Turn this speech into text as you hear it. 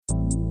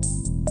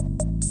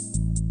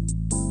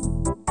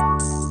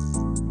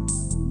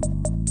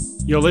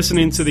You're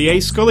listening to the A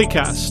Scully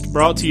Cast,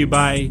 brought to you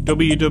by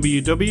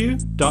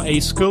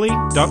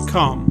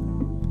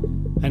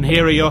www.ascully.com. And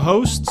here are your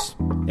hosts,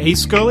 A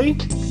Scully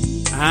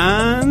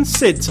and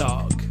Sid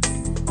Talk.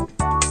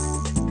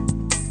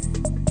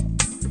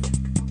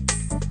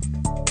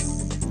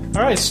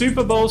 Alright,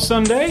 Super Bowl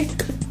Sunday.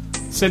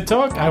 Sid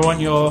Talk, I want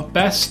your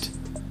best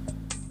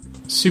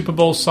Super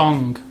Bowl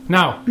song.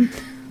 Now.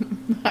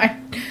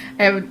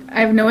 I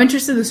have no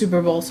interest in the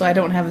Super Bowl, so I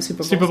don't have a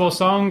Super Bowl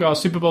song or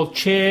Super Bowl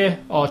cheer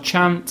or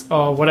chant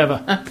or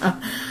whatever.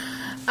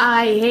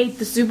 I hate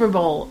the Super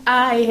Bowl.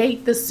 I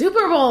hate the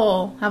Super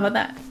Bowl. How about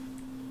that?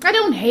 I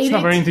don't hate it. It's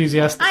not very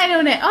enthusiastic.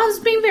 I was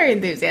being very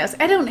enthusiastic.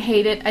 I don't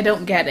hate it. I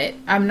don't get it.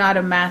 I'm not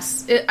a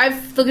mass...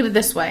 I've looked at it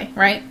this way,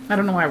 right? I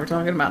don't know why we're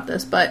talking about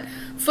this, but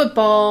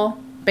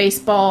football,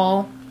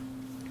 baseball,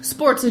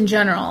 sports in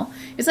general,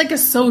 it's like a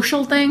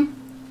social thing.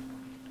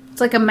 It's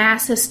like a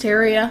mass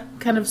hysteria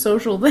kind of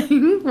social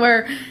thing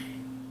where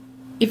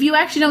if you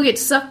actually don't get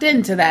sucked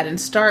into that and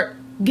start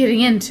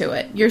getting into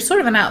it, you're sort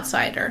of an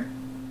outsider.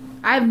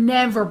 I've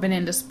never been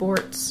into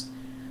sports.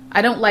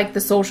 I don't like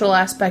the social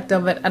aspect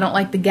of it. I don't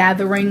like the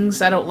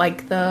gatherings. I don't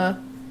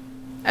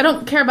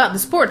care about the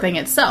sport thing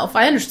itself.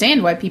 I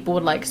understand why people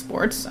would like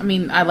sports. I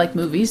mean, I like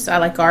movies. I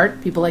like art.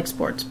 People like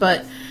sports.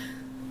 But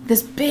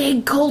this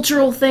big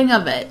cultural thing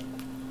of it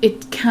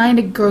kind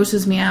of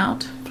grosses me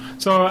out.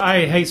 So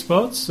I hate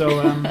sports,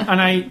 and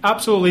I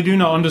absolutely do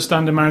not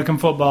understand American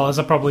football, as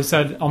I probably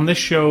said on this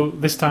show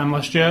this time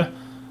last year.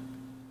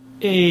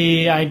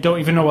 I don't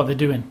even know what they're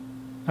doing.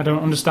 I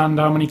don't understand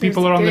how many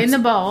people are on the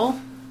ball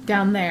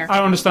down there. I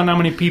don't understand how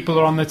many people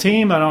are on the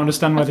team. I don't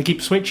understand why they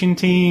keep switching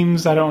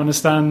teams. I don't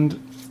understand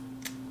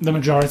the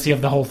majority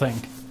of the whole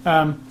thing.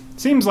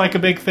 Seems like a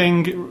big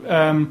thing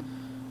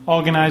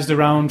organised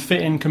around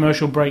fitting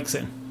commercial breaks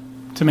in,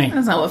 to me.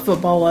 That's not what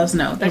football was,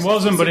 no. It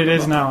wasn't, but it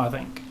is now, I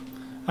think.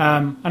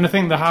 And I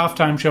think the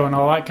halftime show and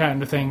all that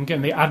kind of thing,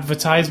 and the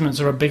advertisements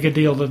are a bigger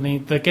deal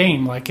than the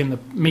game, like in the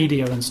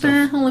media and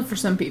stuff. Only for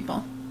some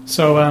people.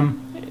 So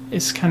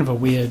it's kind of a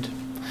weird...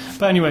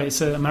 But anyway,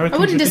 it's an American... I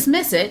wouldn't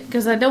dismiss it,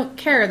 because I don't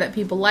care that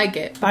people like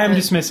it. I am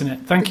dismissing it,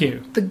 thank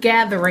you. The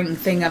gathering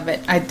thing of it,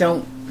 I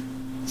don't...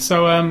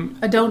 So,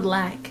 I don't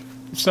like.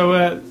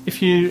 So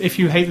if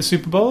you hate the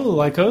Super Bowl,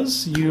 like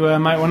us, you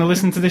might want to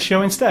listen to this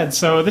show instead.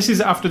 So this is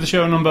after the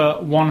show number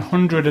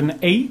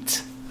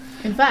 108.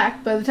 In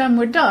fact, by the time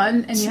we're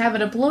done and you have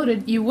it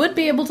uploaded, you would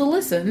be able to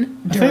listen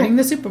during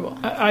the Super Bowl.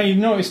 I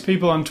noticed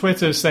people on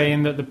Twitter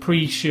saying that the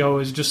pre-show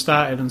has just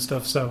started and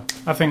stuff, so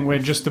I think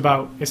it's just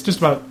about, a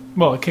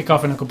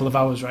kick-off in a couple of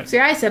hours, right? See,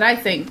 I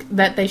think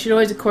that they should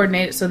always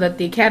coordinate it so that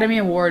the Academy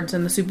Awards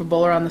and the Super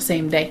Bowl are on the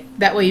same day.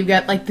 That way you've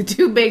got, like, the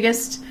two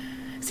biggest...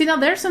 See, now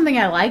there's something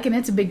I like, and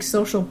it's a big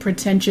social,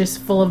 pretentious,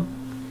 full of,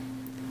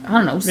 I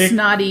don't know,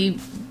 snotty...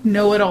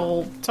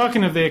 know-it-all.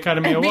 Talking of the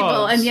Academy Awards,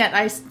 people, and yet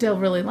I still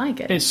really like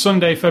it. It's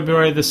Sunday,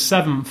 February the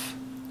 7th.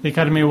 The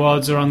Academy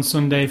Awards are on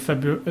Sunday,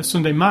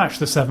 March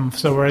the 7th,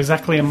 so we're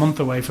exactly a month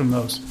away from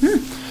those.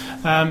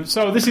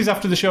 So this is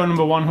after the show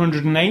number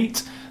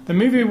 108. The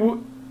movie,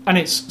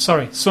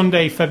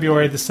 Sunday,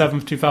 February the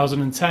 7th,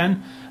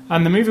 2010.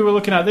 And the movie we're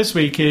looking at this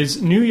week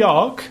is New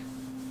York,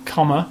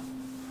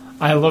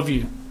 I Love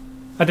You.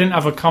 I didn't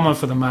have a comma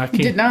for the marquee.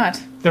 You did not.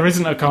 There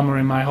isn't a comma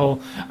in my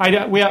whole...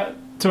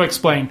 To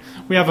explain,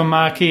 we have a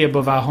marquee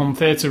above our home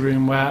theatre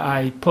room where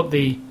I put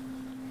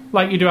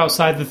like you do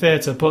outside the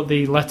theatre, put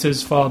the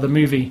letters for the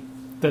movie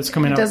that's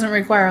coming up. It doesn't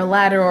require a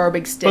ladder or a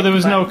big stick. But there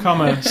was no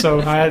comma, so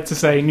I had to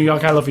say, New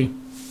York, I love you,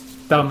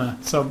 down there.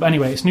 So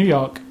anyway, it's New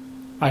York,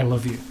 I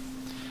love you.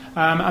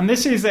 And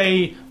this is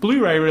a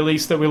Blu-ray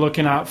release that we're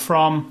looking at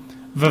from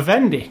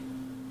Vivendi.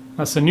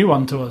 That's a new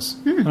one to us.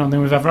 I don't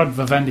think we've ever had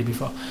Vivendi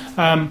before.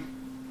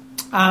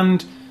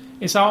 And...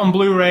 it's out on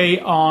Blu-ray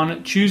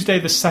on Tuesday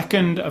the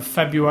 2nd of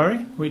February,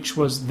 which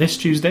was this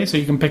Tuesday, so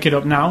you can pick it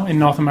up now in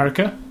North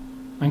America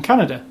and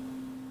Canada.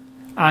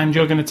 And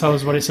you're going to tell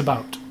us what it's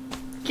about.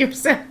 You're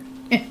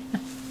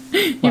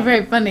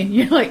very funny.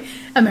 You're like,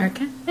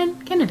 America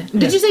and Canada. Yes.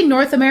 Did you say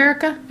North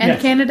America and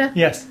Canada?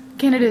 Yes.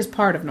 Canada is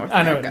part of North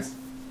America. I know it is.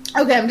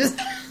 Okay, I'm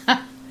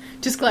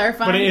just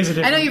clarifying. But it is a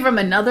different... I know you're from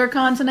another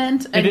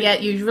continent, and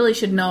yet you really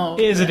should know.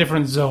 It is a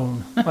different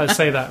zone. Let's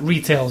say that.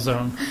 Retail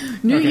zone.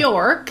 New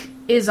York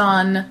is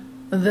on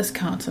this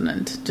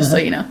continent, just so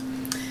you know.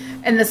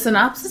 And the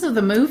synopsis of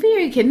the movie, are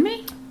you kidding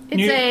me?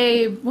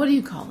 It's what do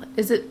you call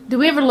it? Do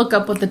we ever look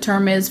up what the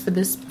term is for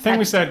this? I think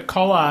we said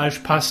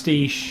collage,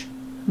 pastiche.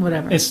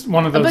 Whatever. It's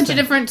one of those A bunch of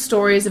different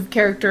stories of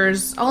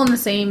characters, all in the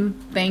same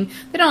thing.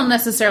 They don't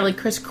necessarily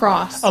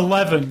crisscross.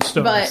 11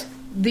 stories. But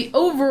the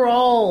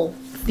overall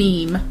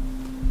theme,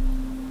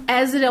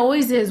 as it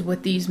always is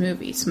with these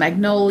movies,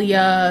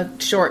 Magnolia,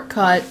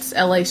 Shortcuts,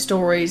 LA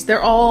Stories,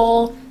 they're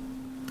all...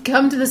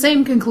 come to the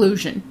same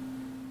conclusion,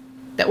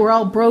 that we're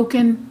all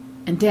broken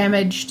and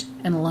damaged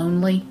and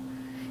lonely,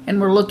 and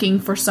we're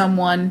looking for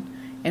someone,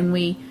 and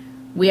we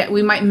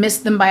might miss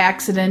them by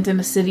accident in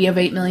a city of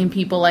 8 million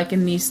people like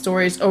in these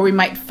stories, or we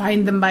might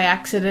find them by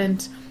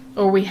accident,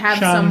 or we have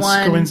Chance,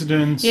 someone,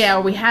 coincidence. yeah,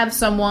 or we have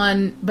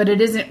someone, but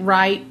it isn't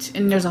right,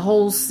 and there's a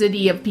whole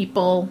city of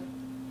people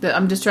that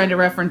I'm just trying to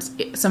reference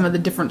some of the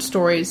different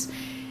stories,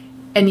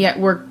 and yet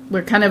we're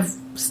kind of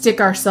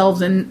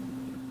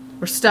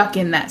we're stuck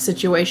in that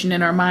situation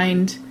in our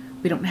mind.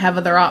 We don't have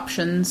other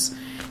options.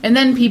 And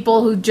then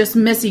people who just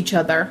miss each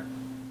other,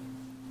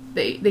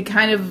 they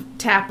kind of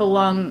tap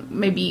along,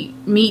 maybe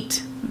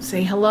meet,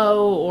 say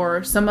hello,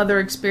 or some other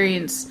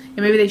experience,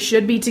 and maybe they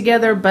should be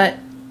together, but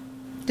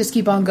just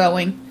keep on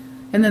going,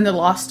 and then they're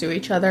lost to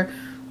each other.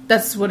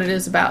 That's what it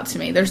is about to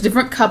me. There's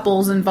different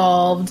couples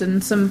involved,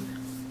 and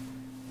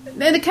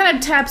it kind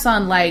of taps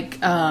on, like,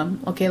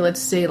 okay,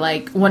 let's say,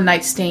 like,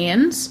 one-night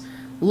stands,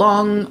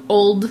 long,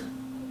 old,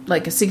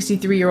 like a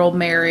 63-year-old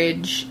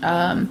marriage,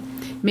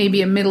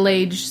 maybe a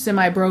middle-aged,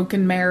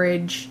 semi-broken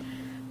marriage.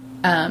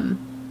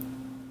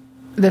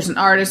 There's an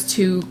artist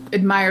who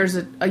admires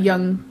a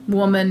young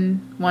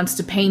woman, wants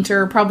to paint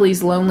her, probably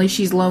is lonely,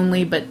 she's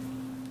lonely, but,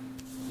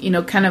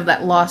 kind of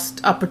that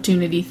lost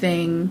opportunity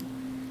thing.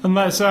 And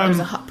that's, there's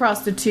a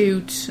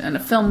prostitute and a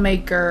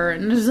filmmaker,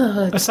 and there's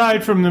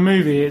aside from the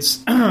movie,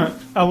 it's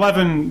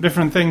 11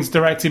 different things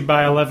directed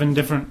by 11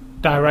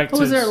 different directors.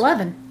 Oh, was there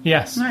 11?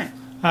 Yes. All right.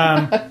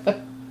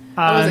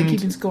 I wasn't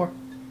keeping score.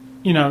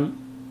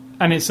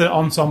 And it's an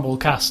ensemble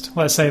cast,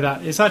 let's say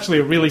that. It's actually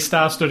a really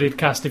star-studded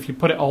cast if you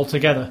put it all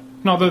together.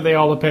 Not that they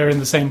all appear in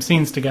the same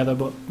scenes together,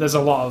 but there's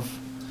a lot of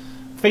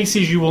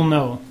faces you will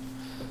know.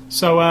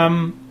 So,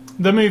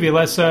 the movie,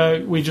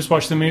 we just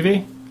watched the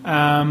movie.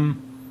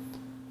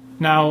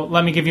 Now,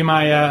 let me give you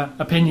my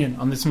opinion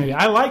on this movie.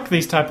 I like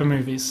these type of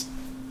movies.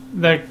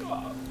 They're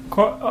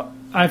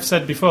I've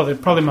said before, they're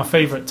probably my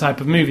favourite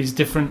type of movies,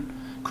 different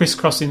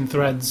crisscrossing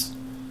threads.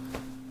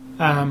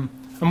 And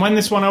when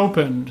this one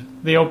opened,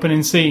 the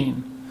opening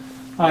scene,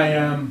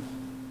 I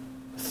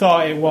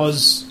thought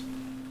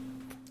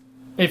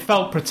it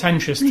felt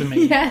pretentious to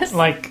me. Yes.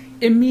 Like,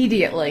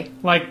 immediately.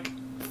 Like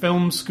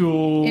film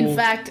school. In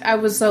fact, I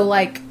was so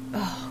like,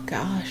 oh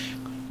gosh.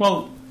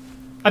 Well,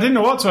 I didn't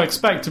know what to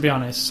expect, to be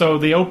honest. So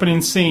the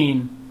opening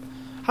scene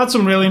had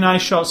some really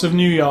nice shots of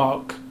New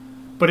York,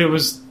 but it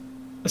was,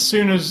 as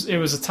soon as it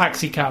was a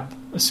taxi cab,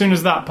 as soon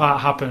as that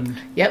part happened,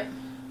 yep,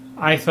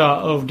 I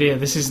thought, oh dear,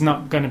 this is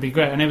not going to be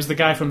great. And it was the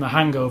guy from The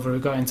Hangover who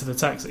got into the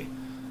taxi.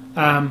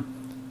 And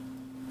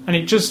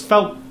it just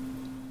felt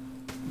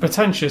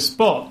pretentious.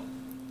 But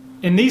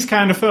in these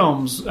kind of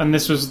films, and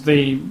this was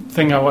the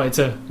thing I wanted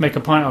to make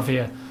a point of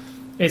here,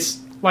 it's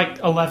like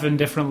 11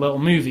 different little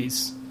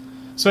movies.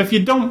 So if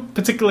you don't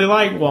particularly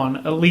like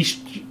one, at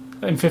least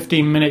in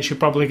 15 minutes you're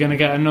probably going to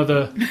get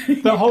another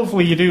that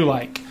hopefully you do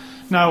like.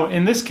 Now,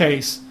 in this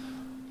case,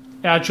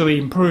 it actually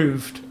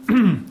improved.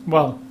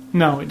 Well,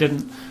 no, it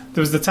didn't.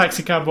 There was the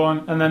taxi cab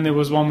one, and then there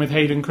was one with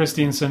Hayden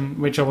Christensen,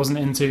 which I wasn't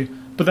into.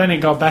 But then it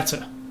got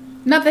better.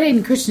 Not that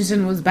Hayden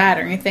Christensen was bad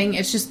or anything.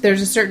 It's just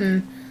there's a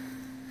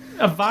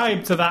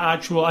vibe to that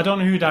actual... I don't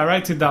know who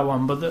directed that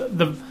one, but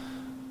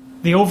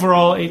the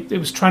overall, it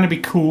was trying to be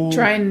cool.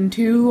 Trying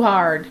too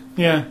hard.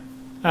 Yeah.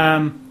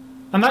 And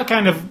that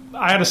kind of...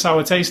 I had a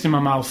sour taste in my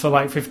mouth for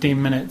like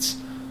 15 minutes.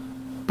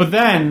 But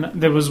then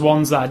there was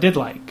ones that I did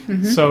like.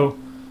 Mm-hmm. So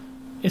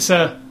it's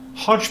a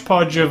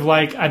hodgepodge of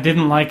like, I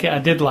didn't like it, I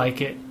did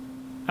like it.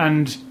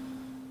 And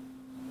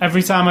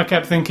every time I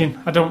kept thinking,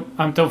 I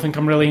don't think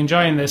I'm really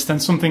enjoying this, then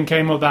something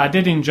came up that I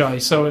did enjoy.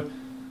 So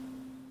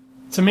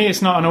to me,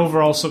 it's not an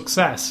overall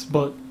success,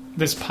 but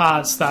there's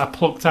parts that I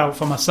plucked out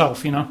for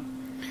myself,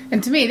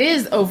 And to me, it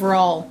is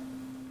overall.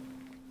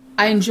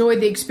 I enjoyed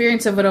the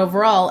experience of it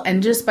overall,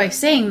 and just by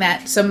saying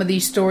that, some of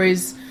these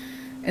stories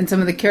and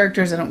some of the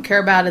characters I don't care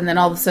about, and then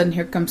all of a sudden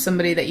here comes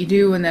somebody that you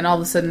do, and then all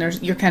of a sudden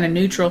you're kind of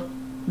neutral.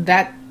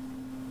 That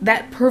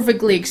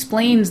perfectly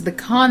explains the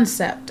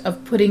concept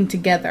of putting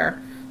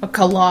together a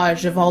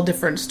collage of all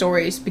different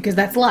stories, because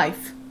that's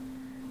life.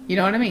 You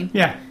know what I mean?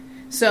 Yeah.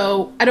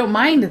 So I don't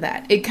mind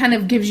that. It kind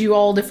of gives you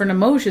all different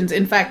emotions.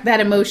 In fact,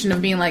 that emotion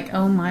of being like,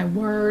 oh my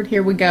word,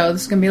 here we go.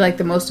 This is going to be like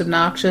the most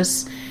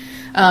obnoxious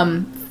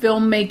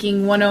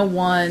filmmaking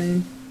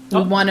 101.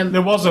 We want to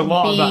there was a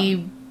lot be of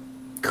that.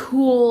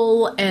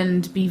 Cool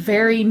and be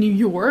very New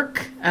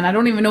York. And I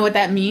don't even know what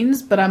that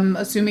means, but I'm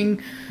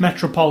assuming...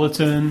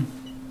 Metropolitan.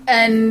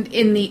 And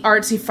in the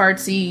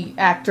artsy-fartsy,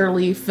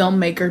 actorly,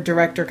 filmmaker,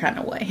 director kind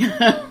of way.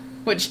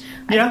 Which,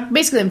 yeah.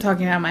 Basically I'm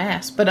talking out of my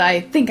ass, but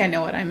I think I know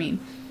what I mean.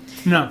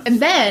 No. And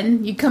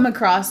then you come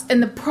across,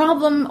 and the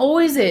problem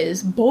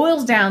always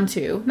boils down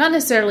to, not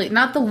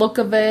the look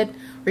of it,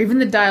 or even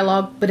the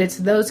dialogue, but it's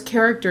those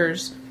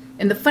characters.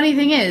 And the funny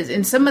thing is,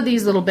 in some of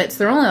these little bits,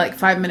 they're only like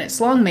 5 minutes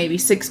long, maybe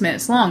 6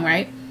 minutes long,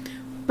 right?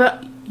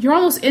 But you're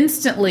almost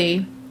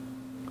instantly,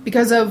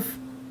 because of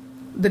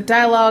the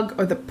dialogue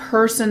or the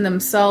person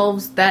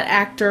themselves, that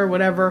actor,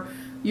 whatever,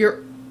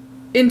 you're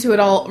into it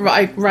all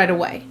right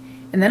away.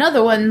 And then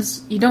other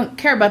ones, you don't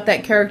care about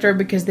that character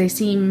because they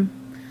seem,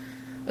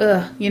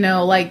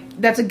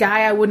 like, that's a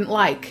guy I wouldn't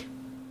like.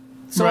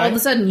 So all of a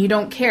sudden, you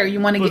don't care. You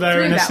want to get through that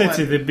one. Well, they're in a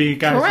city, there'd be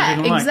guys Correct, you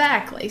didn't like.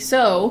 Exactly.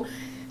 So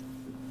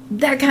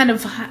that kind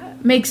of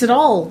makes it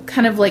all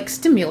kind of, like,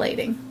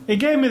 stimulating. it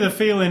gave me the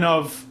feeling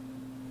of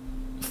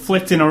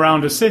flitting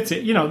around a city.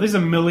 You know, there's a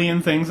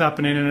million things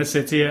happening in a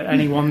city at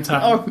any one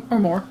time. or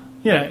more.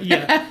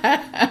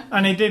 Yeah.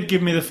 And it did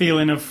give me the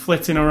feeling of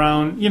flitting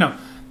around, you know.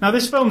 Now,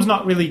 this film's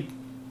not really...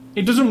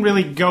 It doesn't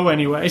really go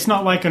anywhere. It's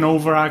not like an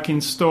overarching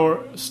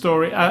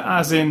story,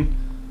 as in...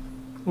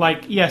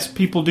 Like, yes,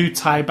 people do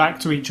tie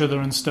back to each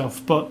other and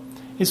stuff, but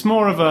it's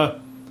more of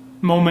a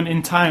moment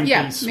in time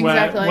piece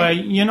where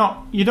you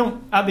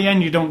don't, at the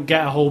end, you don't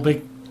get a whole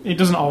big... It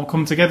doesn't all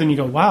come together and you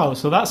go, wow,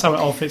 so that's how it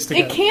all fits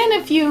together. It can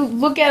if you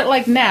look at it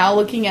like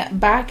now,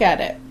 back at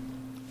it.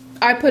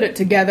 I put it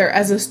together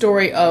as a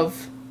story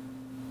of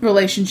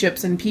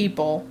relationships and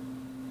people,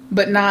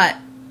 but not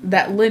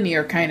that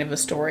linear kind of a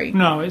story.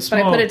 No, it's But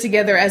more... I put it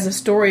together as a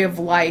story of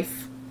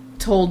life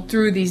told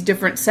through these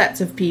different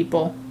sets of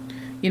people.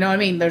 You know what I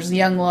mean? There's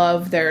young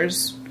love,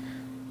 there's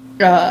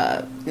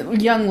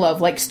young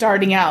love, like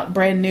starting out,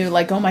 brand new,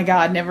 like, oh my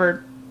god,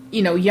 never,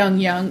 you know,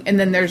 young. And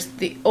then there's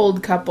the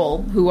old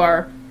couple who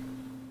are...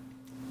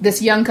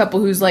 This young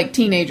couple who's like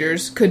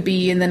teenagers, could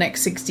be in the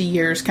next 60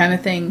 years kind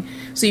of thing.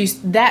 So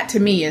that to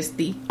me is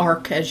the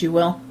arc, as you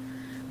will.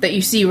 That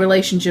you see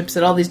relationships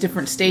at all these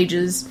different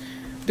stages,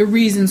 the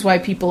reasons why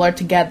people are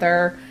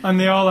together. And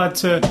they all had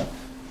to...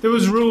 There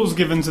was rules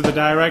given to the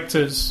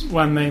directors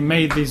when they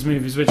made these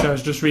movies, which I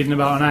was just reading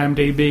about on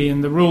IMDb,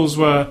 and the rules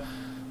were,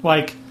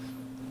 like,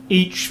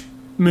 each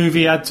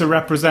movie had to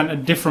represent a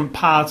different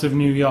part of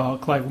New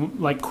York,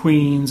 like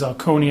Queens or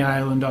Coney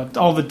Island, or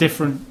all the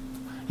different...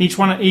 Each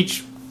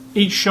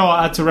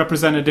shot had to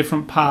represent a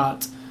different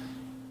part.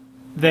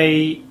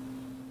 They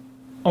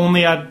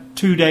only had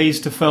 2 days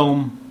to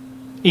film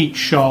each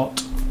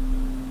shot,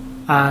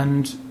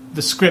 and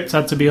the script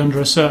had to be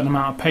under a certain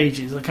amount of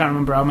pages. I can't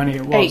remember how many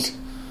it was. 8.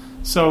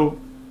 So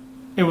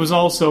it was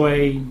also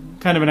a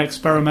kind of an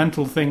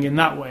experimental thing in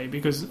that way,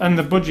 and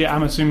the budget,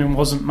 I'm assuming,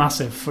 wasn't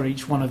massive for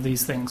each one of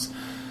these things.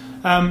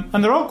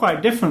 And they're all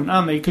quite different,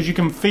 aren't they? Because you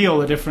can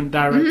feel a different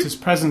director's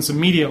presence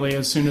immediately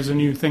as soon as a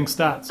new thing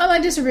starts. Oh, I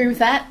disagree with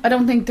that. I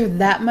don't think they're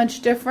that much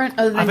different.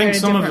 Other than I think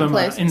some of them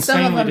place. are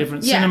insanely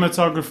different. Yeah.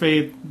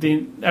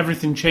 Cinematography,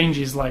 everything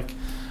changes. Like,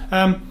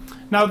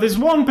 now there's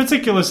one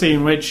particular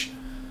scene which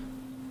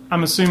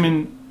I'm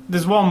assuming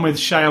there's one with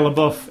Shia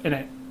LaBeouf in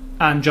it,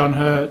 and John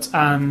Hurt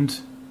and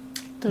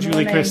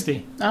Julie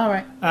Christie. All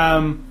right.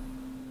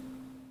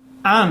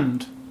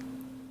 And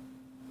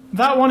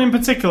that one in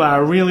particular I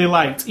really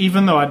liked,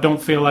 even though I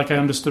don't feel like I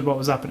understood what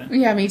was happening.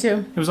 Yeah, me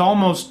too. It was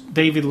almost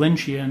David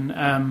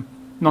Lynchian,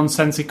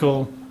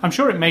 nonsensical. I'm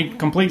sure it made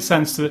complete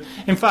sense to...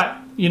 In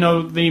fact, you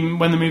know,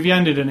 when the movie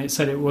ended and it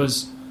said it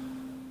was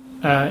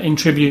in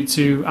tribute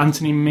to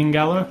Anthony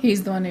Minghella.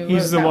 He's the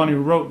one who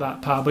wrote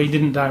that part, but he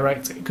didn't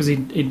direct it because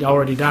he'd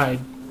already died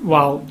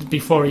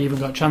before he even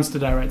got a chance to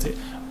direct it.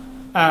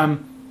 But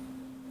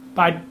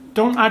I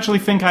don't actually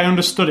think I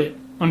understood it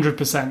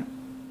 100%.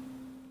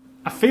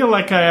 I feel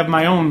like I have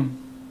my own...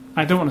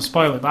 I don't want to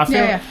spoil it, but I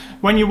feel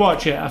when you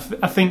watch it, I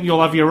think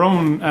you'll have your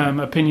own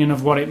opinion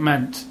of what it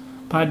meant.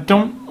 But I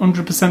don't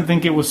 100%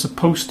 think it was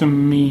supposed to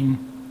mean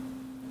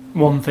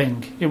one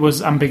thing. It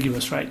was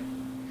ambiguous, right?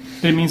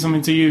 Did it mean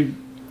something to you?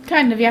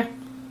 Kind of, yeah.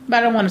 But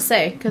I don't want to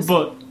say.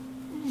 But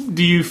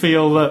do you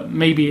feel that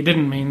maybe it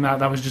didn't mean that?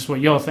 That was just what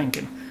you're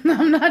thinking?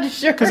 I'm not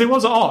sure. Because it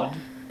was odd,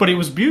 but it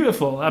was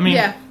beautiful. I mean,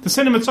 the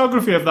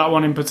cinematography of that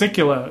one in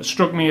particular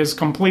struck me as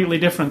completely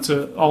different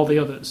to all the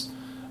others.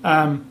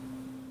 And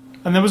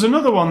there was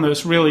another one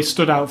that really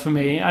stood out for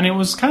me, and it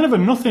was kind of a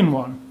nothing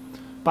one.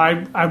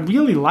 But I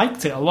really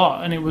liked it a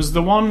lot, and it was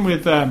the one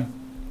with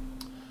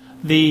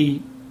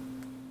the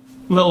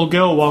little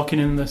girl walking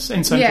in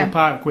Central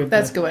Park with...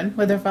 That's good one,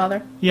 with her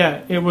father.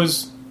 Yeah,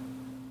 it's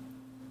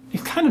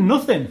kind of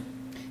nothing.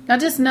 Not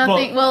just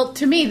nothing. Well,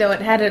 to me, though,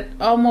 it had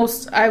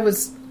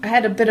I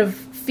had a bit of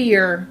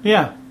fear.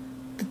 Yeah.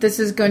 That this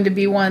is going to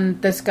be one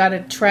that's got a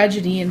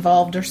tragedy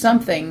involved or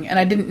something, and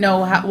I didn't know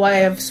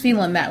why I was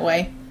feeling that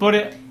way. But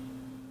it...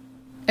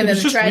 And then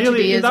the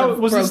tragedy is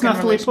was this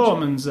Natalie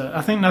Portman's?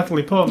 I think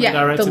Natalie Portman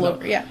directed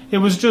it. Yeah. It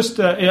was just...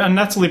 and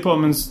Natalie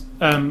Portman's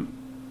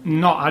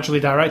not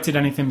actually directed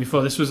anything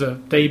before. This was a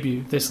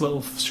debut, this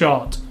little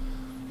short.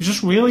 It was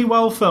just really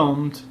well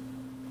filmed,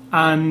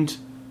 and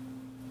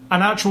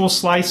an actual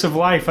slice of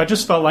life. I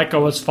just felt like I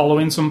was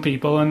following some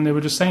people, and they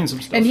were just saying some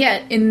stuff. And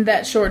yet, in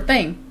that short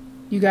thing,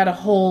 you got a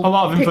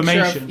lot of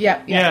information.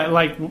 Yeah,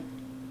 like,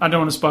 I don't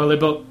want to spoil it,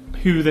 but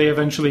who they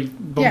eventually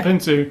bump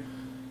into.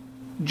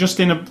 Just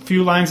in a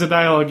few lines of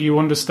dialogue, you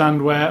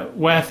understand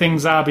where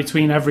things are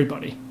between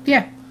everybody.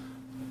 Yeah.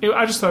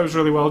 I just thought it was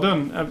really well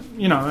done.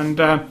 And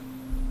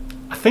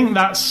I think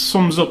that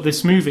sums up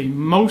this movie.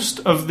 Most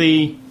of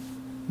the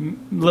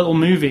little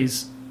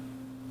movies,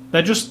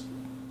 they're just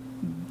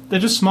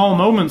small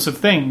moments of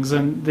things,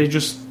 and they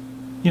just,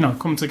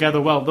 come together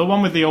well. The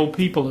one with the old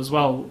people as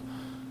well,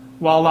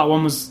 while that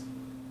one was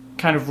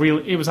kind of real,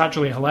 it was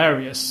actually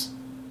hilarious.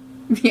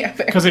 Yeah,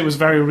 because it was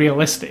very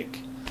realistic.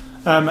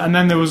 And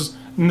then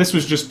this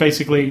was just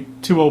basically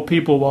two old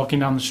people walking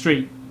down the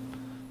street,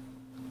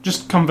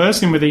 just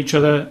conversing with each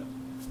other,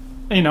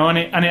 and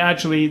it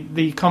actually,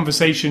 the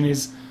conversation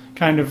is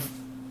kind of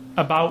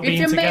about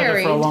being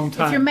together for a long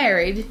time. If you're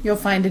married, you'll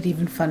find it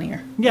even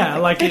funnier. Yeah,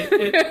 like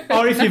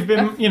or if you've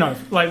been,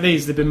 like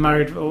these, they've been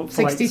married for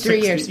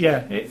 63 years.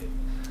 Yeah,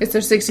 it's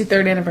their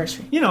 63rd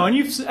anniversary.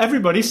 And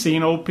everybody's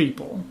seen old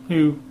people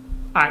who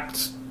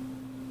act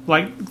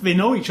like they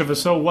know each other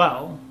so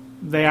well.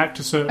 They act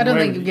a certain way. I don't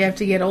think you have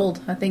to get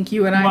old. I think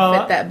you and I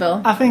fit that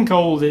bill. I think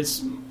old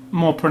is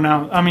more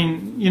pronounced. I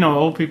mean,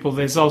 old people,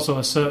 there's also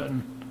a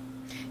certain...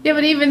 Yeah,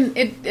 but even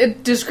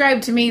it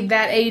described to me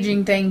that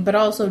aging thing, but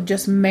also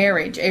just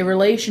marriage, a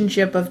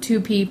relationship of two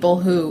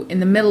people who,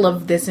 in the middle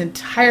of this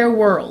entire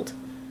world,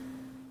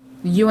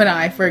 you and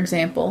I, for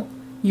example,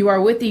 you are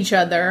with each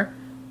other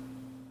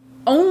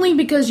only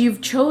because you've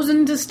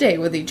chosen to stay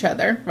with each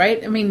other,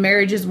 right? I mean,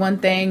 marriage is one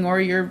thing, or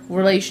your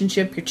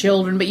relationship, your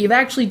children, but you've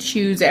actually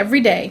choose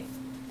every day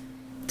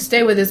to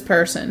stay with this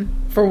person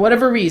for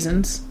whatever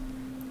reasons,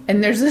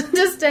 and there's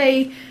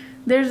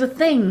there's a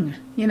thing,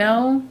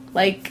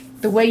 like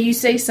the way you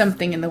say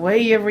something and the way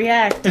you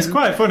react. It's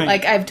quite funny.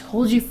 Like, I've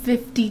told you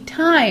 50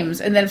 times,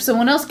 and then if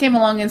someone else came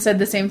along and said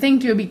the same thing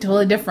to you, it'd be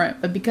totally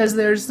different. But because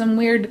there's some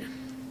weird...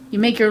 You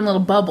make your own little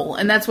bubble,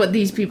 and that's what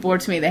these people were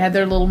to me. They had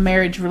their little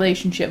marriage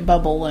relationship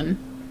bubble, and...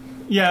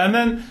 Yeah, and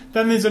then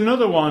there's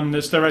another one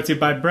that's directed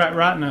by Brett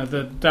Ratner,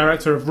 the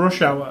director of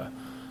Rush Hour,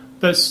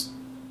 that's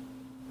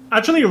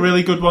actually a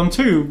really good one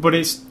too, but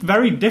it's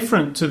very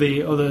different to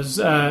the others,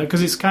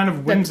 because it's kind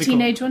of whimsical. The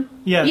teenage one?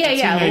 Yeah,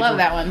 I love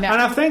that one. Yeah.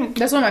 And I think...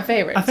 That's one of my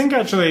favorites. I think,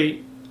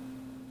 actually,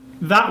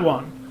 that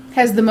one...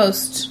 has the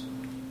most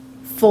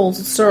full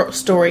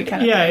story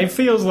kind of Yeah, thing. it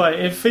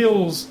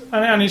feels...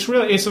 And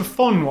it's a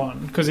fun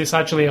one, because it's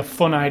actually a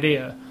fun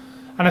idea.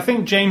 And I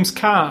think James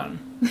Caan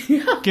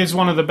gives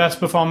one of the best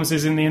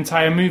performances in the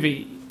entire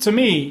movie. To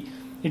me,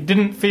 it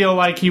didn't feel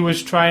like he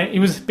was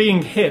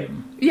being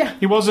him. Yeah.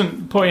 He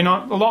wasn't putting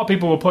on... A lot of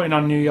people were putting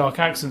on New York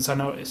accents, I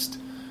noticed,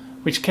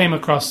 which came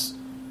across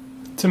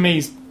to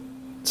me.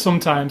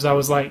 Sometimes I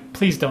was like,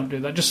 please don't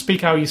do that. Just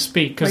speak how you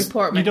speak, because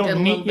you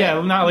don't need...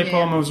 Yeah, Natalie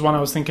Portman was one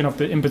I was thinking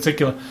of in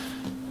particular.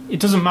 It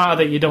doesn't matter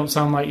that you don't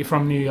sound like you're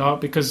from New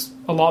York, because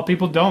a lot of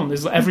people don't.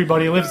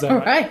 Everybody lives there.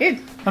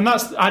 Right. And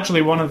that's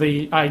actually one of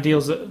the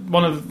ideals,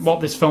 one of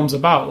what this film's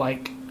about,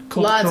 like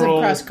cultural...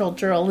 Lots of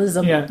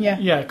cross-culturalism.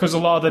 Yeah, because a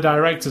lot of the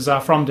directors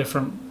are from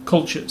different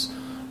cultures.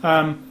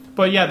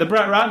 But yeah, the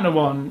Brett Ratner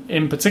one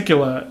in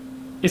particular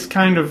is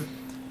kind of...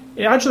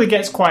 It actually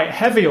gets quite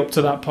heavy up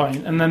to that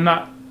point, and then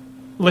that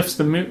lifts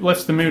the mood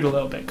a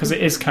little bit, because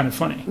it is kind of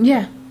funny.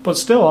 Yeah. But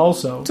still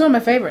also... It's one of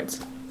my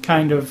favorites.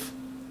 Kind of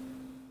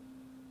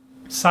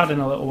sad in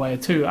a little way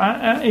too.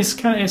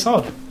 It's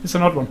odd. It's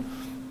an odd one,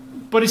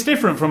 but it's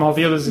different from all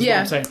the others. Is what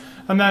I'm saying.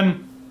 And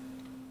then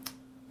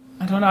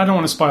I don't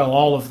want to spoil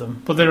all of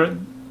them, but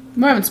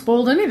we haven't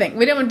spoiled anything.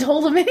 We haven't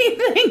told them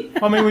anything.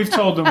 I mean, we've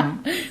told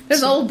them.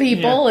 There's old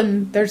people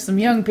and there's some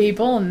young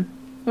people, and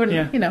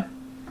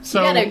So,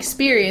 you gotta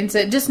experience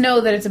it. Just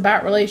know that it's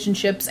about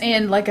relationships,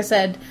 and like I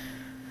said,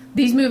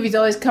 these movies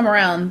always come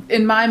around.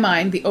 In my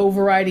mind, the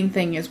overriding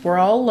thing is we're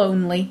all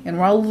lonely and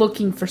we're all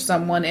looking for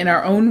someone in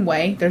our own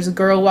way. There's a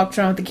girl walks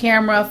around with the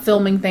camera,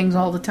 filming things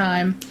all the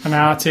time. An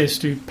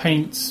artist who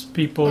paints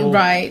people.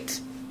 Right.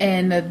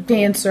 And a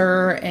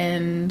dancer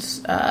and,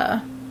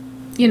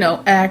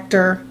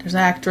 actor. There's an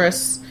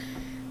actress.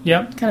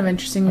 Yep. Kind of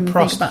interesting when you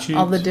think about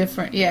all the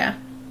different... Yeah.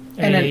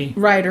 And a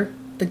writer.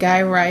 The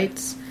guy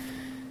writes.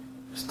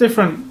 It's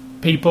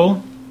different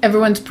people.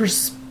 Everyone's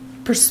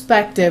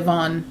perspective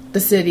on the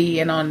city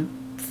and on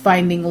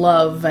finding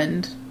love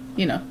and,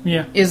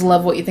 is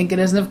love what you think it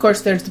is? And of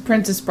course there's the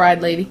Princess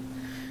Bride lady,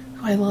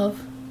 who I love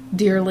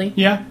dearly.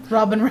 Yeah.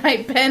 Robin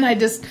Wright Penn. I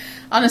was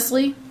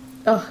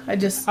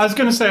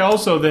going to say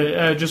also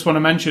that I just want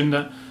to mention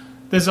that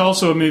there's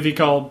also a movie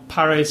called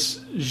Paris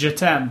Je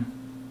t'aime,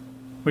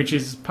 which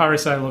is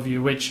Paris I Love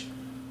You, which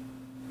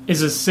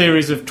is a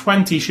series of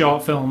 20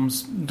 short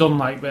films done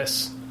like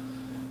this.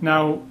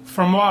 Now,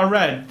 from what I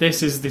read,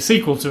 this is the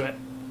sequel to it.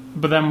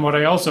 But then what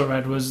I also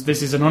read was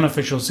this is an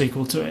unofficial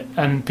sequel to it,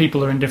 and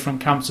people are in different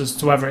camps as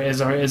to whether it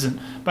is or it isn't.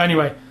 But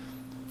anyway,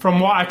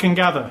 from what I can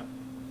gather,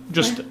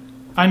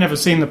 I never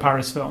seen the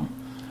Paris film,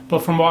 but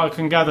from what I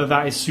can gather,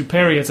 that is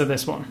superior to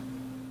this one.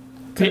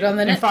 Put it on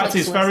the Netflix in fact,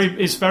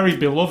 it's very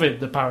beloved,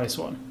 the Paris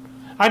one.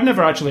 I'd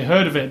never actually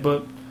heard of it,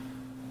 but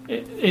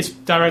it's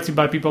directed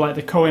by people like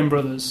the Coen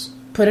brothers.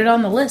 Put it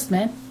on the list,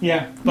 man.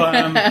 Yeah, but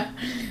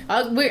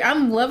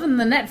I'm loving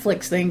the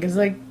Netflix thing because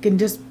I can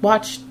just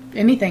watch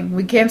anything.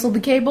 We canceled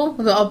the cable.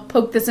 I'll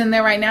poke this in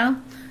there right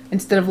now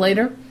instead of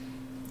later.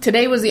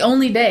 Today was the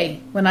only day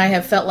when I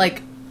have felt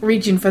like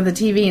reaching for the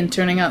TV and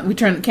turning on. We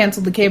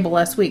canceled the cable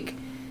last week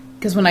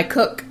because when I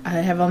cook, I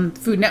have on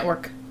Food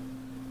Network.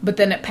 But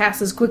then it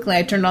passes quickly.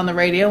 I turned on the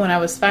radio and I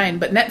was fine.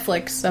 But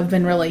Netflix, I've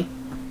been really...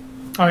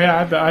 Oh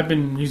yeah, I've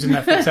been using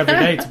Netflix every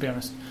day, to be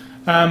honest.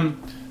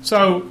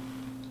 So,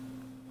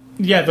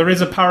 yeah, there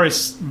is a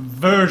Paris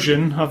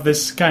version of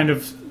this kind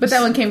of... But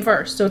that one came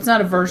first, so it's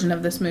not a version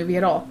of this movie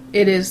at all.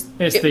 It's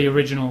the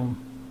original...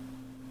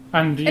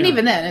 And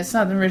even then, it's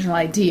not the original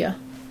idea.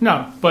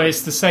 No, but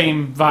it's the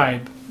same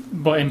vibe,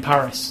 but in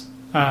Paris.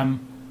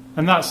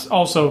 And that's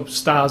also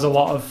stars a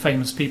lot of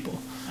famous people.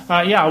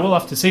 Yeah, I will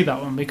have to see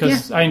that one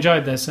because I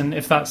enjoyed this, and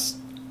if that's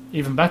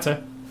even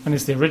better, and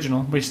it's the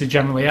original, which they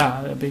generally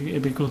are,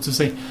 it'd be cool to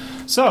see.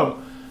 So,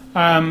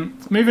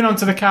 moving on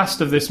to the cast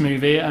of this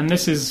movie, and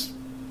this is,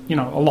 a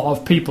lot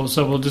of people,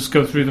 so we'll just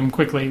go through them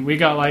quickly. We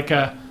got like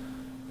a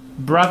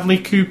Bradley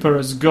Cooper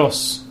as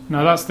Gus.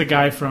 Now that's the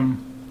guy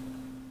from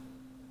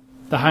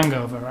The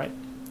Hangover, right?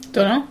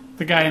 Don't know.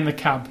 The guy in the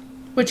cab.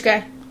 Which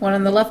guy? One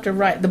on the left or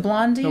right? The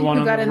blondie who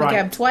got in the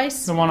cab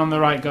twice? The one on the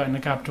right got in the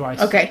cab twice.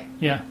 Okay.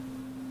 Yeah.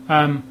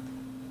 I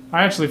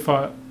actually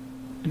thought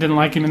I didn't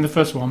like him in the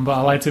first one, but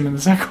I liked him in the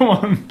second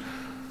one.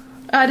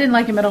 I didn't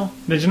like him at all.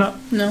 Did you not?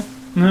 No.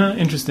 No,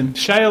 interesting.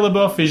 Shia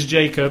LaBeouf is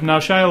Jacob. Now,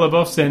 Shia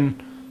LaBeouf's in...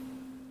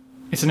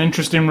 It's an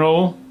interesting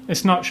role.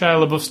 It's not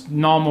Shia LaBeouf's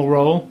normal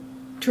role.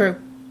 True.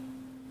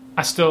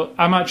 I think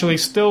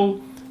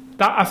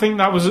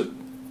that was...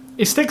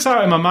 It sticks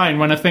out in my mind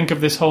when I think of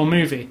this whole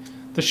movie.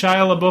 The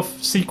Shia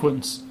LaBeouf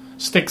sequence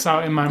sticks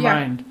out in my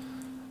mind.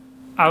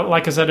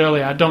 Like I said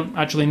earlier, I don't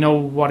actually know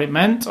what it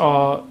meant,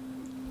 or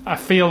I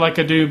feel like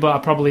I do, but I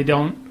probably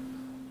don't.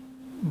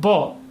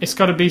 But it's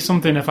got to be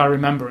something if I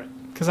remember it,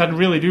 because I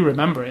really do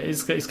remember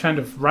it. It's kind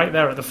of right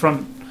there at the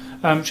front.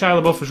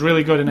 Shia LaBeouf was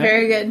really good in it.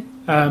 Very good.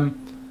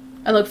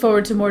 I look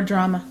forward to more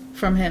drama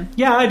from him.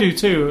 Yeah, I do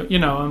too.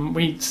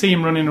 We see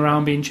him running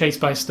around being chased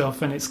by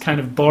stuff, and it's kind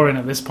of boring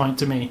at this point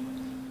to me.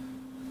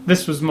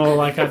 This was more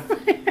like a...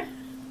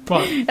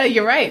 What?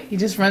 You're right. He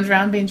just runs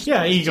around being...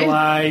 Yeah, Eagle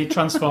Eye,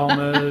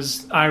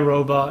 Transformers,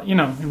 iRobot, he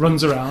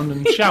runs around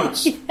and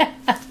shouts.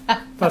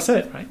 That's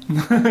it,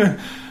 right?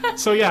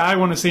 So yeah, I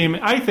want to see him.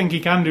 I think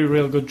he can do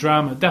real good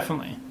drama,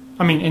 definitely.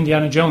 I mean,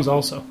 Indiana Jones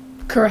also.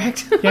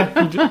 Correct.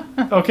 Yeah.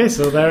 Okay,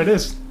 so there it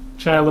is.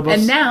 Shia LaBeouf.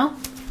 And now,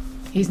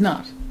 he's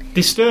not.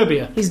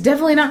 Disturbia. He's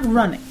definitely not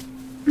running.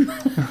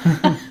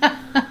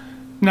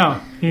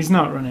 No, he's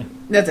not running.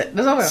 That's it.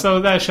 That's all. So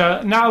there's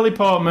Natalie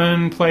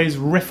Portman plays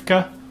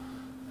Rivka.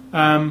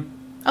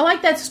 I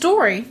like that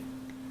story.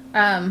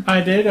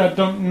 I did. I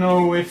don't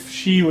know if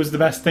she was the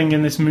best thing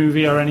in this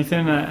movie or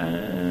anything.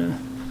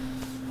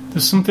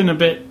 There's something a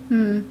bit...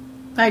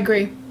 I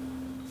agree.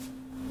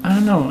 I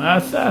don't know.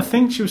 I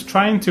think she was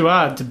trying too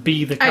hard to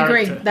be the character.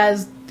 I agree. That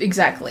is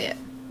exactly it.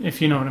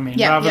 If you know what I mean.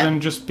 Yeah, Rather than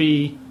just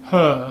be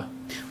her.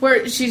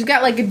 Where she's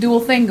got like a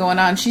dual thing going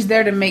on. She's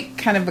there to make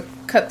kind of a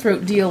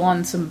cutthroat deal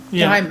on some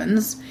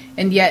diamonds.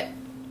 And yet,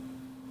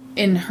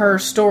 in her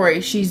story,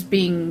 she's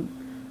being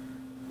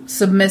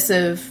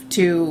submissive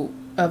to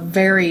a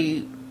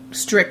very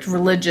strict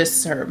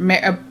religious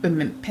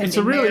it's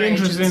a really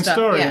interesting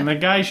story, and the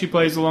guy she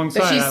plays alongside,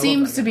 but she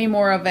seems to be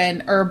more of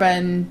an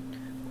urban,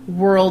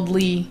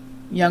 worldly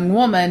young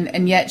woman,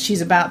 and yet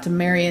she's about to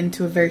marry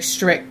into a very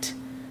strict,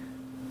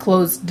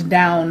 closed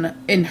down,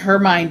 in her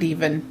mind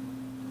even,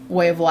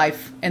 way of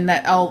life, and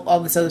that all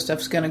this other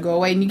stuff's going to go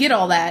away, and you get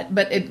all that,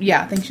 but I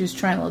think she was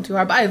trying a little too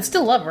hard, but I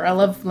still love her. I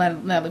love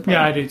Natalie Portman.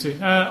 Yeah, I do too.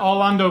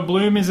 Orlando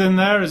Bloom is in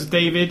there as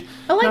David.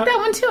 I like that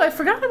one too. I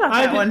forgot about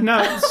that one.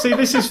 No, see,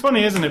 this is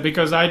funny, isn't it?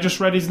 Because I just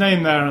read his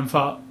name there and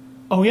thought,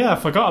 oh yeah, I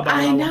forgot about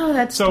that one. I know,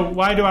 that's... So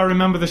why do I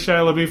remember the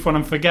Shia LaBeouf one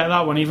and forget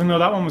that one, even though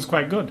that one was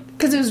quite good?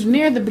 Because it was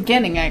near the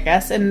beginning, I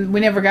guess, and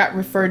we never got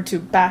referred to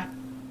back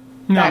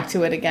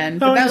to it again.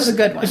 But that was a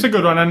good one. It's a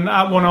good one, and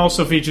that one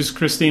also features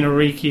Christina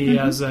Ricci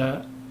as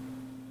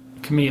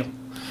Camille.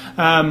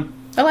 I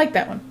like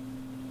that one.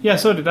 Yeah,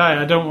 so did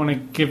I. I don't want to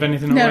give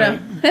anything away.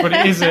 But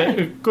it is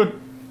a good...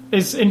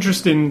 It's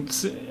interesting,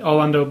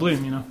 Orlando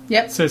Bloom,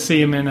 Yep. To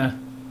see him in a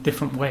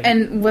different way.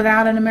 And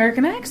without an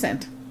American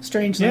accent.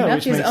 Strangely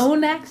enough, his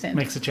own accent.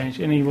 Makes a change.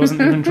 And he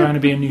wasn't even trying to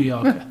be a New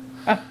Yorker.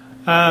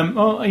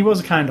 Well, he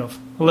was kind of.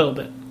 A little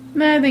bit.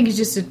 I think he's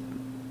just a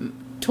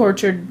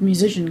tortured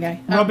musician guy.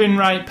 Robin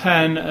Wright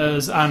Penn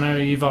as Anna,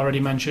 you've already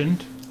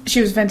mentioned.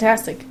 She was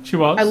fantastic. She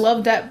was. I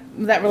loved that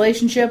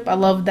relationship. I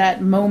loved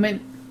that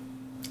moment.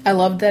 I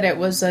loved that it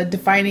was a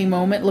defining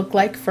moment, looked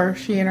like, for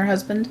she and her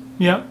husband.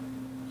 Yep.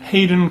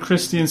 Hayden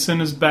Christensen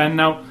as Ben.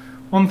 Now,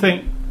 one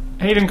thing,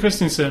 Hayden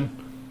Christensen,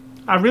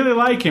 I really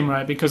like him,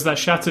 right, because that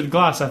Shattered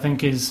Glass, I think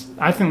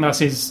that's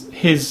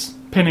his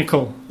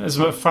pinnacle, as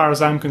far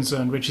as I'm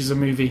concerned, which is a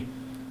movie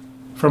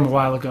from a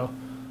while ago.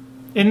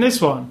 In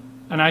this one,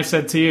 and I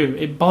said to you,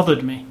 it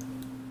bothered me.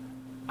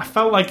 I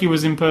felt like he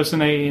was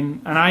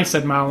impersonating, and I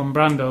said Marlon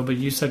Brando, but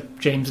you said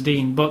James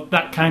Dean, but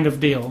that kind of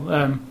deal.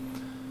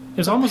 It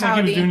was almost like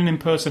he was doing an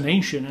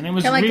impersonation, and it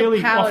was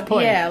really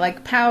off-putting. Yeah,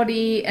 like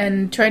pouty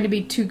and trying to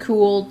be too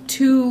cool,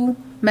 too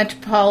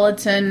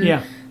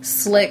metropolitan,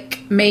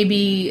 slick,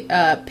 maybe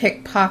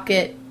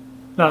pickpocket,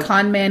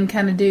 con man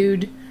kind of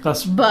dude,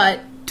 but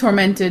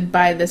tormented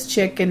by this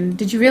chick. And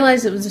did you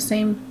realize it was the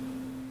same?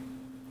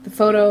 The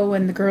photo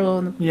and the girl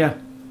and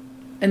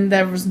and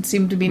there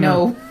seemed to be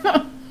no.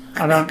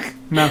 I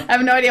don't know. I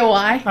have no idea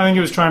why. I think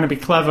he was trying to be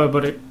clever,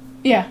 but it.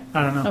 Yeah,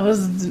 I don't know. I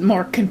was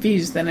more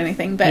confused than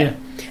anything, but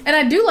and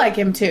I do like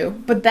him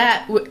too. But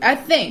that I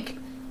think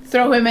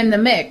throw him in the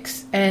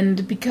mix,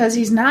 and because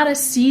he's not a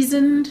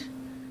seasoned,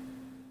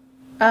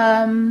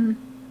 I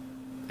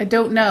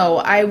don't know.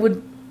 I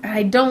would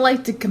I don't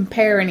like to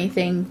compare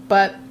anything,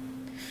 but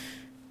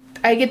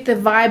I get the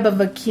vibe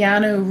of a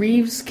Keanu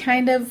Reeves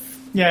kind of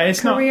Yeah,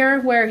 it's career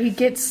where he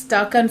gets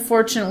stuck,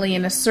 unfortunately,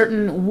 in a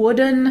certain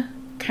wooden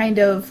kind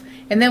of,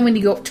 and then when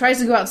he tries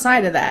to go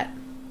outside of that.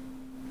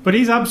 But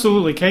he's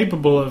absolutely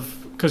capable of,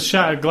 because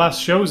Shattered Glass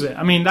shows it.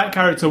 I mean, that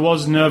character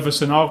was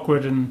nervous and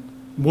awkward and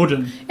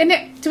wooden. And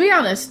to be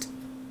honest,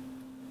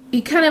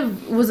 he kind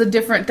of was a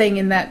different thing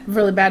in that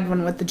really bad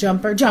one with the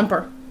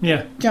jumper.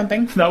 Yeah.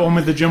 Jumping. That one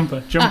with the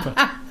jumper.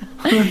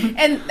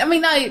 And, I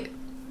mean,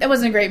 that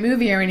wasn't a great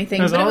movie or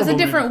anything, but it was a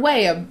different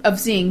way of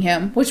seeing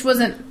him, which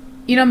wasn't,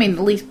 you know what I mean,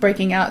 at least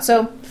breaking out.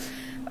 So,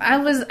 I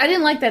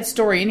didn't like that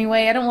story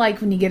anyway. I don't like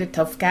when you get a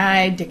tough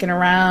guy dicking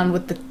around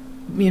with the,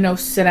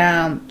 sit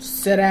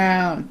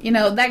down. You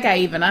know, that guy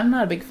even, I'm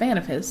not a big fan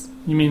of his.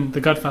 You mean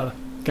the Godfather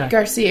guy?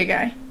 Garcia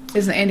guy.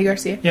 Isn't it Andy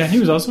Garcia? Yeah, he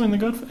was also in The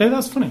Godfather.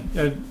 That's funny.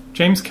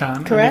 James Caan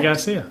and Andy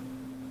Garcia.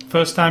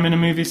 First time in a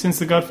movie since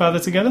The Godfather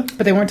together?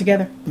 But they weren't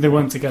together. They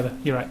weren't together,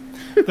 you're right.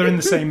 They're in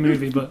the same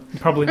movie, but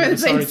probably not in the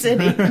same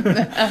city.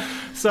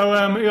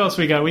 So, who else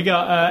we got? We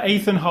got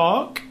Ethan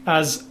Hawke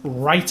as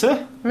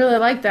Reiter. Really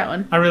like that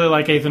one. I really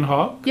like Ethan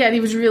Hawke. Yeah, and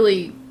he was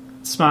really...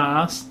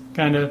 smart ass,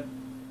 kind of.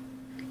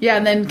 Yeah,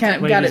 and then kind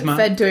of got it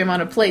fed to him on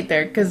a plate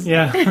there, because...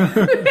 Yeah.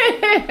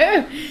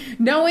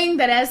 Knowing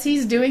that as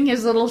he's doing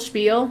his little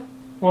spiel...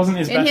 Wasn't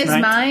his best in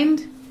his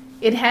mind,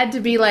 it had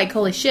to be like,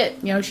 holy shit,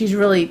 she's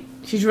going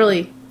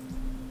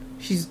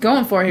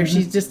for it here.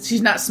 Mm-hmm.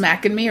 She's not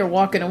smacking me or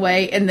walking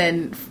away, and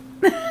then...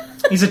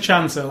 He's a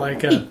chancer,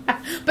 like... Yeah,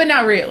 but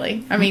not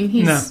really. I mean,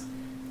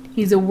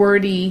 he's a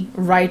wordy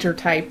writer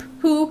type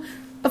who,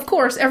 of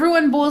course,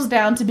 everyone boils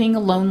down to being a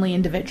lonely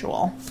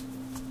individual.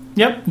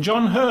 Yep,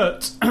 John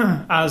Hurt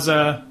as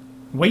a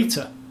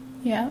waiter.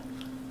 Yeah.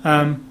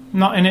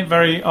 Not in it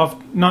very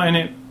often. Not in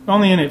it.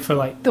 Only in it for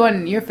like... The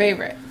one, your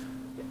favorite.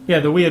 Yeah,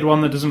 the weird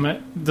one that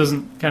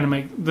doesn't kind of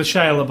make... The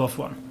Shia LaBeouf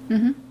one.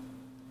 Mm-hmm.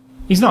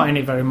 He's not in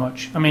it very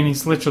much. I mean,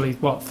 he's literally,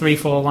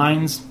 3-4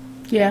 lines?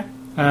 Yeah.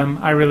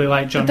 I really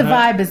like John Hurt. But the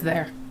vibe is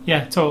there.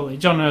 Yeah, totally.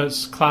 John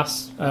Hurt's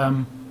class.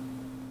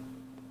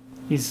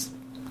 He's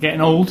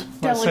getting old.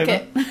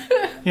 Delicate. Let's say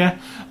that. Yeah.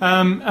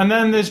 And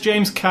then there's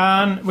James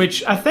Caan,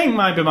 which I think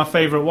might be my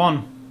favourite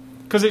one.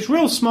 Because it's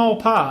real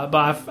small part,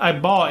 but I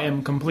bought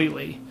him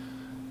completely.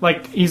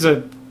 Like, he's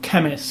a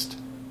chemist.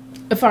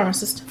 A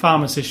pharmacist.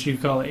 Pharmacist, you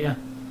call it, yeah.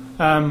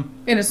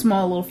 In a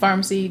small little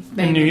pharmacy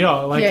thing. In New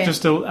York.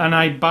 And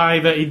I buy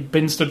that he'd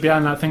been stood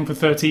behind that thing for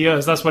 30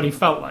 years. That's what he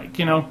felt like,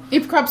 He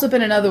crops up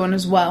in another one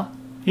as well.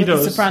 He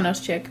does. The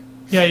Sopranos chick.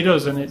 Yeah, he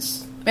does, and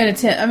it's... And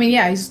it's him. I mean,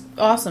 yeah, he's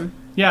awesome.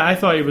 Yeah, I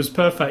thought he was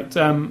perfect.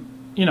 I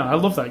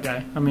love that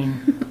guy. I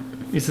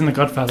mean, he's in The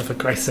Godfather, for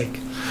Christ's sake.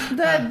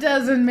 That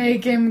doesn't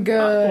make him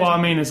good. What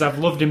I mean is I've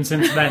loved him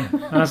since then.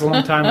 And that's a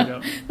long time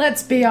ago.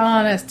 Let's be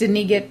honest. Didn't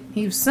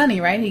he was Sonny,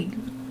 right? He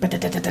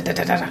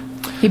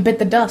bit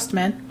the dust,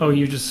 man. Oh,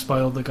 you just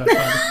spoiled The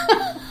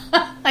Godfather.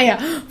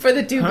 Yeah, for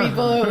the two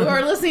people who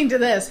are listening to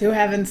this who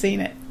haven't seen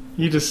it.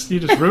 You just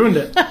ruined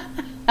it.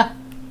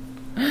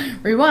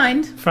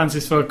 Rewind.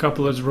 Francis Ford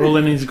Coppola's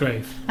rolling in his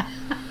grave.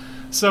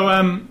 So,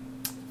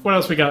 what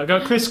else we got? We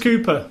got Chris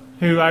Cooper,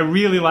 who I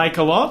really like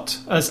a lot,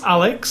 as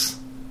Alex.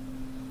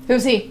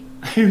 Who's he?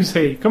 Who's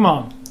he? Come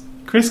on.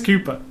 Chris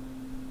Cooper.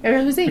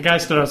 Who's he? The guy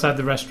stood outside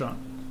the restaurant.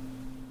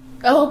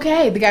 Oh,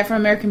 okay. The guy from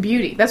American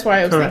Beauty. That's where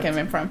I was thinking of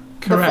him from.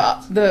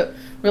 Correct. The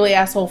really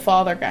asshole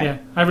father guy. Yeah,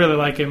 I really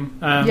like him.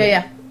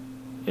 Yeah.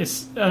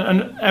 It's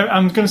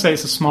I'm going to say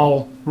it's a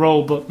small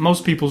role, but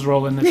most people's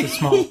role in this is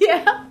small.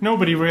 Yeah.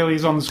 Nobody really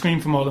is on the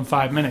screen for more than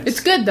 5 minutes.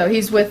 It's good, though.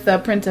 He's with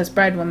Princess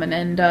Bridewoman,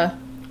 and...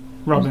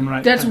 Robin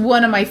Wright. That's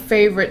one of my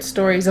favorite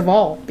stories of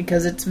all,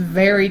 because it's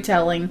very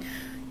telling.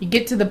 You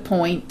get to the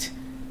point.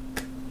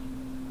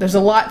 There's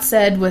a lot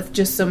said with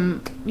just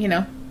some,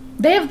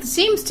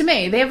 seems to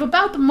me, they have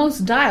about the most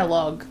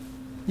dialogue.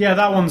 Yeah,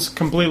 that one's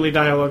completely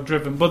dialogue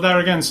driven. But there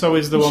again, so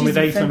is the one with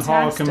Ethan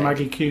Hawke and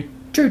Maggie Q.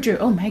 True.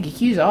 Oh, Maggie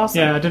Q's awesome.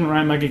 Yeah, I didn't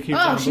write Maggie Q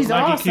down, she's but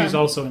Maggie awesome. Q's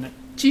also in it.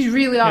 She's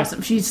really awesome.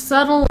 Yeah. She's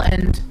subtle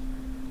and,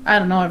 I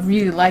don't know, I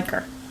really like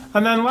her.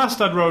 And then last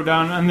I wrote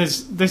down, and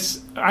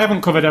this I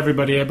haven't covered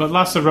everybody here, but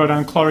last I wrote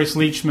down Cloris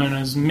Leachman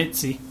as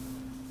Mitzi.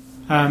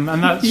 And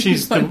that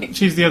she's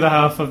the other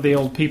half of the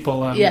old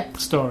people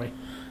story.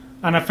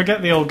 And I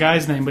forget the old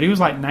guy's name, but he was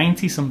like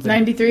 90-something.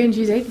 93 and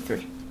she's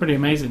 83. Pretty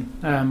amazing.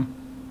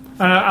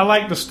 And I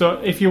like the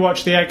story. If you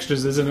watch the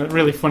extras, there's a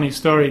really funny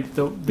story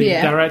the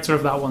director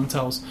of that one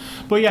tells.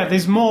 But yeah,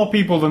 there's more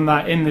people than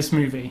that in this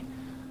movie.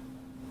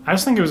 I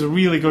just think it was a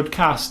really good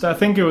cast. I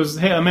think it was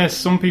hit or miss.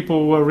 Some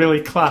people were really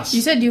class.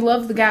 You said you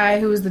love the guy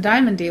who was the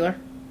diamond dealer.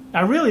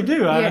 I really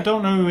do. Yeah. I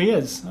don't know who he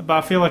is, but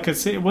I feel like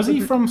was he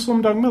from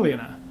Slumdog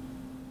Millionaire?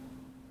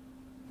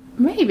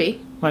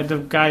 Maybe. Like the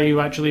guy who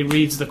actually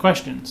reads the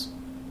questions.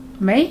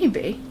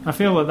 Maybe. I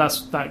feel that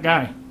that's that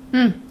guy.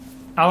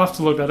 I'll have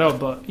to look that up,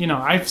 but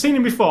I've seen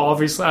him before.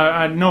 Obviously,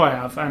 I know I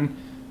have, and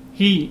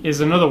he is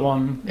another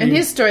one. And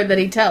his story that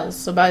he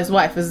tells about his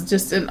wife is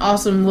just an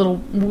awesome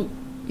little.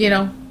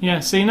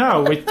 Yeah, see,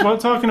 now we're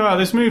talking about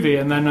this movie,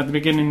 and then at the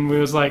beginning we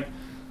was like,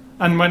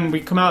 And when we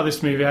come out of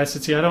this movie, I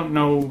said to you, I don't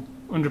know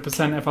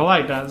 100% if I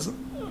liked that.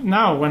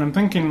 Now, when I'm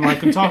thinking,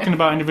 like, I'm talking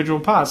about individual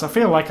parts, I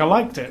feel like I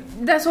liked it.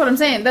 That's what I'm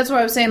saying. That's what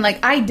I was saying.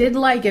 Like, I did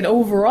like it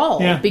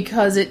overall. Yeah.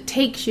 Because it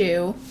takes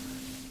you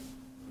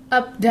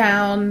up,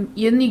 down,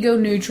 then you go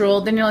neutral,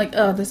 then you're like,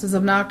 oh, this is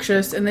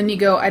obnoxious, and then you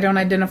go, I don't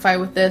identify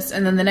with this,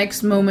 and then the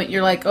next moment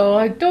you're like, oh,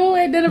 I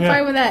totally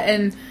identify with that,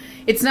 and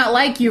it's not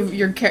like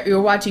you're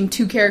watching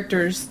two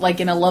characters, like,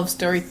 in a love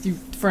story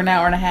for an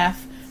hour and a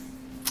half.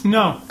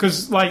 No,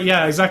 because, like,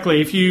 yeah, exactly.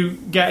 If you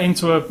get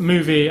into a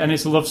movie and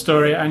it's a love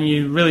story and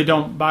you really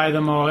don't buy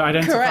them or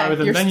identify with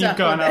them, then you've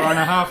got an hour and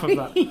a half of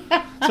that.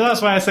 Yeah. So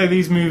that's why I say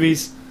these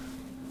movies,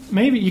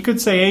 maybe you could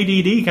say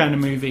ADD kind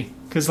of movie,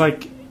 because,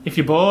 like, if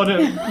you're bored,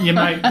 you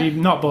might be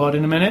not bored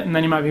in a minute, and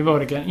then you might be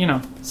bored again, you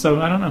know. So,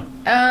 I don't know.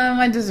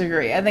 I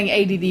disagree. I think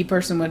ADD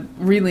person would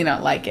really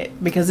not like it,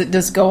 because it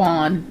does go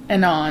on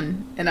and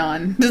on and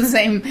on. The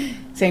same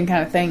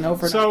kind of thing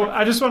over and over. So,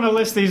 I just want to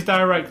list these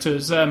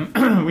directors.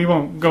 We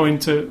won't go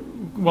into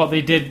what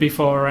they did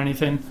before or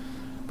anything.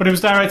 But it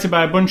was directed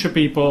by a bunch of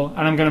people,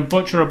 and I'm going to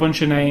butcher a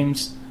bunch of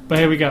names. But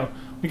here we go.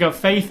 We got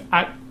Faith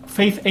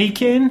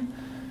Aiken,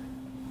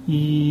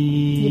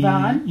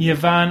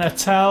 Yvonne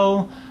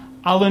Attell,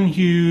 Alan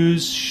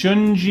Hughes,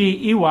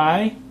 Shunji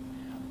Iwai,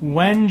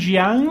 Wen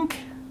Jiang,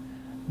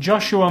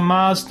 Joshua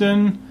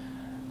Marsden,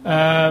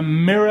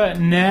 Mira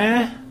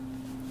Nair,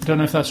 don't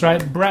know if that's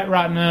right, Brett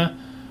Ratner,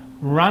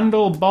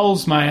 Randall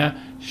Bolsmeyer,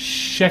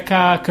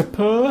 Shekhar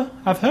Kapoor.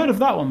 I've heard of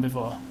that one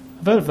before.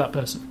 I've heard of that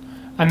person.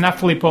 And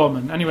Natalie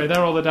Portman. Anyway,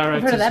 they're all the directors.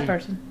 I've heard of that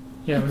person.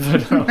 Yeah, we've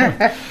heard of that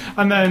one.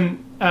 And then,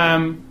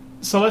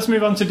 so let's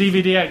move on to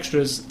DVD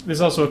extras.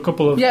 There's also a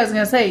couple of... Yeah, I was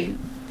going to say...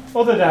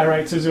 other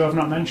directors who I've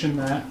not mentioned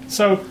there.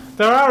 So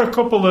there are a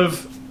couple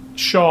of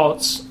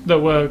shorts that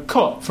were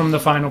cut from the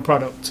final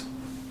product.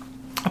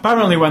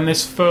 Apparently when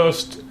this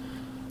first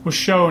was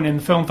shown in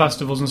film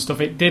festivals and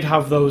stuff, it did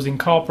have those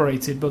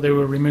incorporated, but they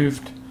were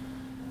removed.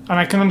 And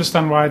I can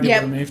understand why they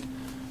were removed.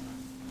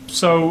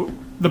 So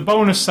the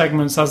bonus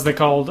segments, as they're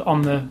called,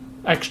 on the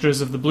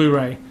extras of the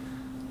Blu-ray,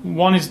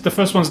 the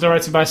first one's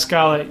directed by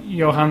Scarlett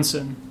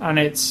Johansson, and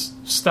it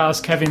stars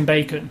Kevin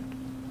Bacon.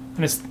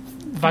 And it's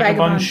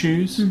Vagabond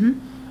Shoes.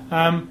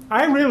 Mm-hmm.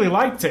 I really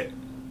liked it,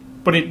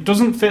 but it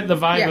doesn't fit the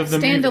vibe of the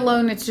movie.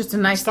 Standalone, it's just a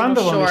nice little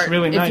short. Standalone is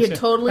really nice.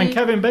 And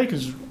Kevin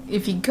Bacon's...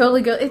 If you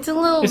totally go... It's a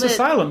little It's a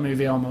silent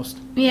movie, almost.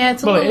 Yeah,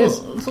 it's a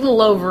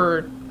little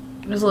over...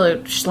 It's a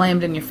little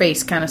slammed in your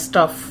face kind of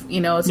stuff.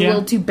 You know, it's a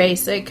little too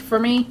basic for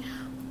me.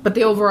 But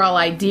the overall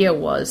idea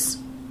was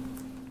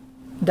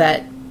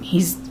that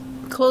he's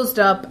closed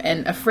up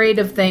and afraid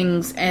of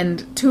things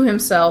and to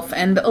himself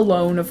and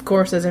alone, of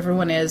course, as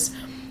everyone is.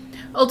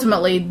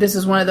 Ultimately, this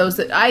is one of those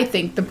that I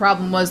think the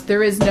problem was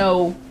there's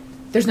no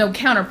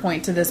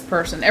counterpoint to this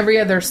person. Every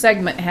other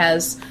segment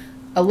has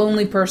a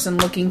lonely person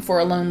looking for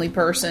a lonely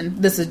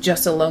person. This is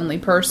just a lonely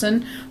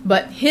person,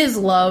 but his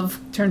love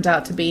turns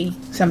out to be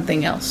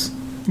something else.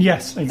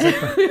 Yes,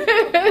 exactly.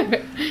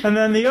 And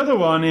then the other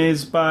one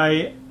is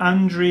by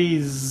Andrei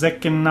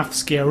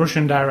Zekhanovsky, a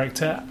Russian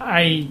director.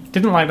 I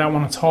didn't like that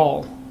one at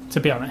all, to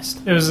be honest.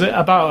 It was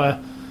about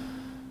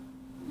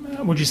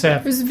would you say?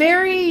 It was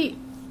very...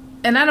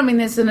 And I don't mean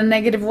this in a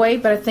negative way,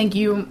 but I think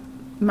you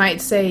might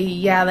say,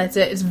 yeah, that's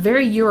it. It's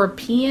very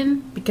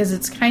European because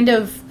it's kind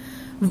of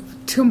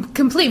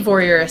complete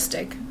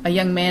voyeuristic. A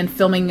young man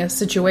filming a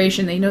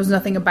situation that he knows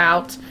nothing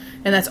about,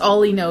 and that's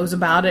all he knows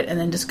about it, and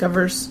then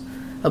discovers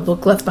a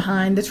book left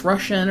behind that's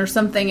Russian or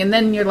something, and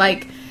then you're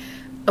like,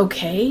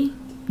 okay.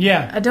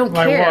 Yeah. I don't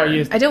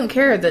care. I don't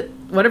care that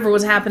whatever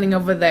was happening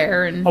over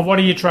there. And or what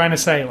are you trying to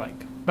say?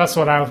 Like, that's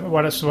what I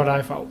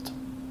felt.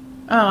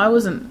 Oh, I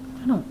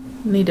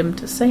don't need him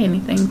to say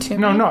anything to me.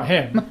 No, not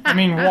him. I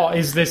mean, what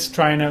is this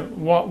trying to...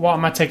 What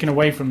am I taking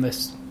away from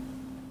this?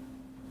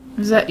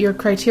 Is that your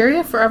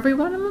criteria for every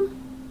one of them?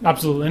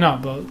 Absolutely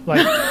not, but,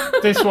 like,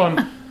 this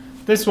one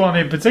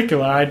in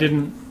particular, it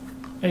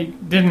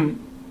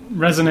didn't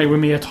resonate with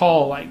me at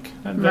all, like.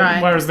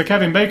 Right. Whereas the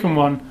Kevin Bacon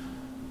one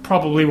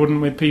probably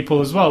wouldn't with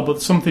people as well,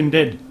 but something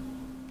did.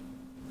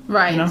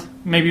 Right. You know?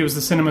 Maybe it was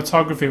the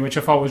cinematography, which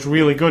I thought was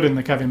really good in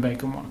the Kevin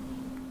Bacon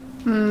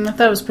one. I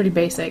thought it was pretty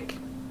basic.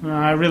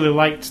 I really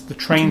liked the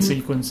train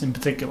sequence in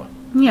particular.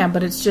 Yeah,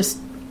 but it's just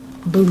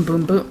boom,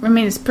 boom, boom. I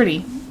mean, it's pretty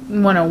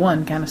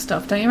 101 kind of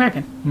stuff, don't you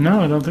reckon?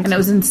 No, I don't think so. And it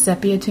was in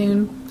sepia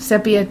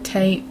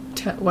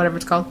whatever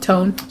it's called,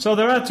 tone. So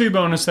there are two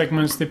bonus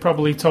segments. They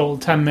probably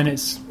told 10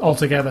 minutes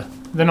altogether.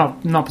 They're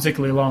not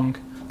particularly long.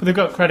 But they've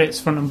got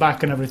credits front and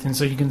back and everything,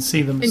 so you can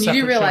see them. And you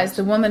do realize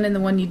the woman in the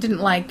one you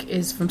didn't like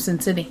is from Sin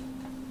City.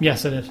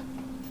 Yes, I did.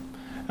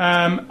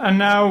 And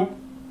now...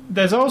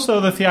 There's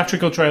also the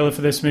theatrical trailer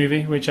for this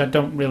movie, which I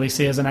don't really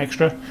see as an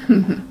extra,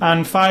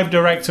 and 5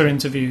 director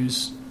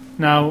interviews.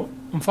 Now,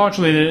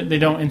 unfortunately, they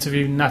don't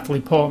interview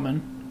Natalie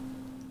Portman,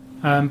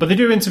 but they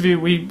do interview.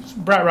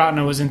 Brett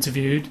Ratner was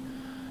interviewed.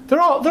 They're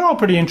all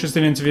pretty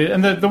interesting interviews,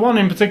 and the one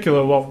in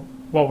particular,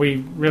 what we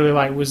really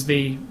liked was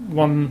the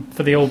one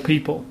for the old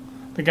people.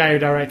 The guy who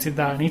directed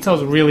that, and he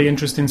tells a really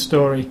interesting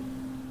story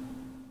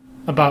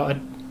about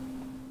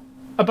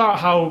about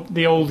how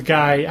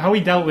he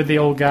dealt with the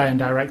old guy and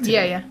directed it.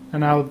 Yeah.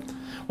 And how,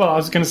 well, I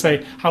was going to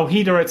say how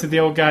he directed the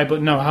old guy,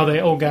 but no, how the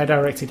old guy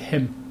directed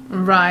him.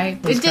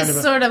 Right. was It kind just of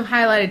a- sort of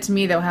highlighted to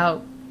me, though,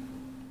 how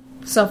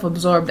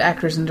self-absorbed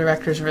actors and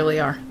directors really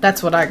are.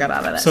 That's what I got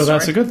out of that So story.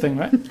 that's a good thing,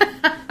 right?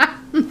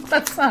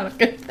 That's not a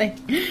good thing.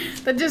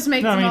 That just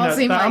makes No, I them mean, all that-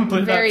 seem that like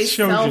ampli- that very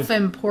shows you.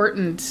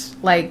 self-important.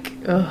 Like,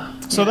 ugh.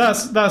 So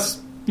that's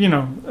you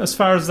know, as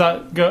far as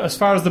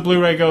the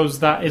Blu-ray goes,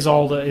 that is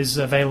all that is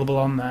available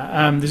on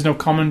there. There's no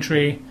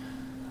commentary.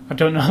 I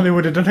don't know how they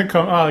would have done a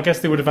I guess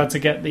they would have had to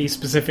get the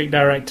specific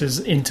directors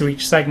into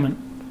each segment,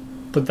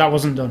 but that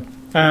wasn't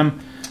done.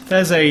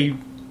 There's a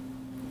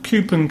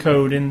coupon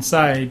code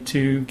inside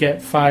to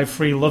get 5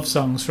 free love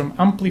songs from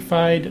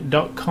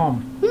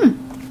Amplified.com.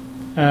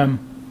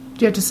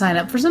 Do you have to sign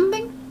up for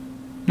something?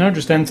 No,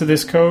 just enter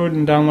this code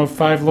and download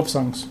 5 love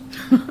songs.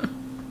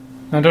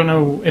 I don't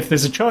know if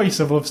there's a choice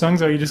of love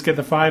songs or you just get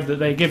the 5 that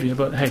they give you,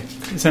 but hey,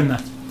 it's in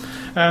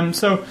there.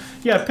 So,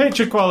 yeah,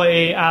 picture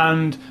quality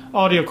and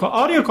audio quality.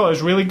 Audio quality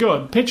is really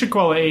good. Picture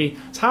quality,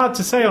 it's hard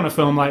to say on a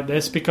film like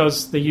this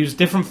because they use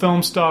different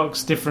film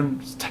stocks,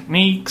 different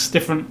techniques,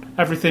 different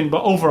everything,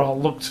 but overall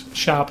looked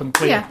sharp and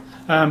clear.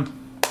 Yeah.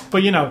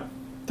 But, you know,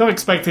 don't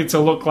expect it to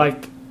look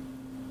like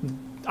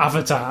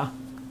Avatar.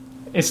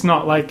 It's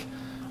not like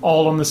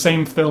all on the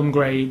same film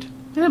grade.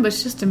 No, but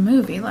it's just a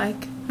movie.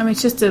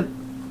 It's just a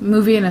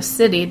movie in a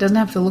city. It doesn't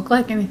have to look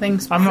like anything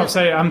specific. I'm not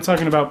saying, I'm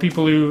talking about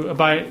people who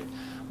buy it,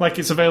 like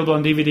it's available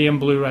on DVD and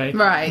Blu-ray.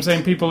 Right. I'm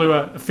saying people who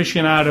are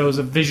aficionados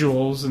of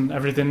visuals and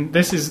everything.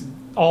 This is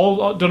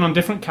all done on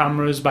different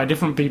cameras by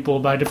different people,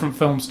 by different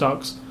film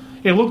stocks.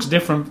 It looks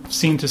different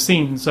scene to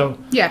scene, so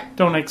Yeah.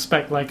 don't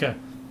expect like a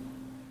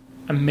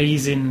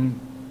amazing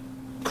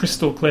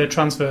crystal clear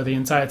transfer the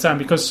entire time,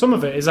 because some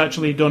of it is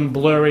actually done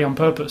blurry on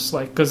purpose,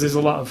 like because there's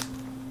a lot of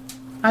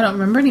I don't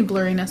remember any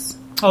blurriness.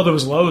 there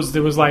was loads.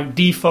 There was like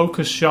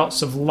defocus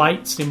shots of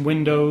lights in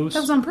windows. That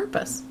was on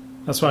purpose.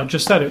 That's why I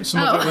just said it.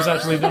 Some of it was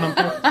actually done on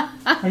purpose.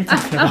 What are you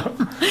talking about?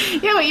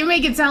 Yeah, but you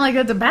make it sound like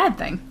that's a bad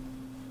thing.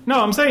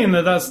 No, I'm saying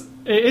that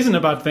it isn't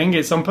a bad thing.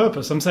 It's on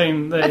purpose. I'm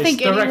saying that I it's think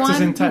director's anyone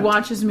who intent.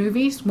 watches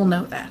movies will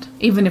know that.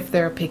 Even if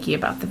they're picky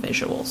about the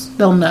visuals.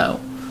 They'll know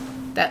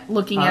that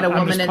looking at a I'm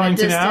woman just in the pointing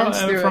distance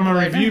out through from a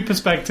corner. review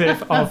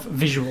perspective of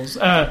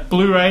visuals.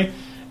 Blu-ray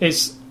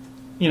is,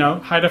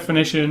 high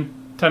definition,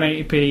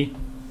 1080p.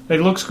 It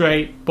looks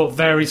great, but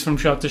varies from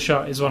shot to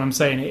shot, is what I'm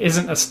saying. It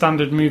isn't a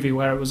standard movie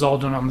where it was all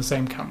done on the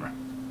same camera,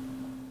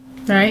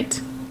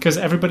 Right. because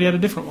everybody had a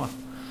different one.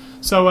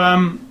 So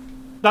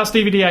that's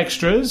DVD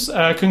extras.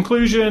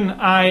 Conclusion,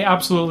 I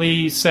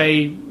absolutely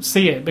say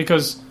see it,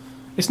 because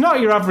it's not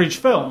your average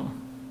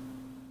film.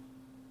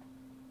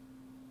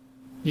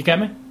 You get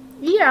me?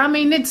 Yeah, I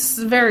mean, it's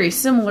very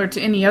similar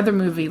to any other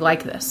movie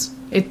like this.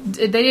 They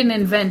didn't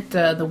invent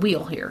the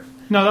wheel here.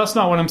 No, that's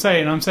not what I'm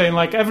saying. I'm saying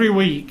like every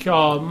week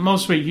or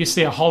most week you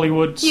see a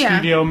Hollywood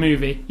studio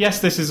movie.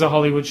 Yes, this is a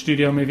Hollywood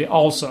studio movie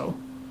also.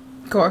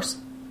 Of course.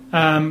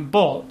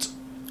 But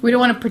We don't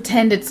want to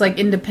pretend it's like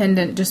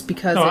independent just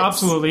because no, it's...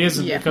 absolutely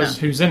isn't, Yeah,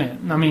 because no. who's in it?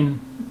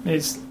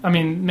 I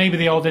mean, maybe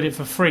they all did it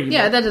for free.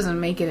 Yeah, but that doesn't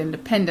make it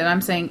independent. I'm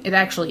saying it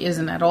actually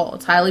isn't at all.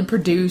 It's highly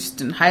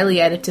produced and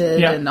highly edited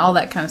Yeah. and all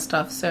that kind of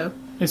stuff. So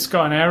it's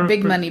got an air of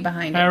big money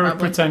behind it, air of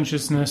probably.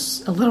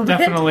 pretentiousness. A little bit.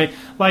 Definitely.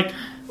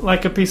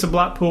 Like a piece of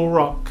Blackpool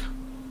rock.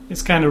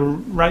 It's kind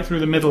of right through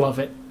the middle of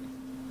it.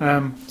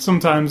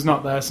 Sometimes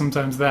not there,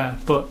 sometimes there,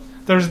 but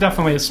there's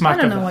definitely a smack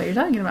I don't of know it. what you're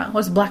talking about.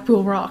 What's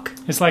Blackpool Rock?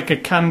 It's like a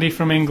candy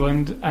from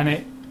England,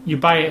 and you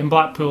buy it in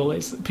Blackpool.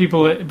 It's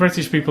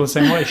British people are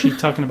saying, "What is she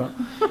talking about?"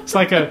 It's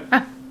like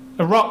a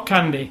rock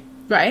candy,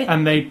 Right.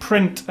 and they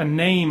print a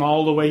name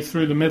all the way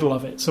through the middle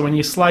of it. So when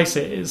you slice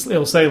it,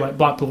 it'll say like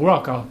Blackpool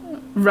Rock or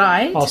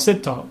Right.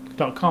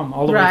 sidtalk.com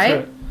all the way Right. through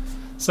it.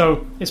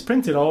 So it's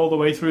printed all the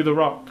way through the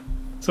rock.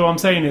 So what I'm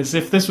saying is,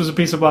 if this was a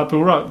piece of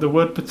Blackpool Rock, the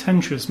word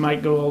pretentious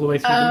might go all the way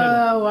through the middle.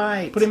 Oh,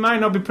 right. But it might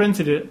not be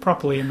printed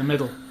properly in the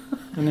middle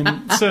and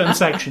in certain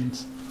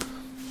sections.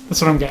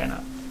 That's what I'm getting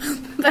at.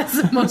 That's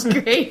the most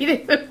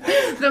creative.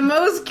 The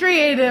most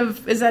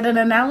creative. Is that an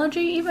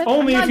analogy even?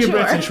 Only I'm if not you're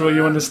sure. British will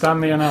you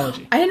understand the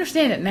analogy. I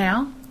understand it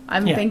now.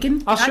 I'm Yeah.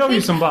 thinking. I'll show I you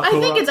think, some Blackpool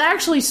I think Rock. it's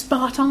actually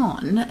spot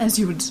on, as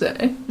you would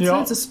say. Yeah.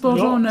 So it's a spot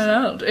Yeah. on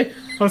analogy.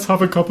 Let's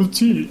have a cup of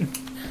tea.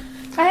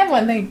 I have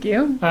one, thank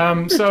you.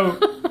 So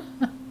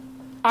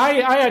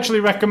I actually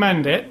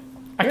recommend it.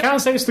 I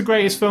can't say it's the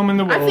greatest film in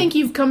the world. I think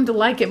you've come to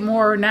like it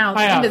more now I at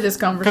the end have, of this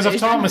because conversation. I've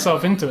talked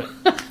myself into it.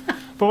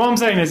 But what I'm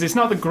saying is, it's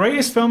not the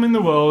greatest film in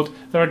the world.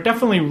 There are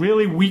definitely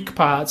really weak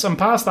parts, and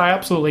parts that I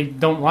absolutely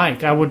don't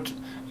like.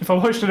 If I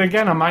watched it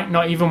again, I might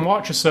not even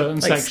watch a certain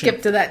like section.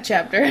 skip to that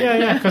chapter.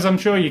 Yeah, because I'm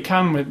sure you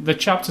can. With the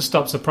chapter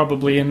stops are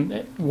probably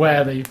in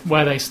where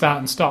they start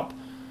and stop.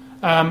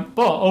 But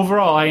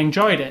overall, I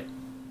enjoyed it,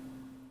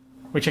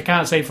 which I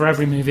can't say for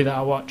every movie that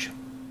I watch.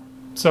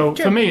 So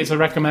True. for me, it's a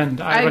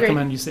recommend. I agree.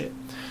 recommend you see it.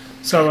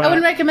 So I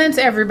would recommend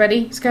to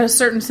everybody. It's got a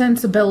certain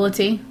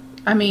sensibility.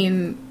 I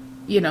mean,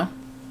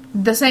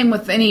 the same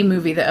with any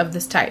movie of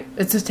this type.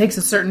 It just takes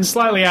a certain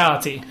slightly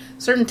arty.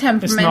 certain It's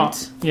temperament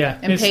not. Yeah.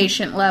 and it's-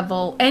 patient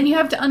level, and you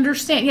have to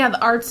understand, the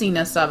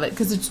artsiness of it,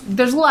 because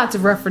there's lots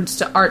of reference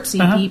to artsy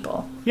Uh-huh.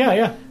 people. Yeah,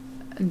 yeah.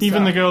 And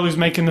Even so- the girl who's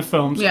making the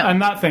films, Yeah.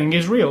 and that thing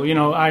is real. You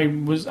know, I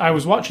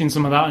was watching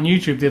some of that on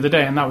YouTube the other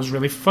day, and that was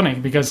really funny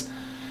because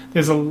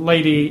there's a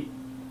lady,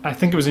 I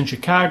think it was in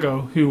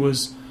Chicago, who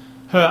was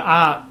her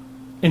art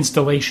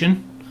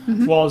installation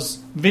was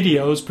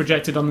videos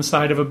projected on the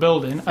side of a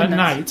building at Nice.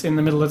 night in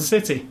the middle of the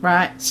city.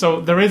 Right.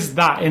 So there is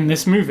that in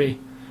this movie,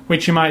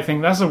 which you might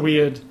think that's a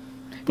weird,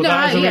 but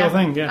that is a real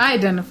thing. Yeah,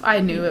 I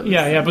knew it was.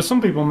 yeah, yeah. But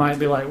some people might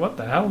be like, "What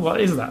the hell?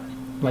 What is that?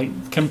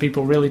 Like, can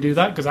people really do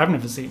that?" Because I've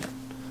never seen it.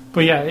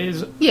 But yeah, it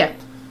is Yeah.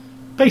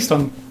 based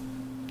on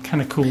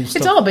kind of cool stuff.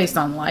 It's all based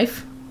on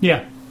life.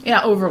 Yeah.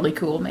 Yeah, overly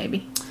cool,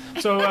 maybe.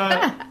 So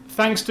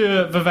thanks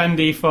to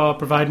Vivendi for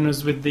providing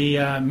us with the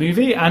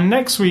movie. And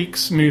next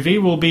week's movie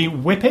will be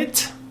Whip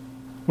It.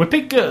 Whip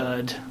It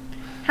Good.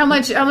 How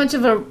much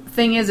of a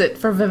thing is it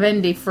for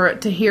Vivendi for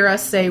it to hear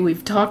us say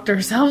we've talked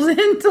ourselves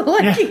into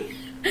liking?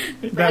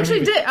 That Actually,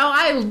 movie.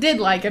 I did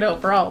like it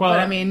overall, Well, but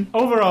I mean,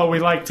 overall we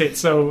liked it,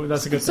 so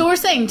that's a good so thing. we're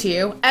saying to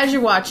you as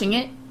you're watching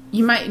it,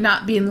 you might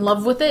not be in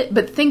love with it,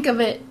 but think of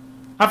it.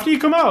 After you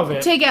come out of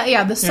it, Take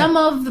out, the sum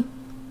of the.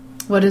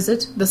 What is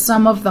it? The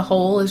sum of the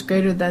whole is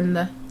greater than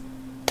the.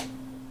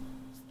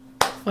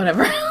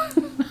 Whatever.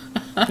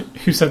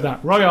 who said that?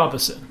 Roy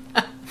Orbison.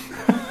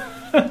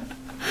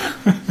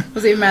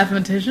 Was he a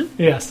mathematician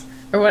Yes.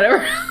 or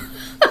whatever?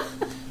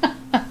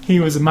 He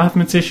was a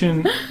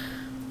mathematician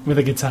with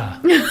a guitar.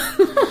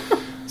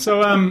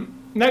 So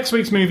next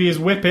week's movie is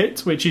Whip It,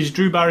 which is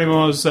Drew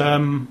Barrymore's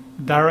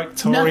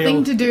directorial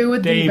Nothing to do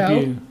with debut.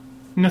 Devo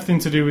Nothing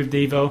to do with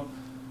Devo.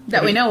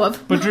 that we know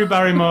of. But Drew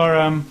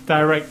Barrymore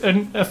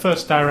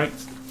first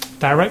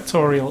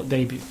directorial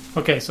debut.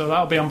 Okay, so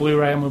that'll be on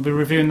Blu-ray, and we'll be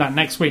reviewing that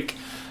next week.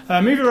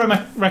 Movie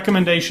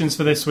recommendations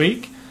for this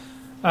week.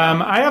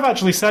 I have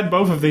actually said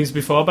both of these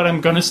before, but I'm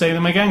going to say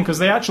them again because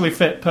they actually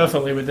fit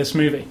perfectly with this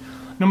movie.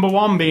 Number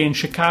one being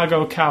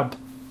Chicago Cab,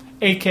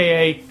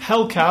 a.k.a.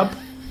 Hell Cab,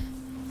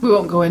 We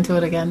won't go into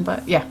it again,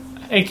 but yeah.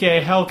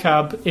 a.k.a. Hell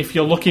Cab. If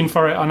you're looking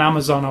for it on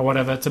Amazon or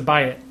whatever to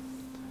buy it,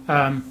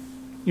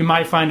 you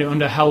might find it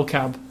under Hell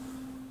Cab.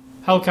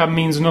 Hell Cab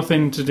means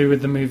nothing to do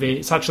with the movie.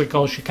 It's actually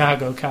called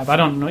Chicago Cab. I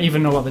don't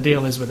even know what the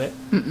deal is with it.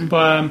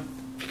 But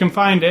if you can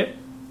find it,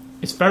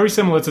 it's very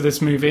similar to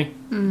this movie,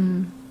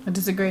 I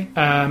disagree.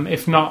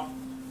 if not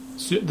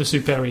the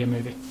superior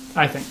movie,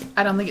 I think.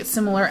 I don't think it's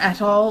similar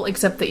at all,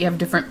 except that you have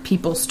different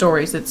people's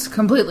stories. It's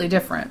completely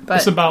different. But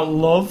It's about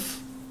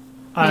love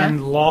and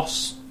Yeah.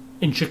 loss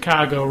in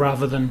Chicago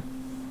rather than...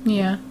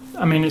 yeah,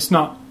 I mean, it's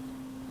not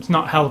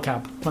Hell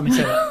Cab, let me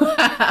say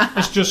that.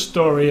 It's just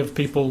story of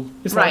people.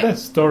 It's like Right.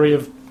 this, story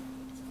of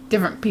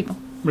different people.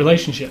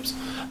 relationships.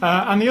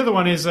 And the other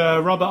one is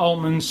Robert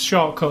Altman's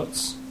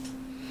Shortcuts,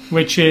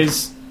 which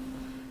is...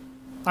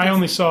 I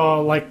only saw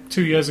like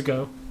 2 years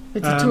ago.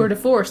 It's a tour de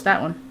force,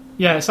 that one.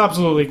 Yeah, it's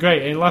absolutely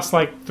great. It lasts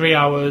like 3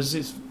 hours.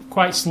 It's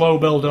quite slow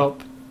build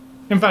up.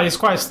 In fact, it's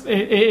quite.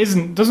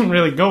 It doesn't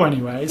really go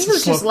anywhere. I It's think it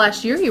was slow, just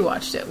last year you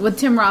watched it with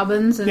Tim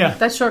Robbins and Yeah.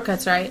 that's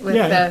Shortcuts, right? With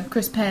Yeah, yeah.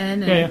 Chris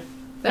Penn. And yeah, yeah.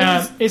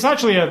 that's just- It's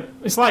actually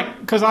it's like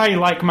because I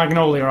like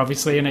Magnolia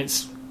obviously, and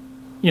it's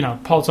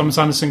Paul Thomas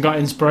Anderson got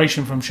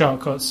inspiration from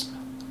Shortcuts,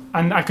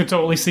 and I could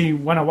totally see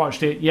when I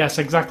watched it. Yes,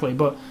 exactly,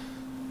 but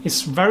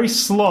it's very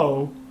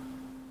slow.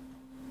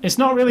 It's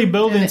not really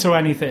building to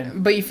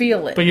anything. but you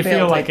feel it. But you feel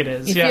building. like it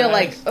is, You yeah. feel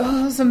like,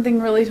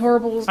 something really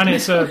horrible is And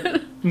it's and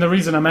the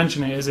reason I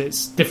mention it is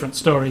it's different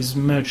stories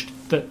merged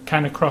that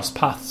kind of cross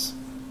paths.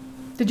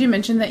 Did you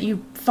mention that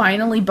you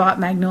finally bought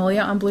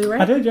Magnolia on Blu-ray?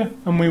 I did, yeah,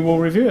 and we will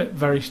review it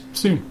very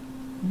soon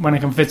when I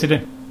can fit it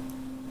in.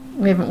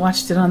 We haven't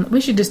watched it on... We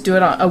should just do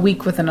it a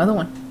week with another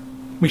one.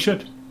 We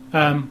should.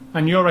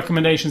 And your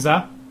recommendations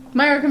are?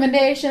 My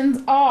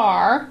recommendations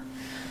are...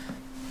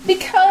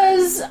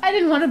 Because I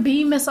didn't want to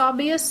be Miss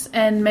Obvious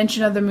and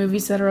mention other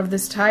movies that are of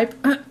this type,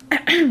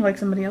 like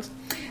somebody else.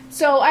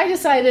 So I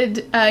decided,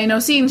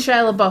 seeing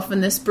Shia LaBeouf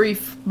in this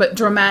brief but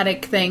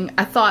dramatic thing,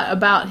 I thought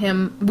about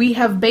him. We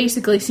have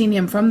basically seen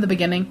him from the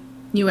beginning,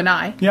 you and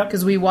I, Yep.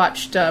 because we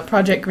watched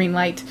Project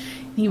Greenlight.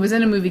 He was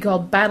in a movie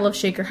called Battle of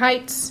Shaker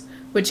Heights,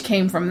 which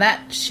came from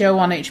that show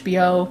on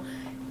HBO,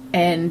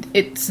 and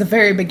it's the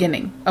very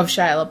beginning of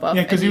Shia LaBeouf.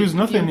 Yeah, because And he was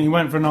nothing. He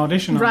went for an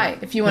audition. on Right.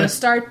 it. If you want Yeah. to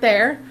start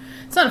there,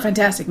 it's not a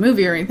fantastic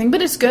movie or anything,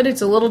 but it's good.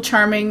 It's a little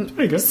charming,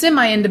 pretty good.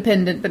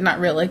 semi-independent, but not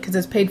really because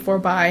it's paid for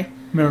by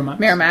Miramax.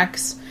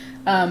 Miramax.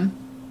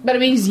 But I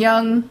mean, he's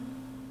young,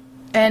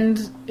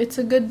 and it's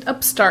a good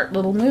upstart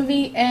little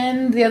movie.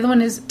 And the other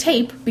one is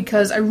Tape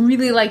because I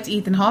really liked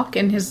Ethan Hawke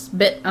and his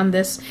bit on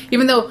this,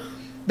 even though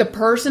the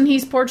person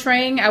he's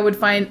portraying I would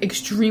find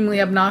extremely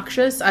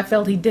obnoxious. I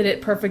felt he did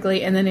it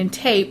perfectly. And then in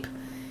Tape,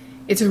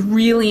 it's a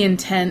really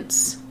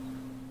intense,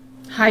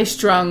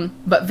 high-strung,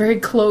 but very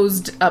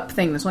closed-up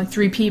thing. There's only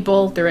 3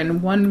 people. They're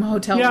in one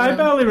hotel Yeah, room. I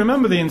barely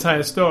remember the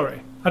entire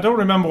story. I don't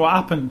remember what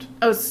happened.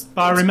 Oh,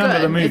 But I remember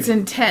good. the movie. It's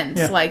intense.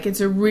 Yeah. Like,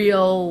 it's a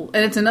real...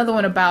 And it's another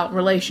one about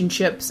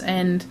relationships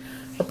and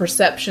our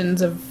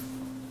perceptions of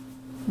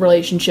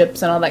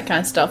relationships and all that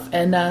kind of stuff.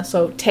 And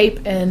so Tape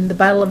and the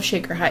Battle of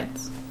Shaker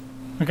Heights.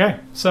 Okay,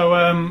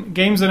 so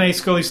games and A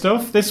Scully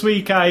stuff. This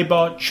week I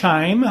bought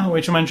Chime,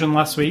 which I mentioned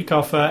last week,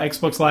 off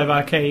Xbox Live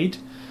Arcade.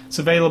 It's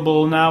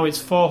available now.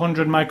 It's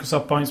 400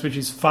 Microsoft points, which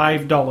is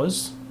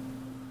 $5.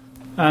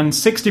 And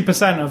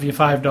 60% of your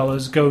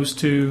 $5 goes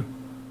to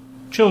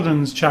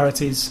children's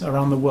charities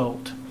around the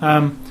world.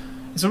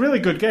 It's a really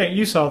good game.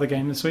 You saw the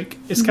game this week.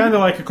 It's kind of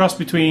like a cross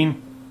between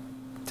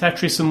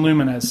Tetris and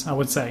Lumines, I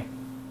would say.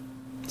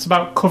 It's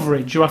about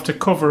coverage. You have to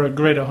cover a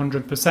grid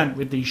 100%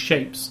 with these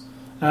shapes.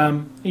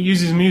 It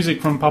uses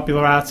music from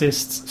popular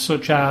artists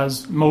such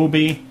as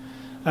Moby,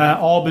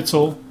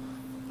 Orbital,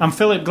 and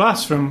Philip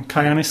Glass from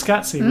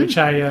Koyaanisqatsi, which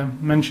I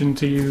mentioned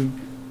to you.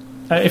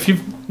 If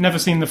you've never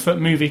seen the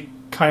movie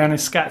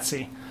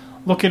Koyaanisqatsi,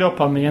 look it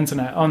up on the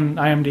internet, on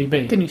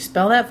IMDb. Can you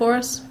spell that for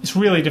us? It's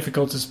really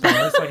difficult to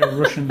spell. It's like a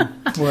Russian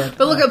word.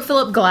 But look up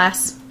Philip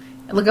Glass.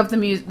 Look up the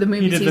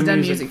movies he's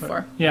done music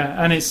for.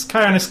 Yeah, and it's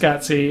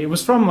Koyaanisqatsi. It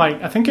was from,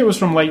 I think it was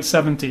from late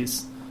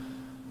 70s.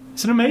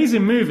 It's an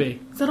amazing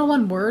movie. Is that all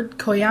one word?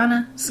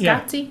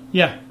 Koyaanisqatsi?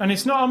 Yeah, and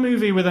it's not a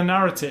movie with a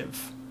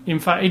narrative. In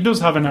fact, it does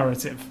have a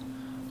narrative.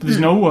 But there's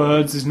no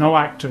words, there's no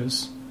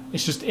actors.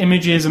 It's just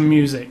images and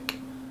music.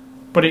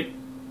 But it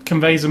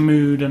conveys a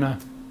mood and a...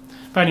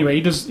 But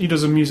anyway, he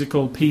does a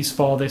musical piece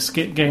for this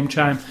game,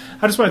 Chime.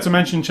 I just wanted to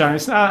mention Chime.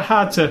 It's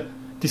hard to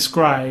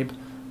describe,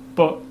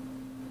 but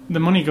the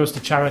money goes to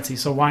charity,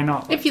 so why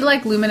not? If you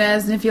like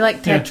Lumines, and if you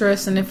like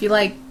Tetris, and if you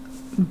like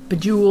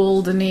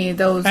Bejeweled, and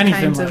those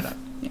anything kinds like of... that.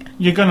 Yeah.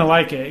 You're going to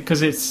like it,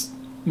 because it's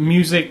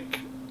music,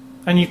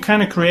 and you're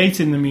kind of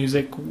creating the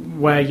music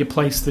where you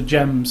place the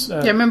gems.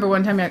 I remember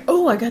one time you're like,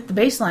 oh, I got the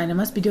bass line, I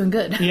must be doing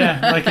good. Yeah,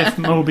 like if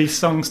Moby's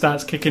song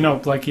starts kicking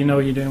up, you know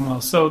you're doing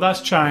well. So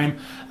that's Chime.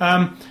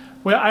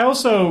 Well, I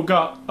also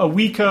got a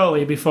week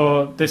early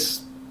before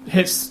this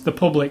hits the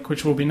public,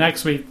 which will be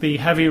next week, the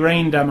Heavy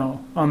Rain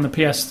demo on the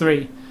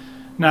PS3.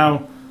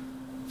 Now,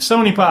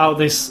 Sony put out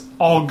this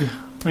OG,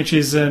 which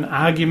is an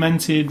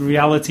augmented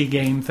reality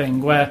game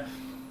thing, where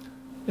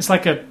it's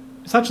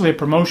actually a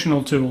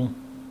promotional tool,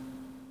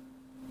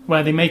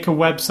 where they make a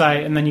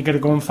website and then you got to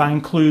go and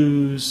find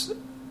clues,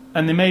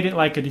 and they made it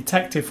like a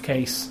detective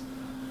case.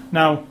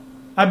 Now,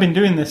 I've been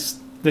doing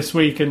this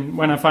week, and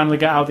when I finally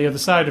get out the other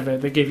side of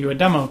it, they give you a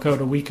demo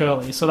code a week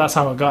early, so that's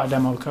how I got a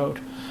demo code.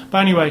 But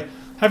anyway,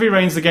 Heavy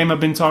Rain's the game I've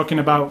been talking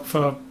about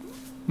for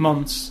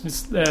months.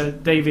 It's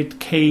David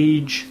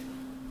Cage.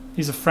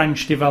 He's a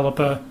French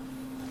developer.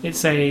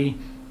 It's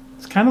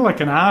kind of like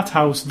an art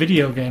house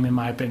video game, in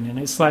my opinion.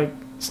 It's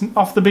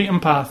off the beaten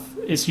path.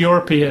 It's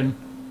European,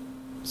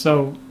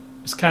 so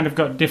it's kind of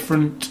got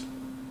different...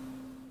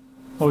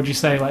 What would you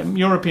say?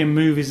 European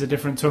movies are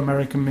different to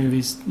American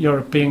movies.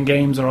 European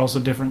games are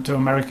also different to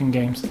American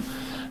games.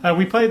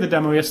 We played the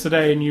demo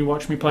yesterday, and you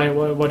watched me play it.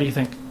 What do you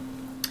think?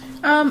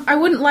 I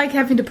wouldn't like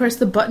having to press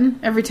the button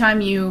every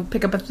time you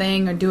pick up a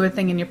thing or do a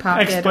thing in your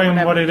pocket. Explain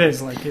what it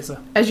is.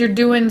 As you're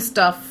doing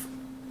stuff,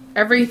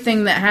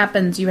 everything that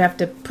happens, you have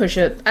to push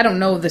it. I don't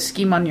know the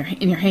scheme in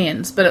your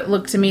hands, but it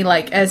looked to me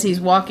like as he's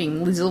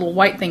walking, these little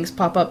white things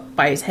pop up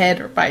by his head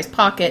or by his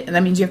pocket, and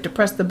that means you have to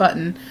press the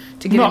button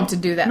to get him to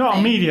do that. Not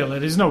thing. immediately.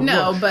 There's no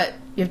rush. But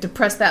you have to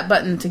press that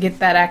button to get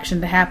that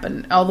action to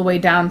happen, all the way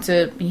down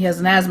to he has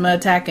an asthma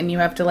attack, and you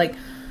have to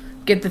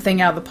get the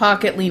thing out of the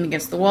pocket, lean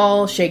against the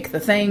wall, shake the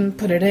thing,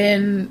 put it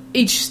in.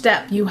 Each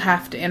step, you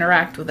have to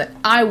interact with it.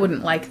 I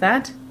wouldn't like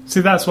that.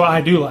 See, that's what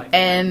I do like.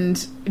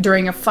 And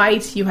during a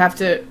fight, you have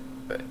to...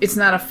 It's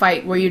not a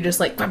fight where you're just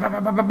bah, bah, bah,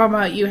 bah, bah,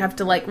 bah. You have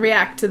to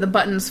react to the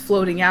buttons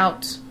floating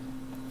out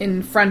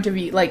in front of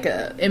you, like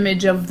a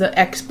image of the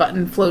X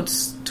button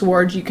floats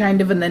towards you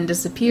kind of and then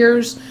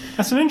disappears.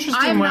 That's an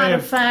interesting way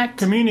of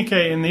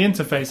communicating the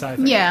interface, I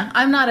think. Yeah,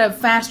 I'm not a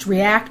fast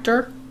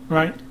reactor.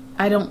 Right.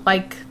 I don't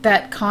like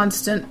that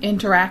constant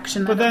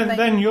interaction. But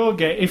then you'll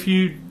get, if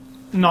you're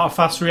not a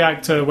fast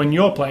reactor when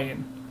you're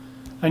playing,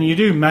 and you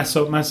do mess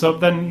up,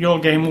 then your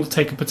game will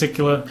take a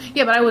particular...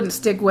 Yeah, but I wouldn't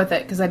stick with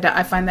it, because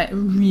I find that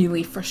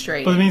really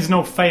frustrating. But it means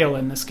no fail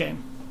in this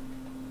game.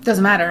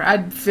 Doesn't matter.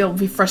 I'd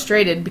be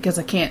frustrated because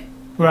I can't...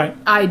 Right.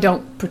 I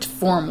don't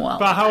perform well.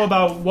 But how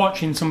about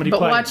watching somebody play?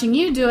 But watching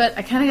you do it,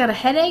 I kind of got a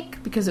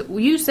headache, because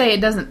you say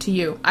it doesn't to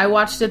you. I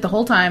watched it the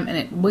whole time, and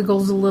it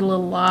wiggles a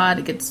lot,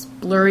 it gets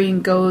blurry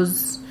and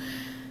goes...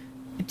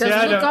 It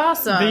doesn't look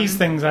awesome. These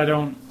things I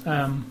don't...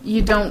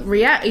 You don't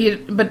react,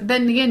 but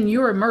then again,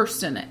 you're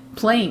immersed in it,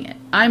 playing it.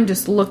 I'm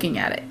just looking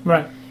at it.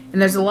 Right.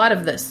 And there's a lot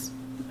of this.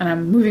 And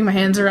I'm moving my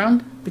hands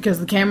around because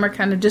the camera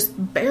kind of just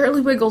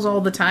barely wiggles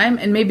all the time,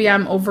 and maybe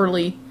I'm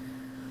overly...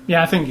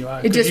 Yeah, I think you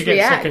are. It just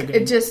reacts.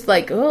 It just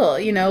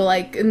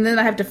and then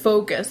I have to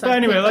focus. But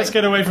anyway, let's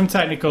get away from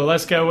technical.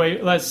 Let's go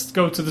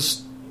to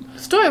the...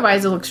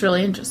 Story-wise, it looks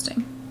really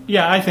interesting.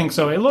 Yeah, I think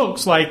so. It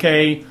looks like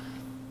a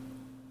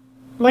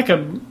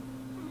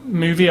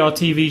movie or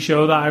TV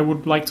show that I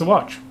would like to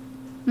watch.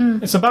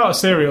 It's about a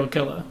serial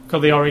killer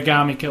called the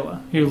Origami Killer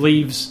who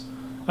leaves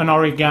an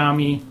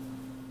origami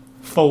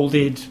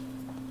folded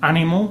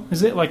animal,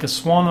 is it like a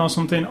swan or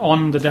something,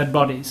 on the dead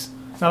bodies,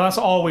 Now, that's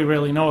all we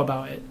really know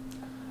about it.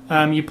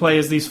 You play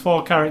as these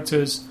 4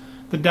 characters.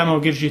 The demo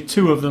gives you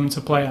 2 of them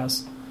to play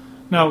as.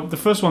 Now, the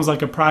first one's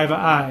like a private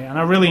eye, and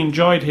I really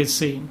enjoyed his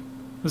scene.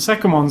 The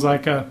second one's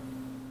like a...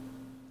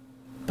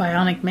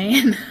 Bionic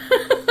Man.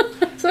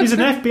 He's an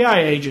FBI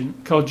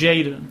agent called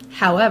Jaden.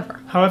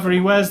 However, he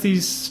wears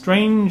these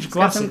strange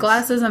glasses. Got some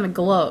glasses and a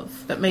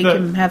glove that make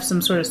him have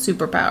some sort of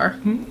superpower.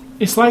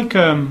 It's like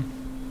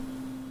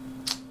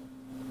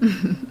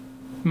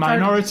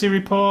Minority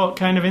Report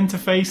kind of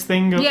interface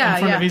thing in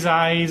front of his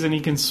eyes, and he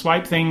can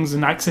swipe things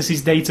and access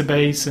his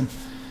database, and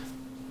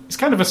it's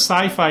kind of a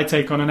sci-fi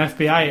take on an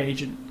FBI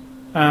agent,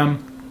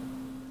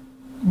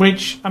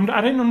 which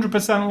I didn't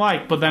 100%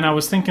 like, but then I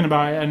was thinking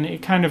about it, and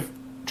it kind of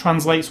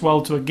translates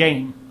well to a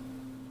game,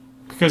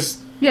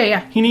 because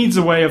he needs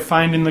a way of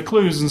finding the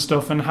clues and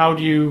stuff, and how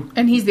do you...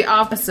 And he's the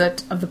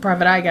opposite of the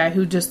private eye guy,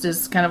 who just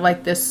is kind of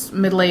like this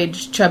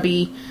middle-aged,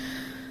 chubby,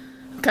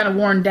 kind of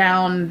worn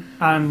down,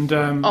 and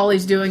all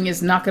he's doing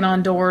is knocking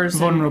on doors.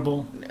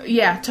 Vulnerable.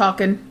 And,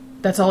 talking.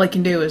 That's all he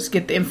can do is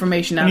get the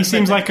information out. And he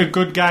seems like a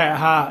good guy at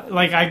heart.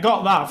 Like, I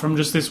got that from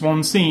just this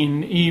one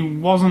scene. He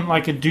wasn't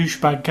like a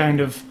douchebag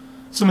kind of...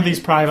 Some of these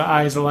private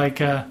eyes are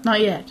like...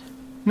 Not yet.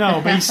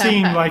 No, but he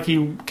seemed like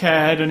he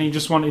cared, and he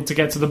just wanted to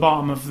get to the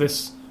bottom of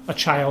this. A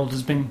child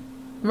has been...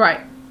 Right.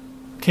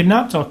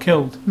 Kidnapped or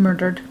killed?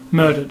 Murdered.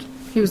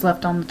 He was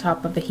left on the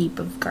top of a heap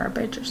of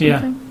garbage or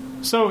something.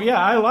 Yeah. So,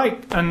 I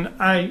like... And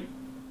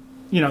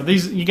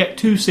these, you get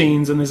 2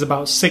 scenes, and there's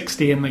about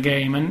 60 in the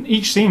game, and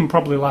each scene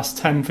probably lasts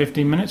 10,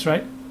 15 minutes,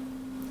 right?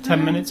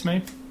 10 minutes,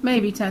 maybe?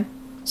 Maybe 10.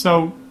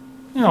 So,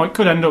 it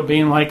could end up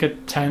being like a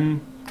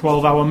 10,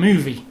 12-hour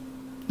movie.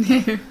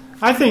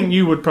 I think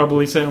you would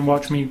probably sit and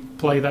watch me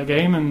play that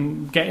game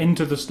and get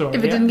into the story.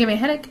 If it didn't give me a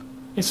headache?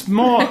 It's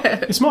more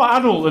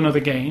adult than other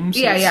games.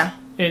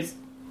 It's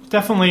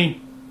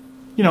definitely,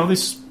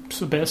 there's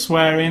a bit of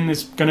swearing.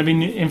 There's going to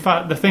be, in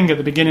fact, the thing at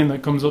the beginning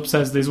that comes up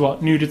says there's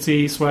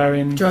nudity,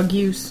 swearing, drug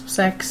use,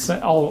 sex,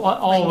 all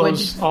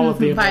of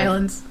the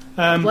violence,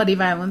 bloody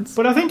violence.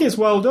 But I think it's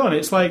well done.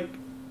 It's like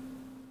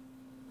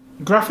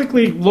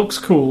graphically looks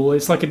cool.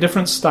 It's like a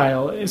different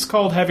style. It's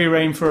called Heavy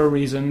Rain for a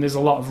reason. There's a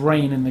lot of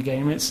rain in the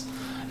game. It's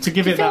to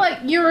give it that. I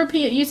feel like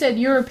you said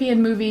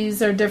European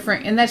movies are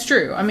different, and that's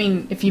true. I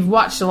mean, if you've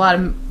watched a lot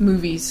of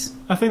movies,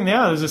 I think they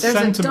are. There's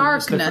a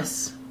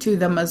darkness to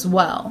them as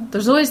well.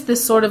 There's always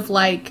this sort of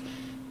like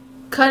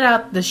cut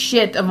out the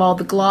shit of all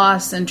the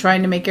gloss and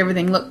trying to make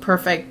everything look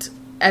perfect,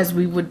 as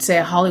we would say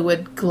a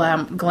Hollywood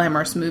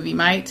glamorous movie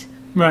might.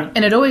 Right.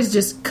 And it always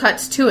just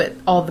cuts to it.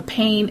 All the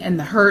pain and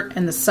the hurt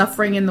and the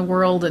suffering in the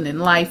world and in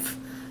life.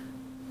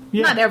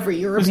 Yeah. Not every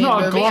European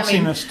movie. There's not a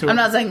glossiness to it. I'm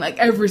not saying like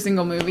every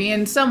single movie.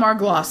 And some are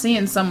glossy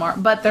and some are.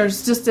 But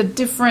there's just a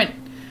different...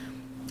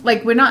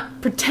 Like, we're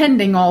not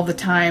pretending all the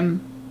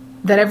time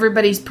that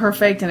everybody's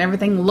perfect and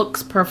everything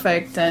looks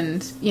perfect.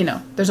 And,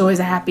 there's always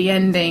a happy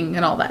ending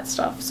and all that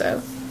stuff.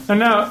 So. And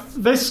now,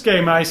 this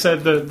game, I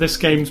said that this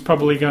game's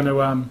probably going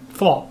to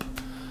flop.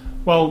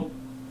 Well...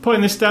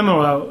 Putting this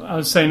demo out, I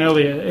was saying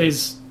earlier,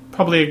 is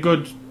probably a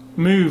good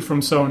move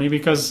from Sony,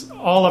 because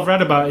all I've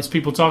read about is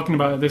people talking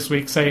about it this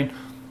week saying,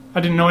 I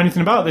didn't know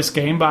anything about this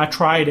game, but I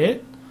tried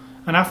it,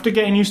 and after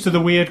getting used to the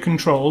weird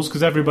controls,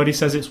 because everybody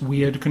says it's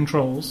weird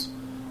controls,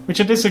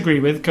 which I disagree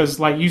with, because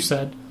like you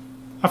said,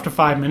 after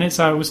 5 minutes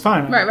I was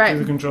fine with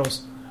the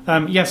controls.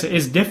 Yes, it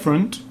is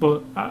different,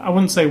 but I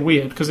wouldn't say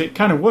weird, because it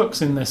kind of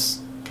works in this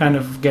kind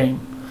of game.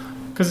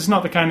 Because it's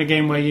not the kind of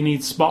game where you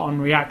need spot-on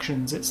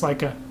reactions. It's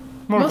like a...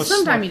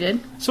 sometimes you did.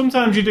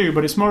 Sometimes you do,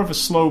 but it's more of a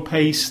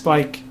slow-paced,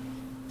 like,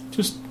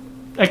 just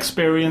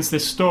experience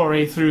this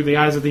story through the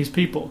eyes of these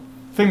people.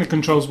 I think the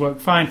controls work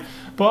fine.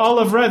 But all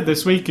I've read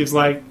this week is,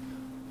 like,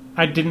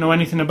 I didn't know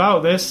anything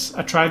about this.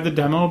 I tried the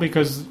demo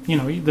because,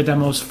 the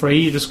demo's free,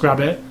 you just grab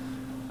it.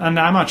 And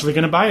I'm actually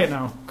going to buy it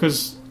now,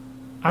 because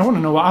I want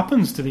to know what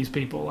happens to these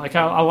people. Like,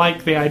 I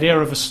like the idea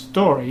of a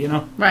story,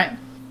 Right.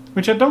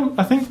 Which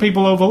I think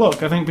people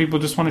overlook. I think people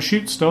just want to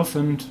shoot stuff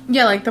and...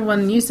 Yeah, like the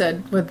one you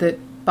said, with the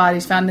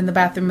bodies found in the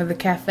bathroom of the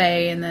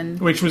cafe, and then...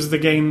 Which was the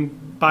game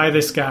by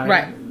this guy.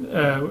 Right.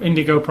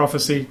 Indigo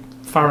Prophecy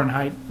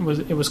Fahrenheit,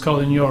 it was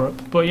called in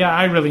Europe. But yeah,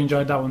 I really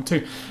enjoyed that one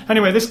too.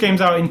 Anyway, this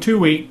game's out in 2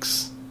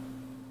 weeks.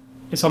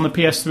 It's on the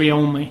PS3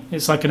 only.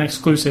 It's like an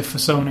exclusive for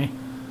Sony.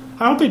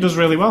 I hope it does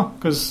really well,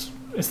 because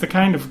it's the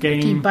kind of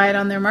game... Do you buy it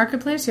on their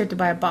marketplace, or you have to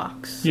buy a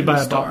box? You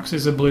buy a box.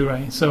 It's a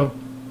Blu-ray. So,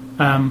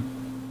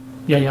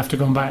 yeah, you have to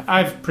go and buy it.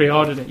 I've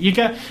pre-ordered it.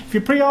 If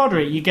you pre-order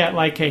it, you get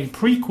like a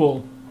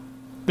prequel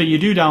that you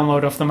do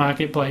download off the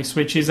marketplace,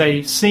 which is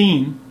a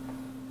scene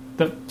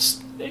that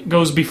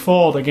goes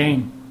before the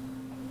game.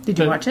 Did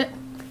you watch it?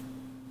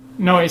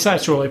 No, it's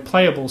actually a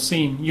playable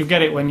scene. You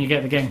get it when you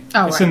get the game.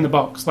 Oh, it's in the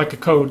box, like a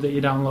code that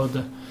you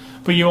download.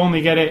 But you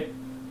only get it...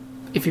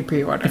 If you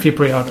pre-order. If you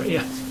pre-order it,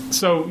 yeah.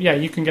 So, yeah,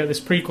 you can get this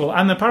prequel.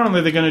 And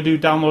apparently they're going to do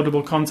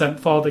downloadable content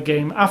for the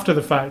game after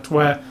the fact,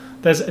 where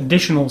there's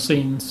additional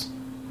scenes.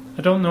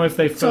 I don't know if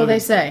they've... So they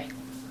say.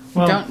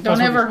 Well,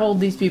 don't ever hold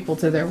these people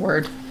to their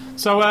word.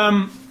 So,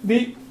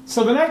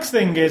 So the next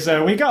thing is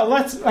we got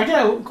I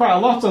get quite a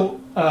lot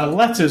of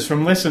letters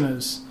from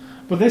listeners,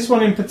 but this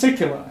one in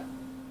particular.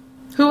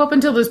 Who up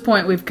until this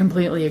point we've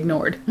completely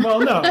ignored. Well,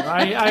 no,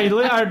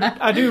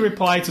 I do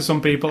reply to some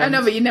people. I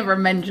know, but you never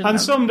mention them.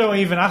 And some don't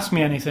even ask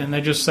me anything.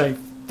 They just say,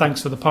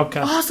 thanks for the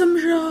podcast. Awesome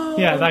show!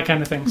 Yeah, that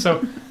kind of thing.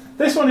 So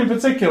this one in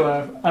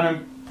particular,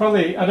 and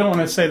I don't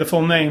want to say the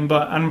full name,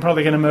 but I'm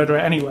probably going to murder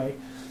it anyway.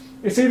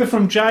 It's either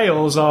from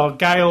Giles or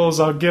Giles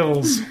or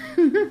Gills.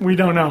 We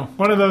don't know.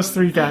 One of those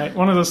three,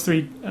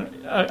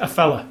 a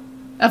fella.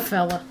 A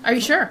fella. Are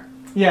you sure?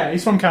 Yeah,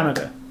 he's from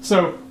Canada.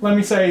 So let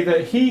me say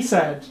that he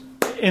said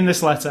in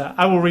this letter,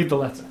 I will read the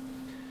letter.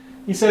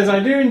 He says,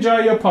 I do enjoy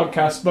your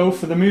podcast, both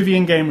for the movie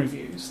and game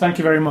reviews. Thank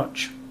you very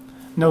much.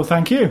 No,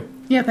 thank you.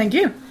 Yeah, thank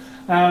you.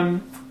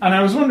 And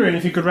I was wondering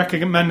if you could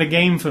recommend a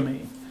game for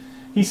me.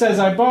 He says,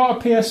 I bought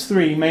a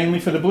PS3 mainly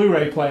for the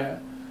Blu-ray player,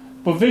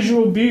 but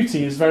visual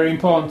beauty is very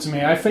important to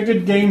me. I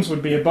figured games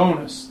would be a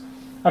bonus.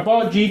 I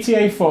bought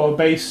GTA 4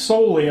 based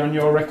solely on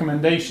your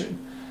recommendation.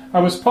 I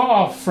was put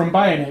off from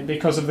buying it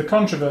because of the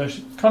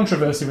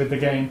controversy with the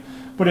game,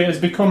 but it has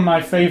become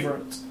my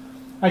favourite.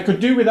 I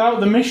could do without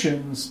the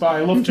missions, but I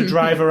love to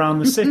drive around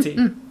the city.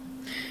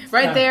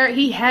 Right there,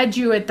 he had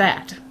you at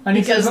that. And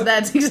because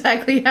that's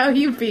exactly how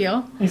you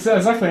feel. He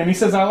says, exactly, and he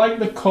says, I like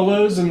the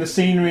colours and the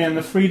scenery and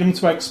the freedom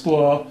to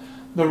explore,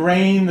 the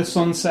rain, the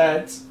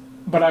sunset,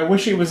 but I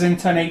wish it was in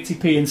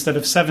 1080p instead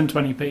of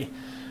 720p.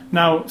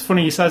 Now, it's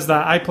funny he says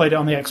that. I played it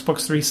on the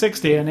Xbox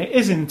 360, and it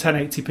is in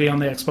 1080p on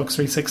the Xbox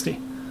 360.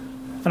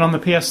 And on the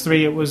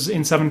PS3, it was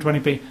in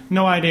 720p.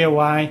 No idea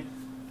why.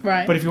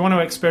 Right. But if you want to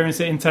experience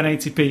it in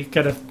 1080p,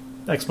 get a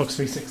Xbox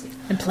 360.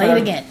 And play it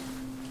again.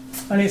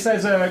 And he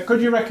says,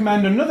 could you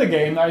recommend another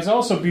game that is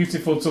also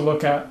beautiful to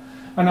look at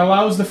and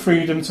allows the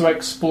freedom to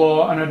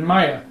explore and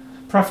admire,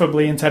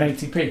 preferably in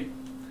 1080p?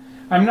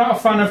 I'm not a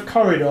fan of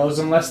corridors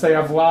unless they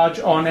have large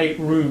ornate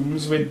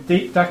rooms with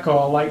deep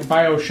decor like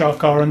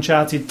Bioshock or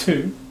Uncharted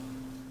 2.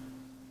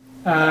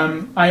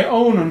 I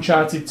own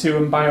Uncharted 2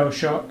 and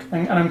Bioshock,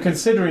 and I'm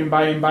considering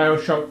buying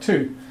Bioshock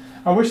 2.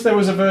 I wish there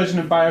was a version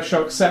of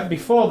Bioshock set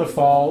before the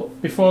fall,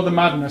 before the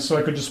madness, so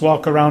I could just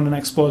walk around and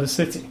explore the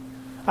city.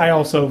 I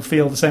also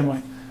feel the same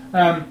way.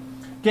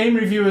 Game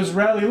reviewers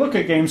rarely look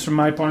at games from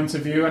my point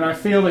of view, and I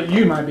feel that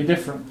you might be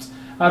different.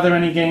 Are there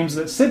any games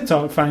that Sid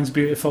Talk finds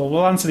beautiful?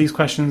 We'll answer these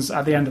questions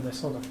at the end of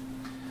this. Hold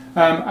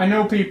on. I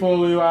know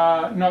people who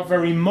are not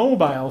very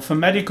mobile for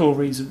medical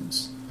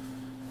reasons,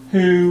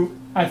 who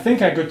I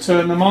think I could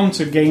turn them on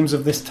to games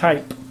of this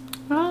type.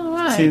 All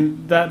right. See,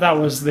 that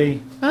was the...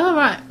 All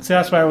right. See,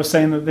 that's why I was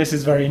saying that this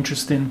is very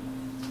interesting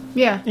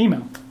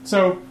email.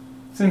 So,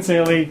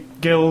 sincerely,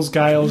 Giles,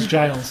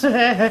 Giles.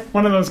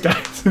 One of those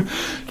guys.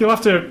 You'll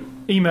have to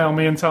email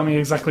me and tell me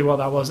exactly what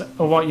that was,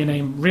 or what your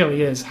name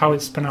really is, how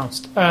it's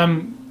pronounced.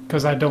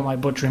 Because I don't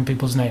like butchering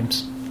people's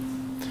names.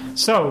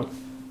 So,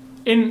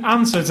 in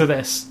answer to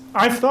this,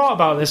 I've thought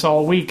about this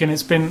all week, and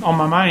it's been on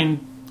my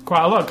mind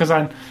quite a lot, because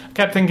I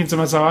kept thinking to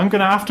myself, I'm going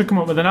to have to come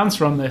up with an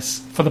answer on this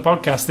for the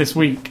podcast this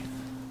week.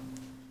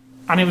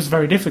 And it was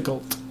very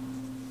difficult.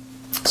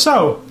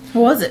 So...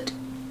 Was it?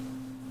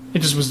 It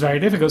just was very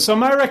difficult. So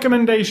my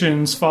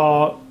recommendations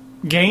for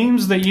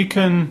games that you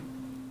can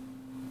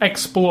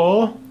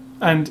explore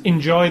and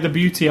enjoy the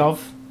beauty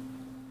of,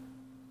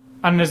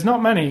 and there's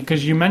not many,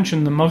 because you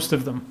mentioned most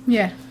of them.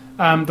 Yeah.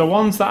 The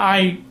ones that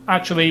I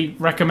actually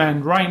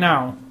recommend right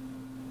now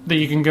that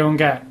you can go and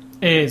get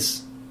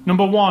is,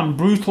 number 1,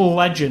 Brutal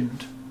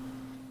Legend,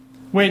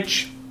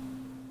 which...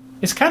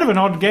 It's kind of an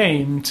odd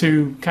game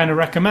to kind of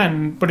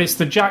recommend, but it's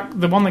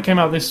the one that came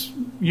out this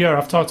year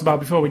I've talked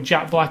about before with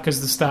Jack Black as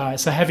the star.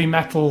 It's a heavy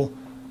metal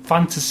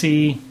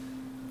fantasy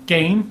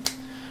game.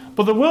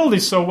 But the world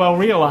is so well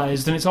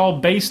realised, and it's all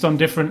based on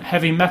different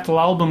heavy metal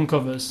album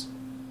covers.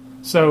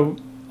 So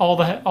all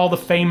the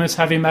famous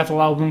heavy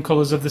metal album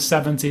covers of the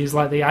 70s,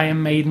 like the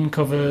Iron Maiden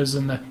covers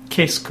and the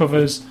Kiss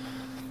covers,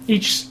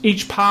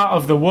 each part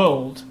of the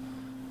world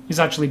is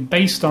actually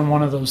based on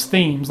one of those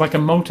themes, like a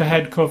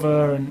Motorhead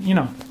cover, and you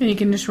know. And you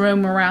can just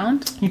roam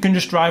around? You can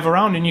just drive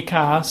around in your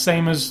car,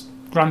 same as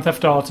Grand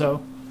Theft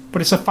Auto,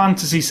 but it's a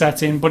fantasy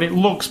setting, but it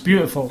looks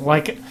beautiful.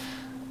 Like,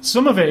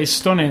 some of it is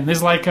stunning.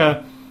 There's like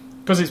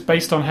because it's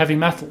based on heavy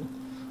metal,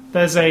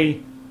 there's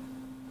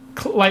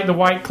like the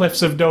White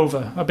Cliffs of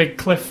Dover, a big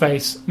cliff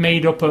face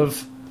made up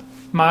of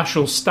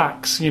Marshall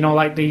stacks, you know,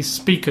 like these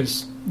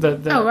speakers. Heavy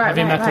metal.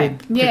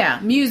 Right. Yeah,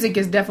 music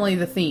is definitely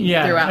the theme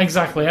throughout. Yeah,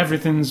 exactly.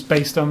 Everything's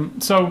based on...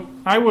 So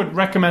I would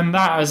recommend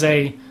that as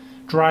a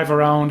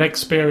drive-around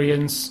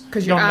experience.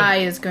 Because your eye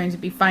is going to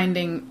be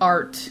finding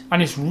art.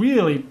 And it's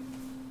really...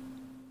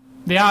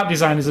 The art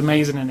design is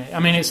amazing in it. I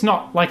mean, it's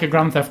not like a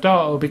Grand Theft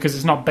Auto because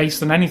it's not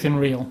based on anything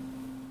real.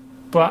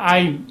 But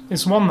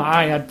it's one that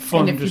I had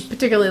fun. And if you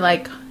particularly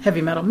like heavy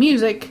metal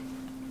music...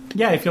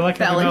 Yeah, if you like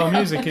heavy metal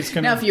music, it's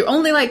going to... Now, if you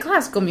only like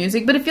classical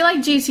music, but if you like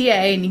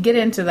GTA and you get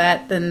into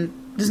that, then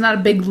there's not a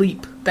big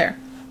leap there.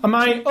 And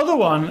my other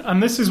one,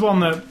 and this is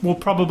one that will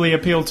probably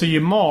appeal to you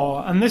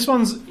more, and this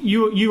one's...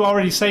 You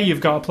already say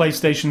you've got a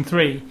PlayStation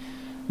 3.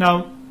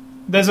 Now,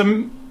 there's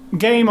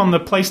game on the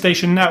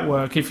PlayStation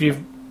Network, if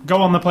you go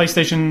on the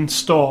PlayStation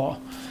Store,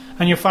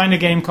 and you'll find a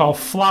game called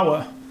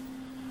Flower,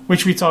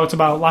 which we talked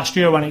about last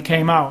year when it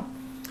came out.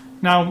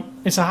 Now,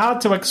 it's a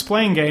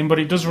hard-to-explain game, but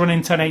it does run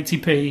in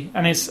 1080p,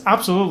 and it's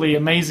absolutely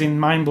amazing,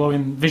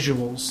 mind-blowing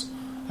visuals.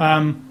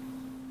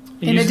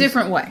 In a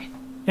different way.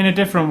 In a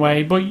different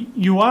way, but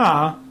you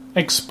are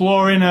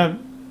exploring a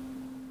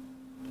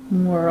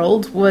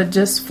world with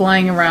just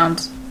flying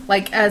around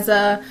like as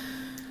a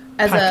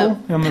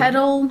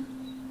petal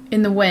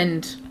in the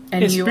wind.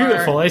 And it's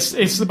beautiful.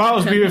 It's about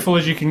as beautiful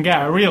as you can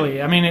get,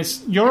 really. I mean,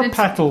 you're a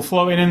petal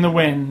floating in the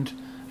wind.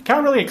 I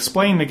can't really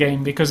explain the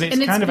game because it's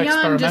kind of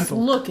experimental. It's beyond just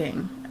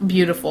looking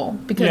beautiful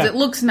because it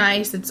looks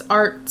nice. It's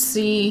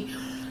artsy.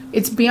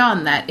 It's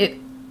beyond that.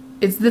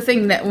 It's the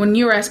thing that when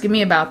you were asking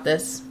me about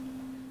this,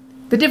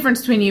 the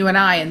difference between you and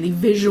I and the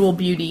visual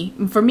beauty,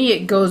 for me,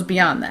 it goes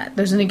beyond that.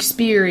 There's an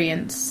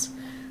experience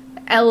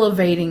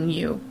elevating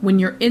you when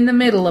you're in the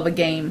middle of a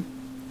game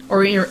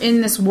or you're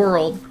in this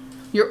world.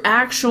 You're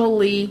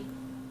actually,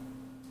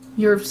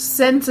 your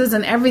senses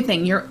and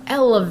everything, you're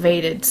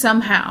elevated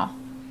somehow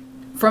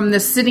from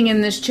this sitting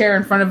in this chair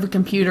in front of a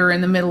computer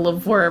in the middle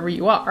of wherever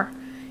you are.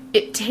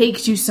 It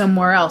takes you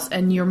somewhere else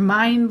and your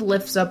mind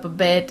lifts up a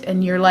bit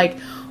and you're like,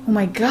 oh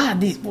my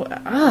God,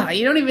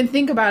 you don't even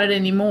think about it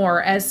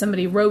anymore as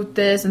somebody wrote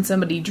this and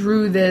somebody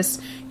drew this.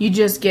 You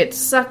just get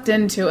sucked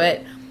into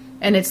it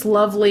and it's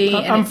lovely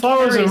and it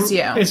carries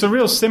you. It's a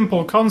real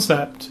simple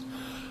concept.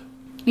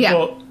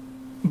 Yeah.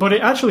 But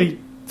it actually,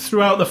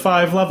 throughout the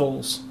 5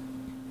 levels,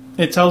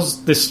 it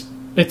tells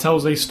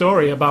a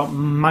story about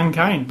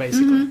mankind,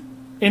 basically,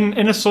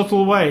 in a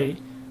subtle way.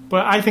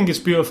 But I think it's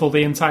beautiful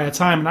the entire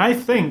time. And I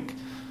think,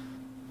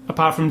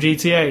 apart from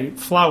GTA,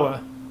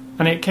 Flower,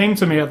 and it came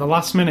to me at the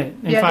last minute.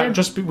 In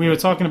fact, we were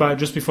talking about it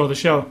just before the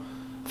show.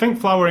 I think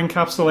Flower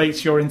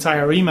encapsulates your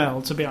entire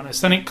email, to be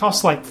honest, and it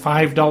costs like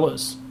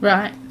 $5.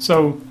 Right.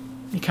 So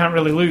you can't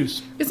really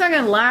lose. It's not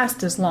going to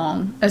last as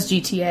long as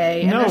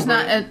GTA, and there's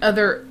not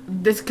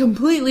that's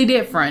completely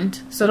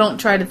different. So don't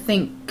try to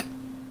think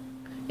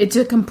it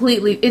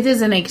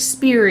is an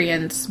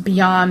experience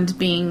beyond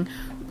being.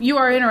 You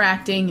are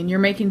interacting and you're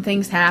making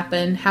things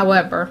happen.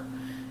 However,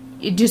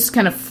 it just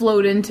kind of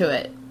flowed into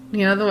it.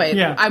 You know the way.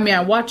 Yeah. I mean,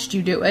 I watched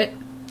you do it,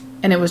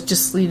 and it was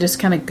just you just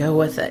kind of go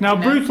with it. Now,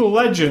 Brutal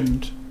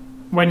Legend,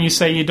 when you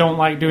say you don't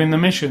like doing the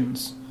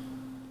missions.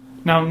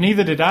 Now,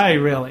 neither did I,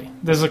 really.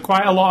 There's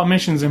quite a lot of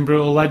missions in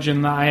Brutal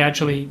Legend that I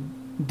actually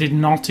did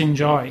not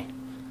enjoy.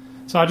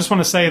 So I just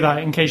want to say that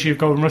in case you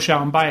go and rush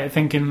out and buy it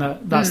thinking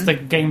that that's the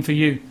game for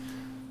you.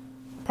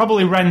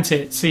 Probably rent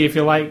it, see if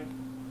you like.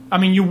 I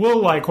mean, you will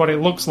like what it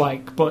looks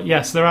like, but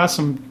yes, there are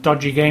some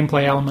dodgy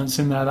gameplay elements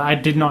in there that I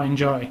did not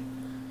enjoy.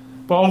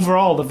 But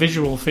overall, the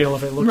visual feel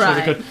of it looks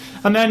really good.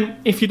 And then,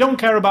 if you don't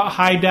care about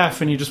high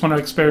def and you just want to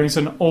experience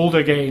an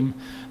older game,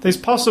 there's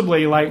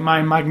possibly like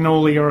my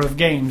Magnolia of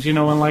games, and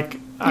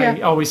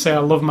I always say I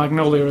love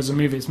Magnolia as a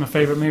movie. It's my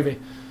favourite movie.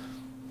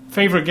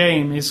 Favourite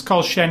game is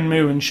called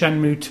Shenmue and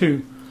Shenmue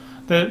 2.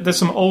 There's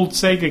some old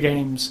Sega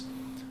games.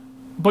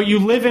 But you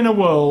live in a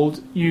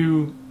world,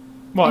 you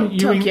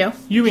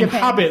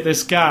inhabit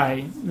this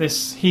guy,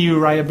 this Hiyu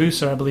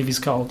Hayabusa, I believe he's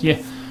called.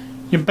 Yeah.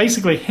 You're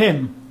basically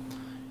him.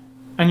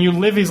 And you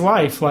live his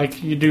life,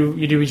 like you do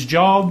his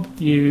job,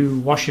 you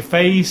wash your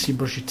face, you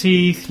brush your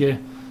teeth, you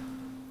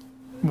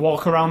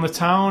walk around the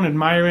town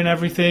admiring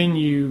everything,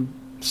 you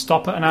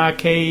stop at an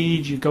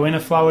arcade, you go in a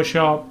flower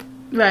shop.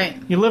 Right.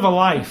 You live a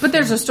life. But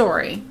there's a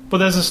story.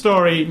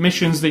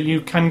 Missions that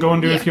you can go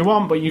and do if you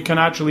want, but you can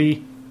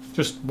actually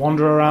just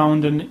wander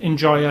around and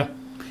enjoy a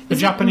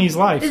Japanese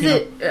life. Is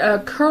it a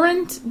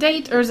current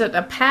date or is it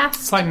a past?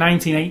 It's like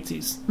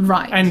 1980s.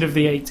 Right. End of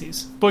the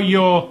 80s. But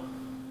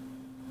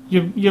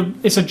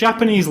it's a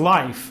Japanese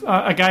life.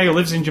 A guy who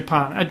lives in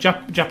Japan, a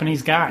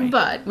Japanese guy.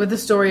 But with a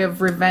story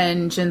of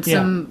revenge and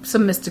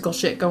some mystical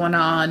shit going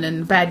on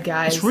and bad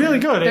guys. It's really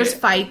good. There's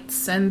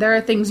fights and there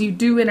are things you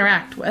do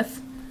interact with.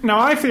 Now,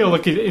 I feel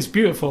like it's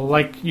beautiful.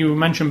 Like you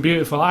mentioned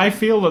beautiful. I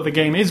feel that the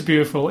game is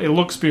beautiful. It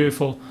looks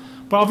beautiful.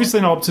 But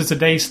obviously not up to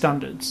today's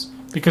standards.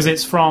 Because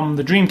it's from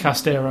the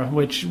Dreamcast era,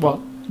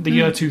 the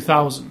year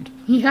 2000.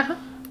 Yeah.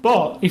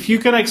 But if you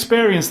can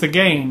experience the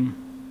game,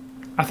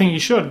 I think you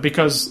should,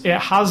 because it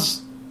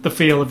has the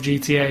feel of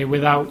GTA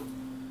without,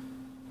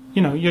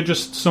 you're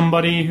just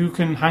somebody who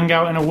can hang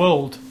out in a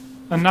world.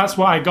 And that's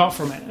what I got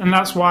from it. And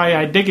that's why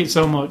I dig it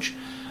so much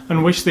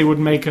and wish they would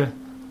make a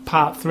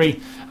part 3.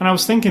 And I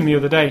was thinking the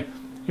other day,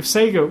 if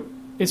Sega,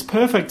 it's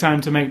perfect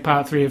time to make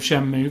part 3 of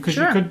Shenmue, because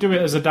you could do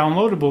it as a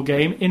downloadable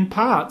game in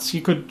parts.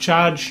 You could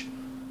charge...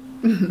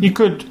 You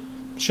could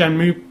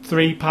Shenmue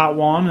 3 Part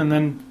 1 and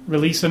then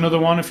release another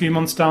one a few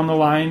months down the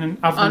line and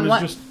have them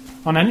as just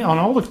on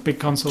all the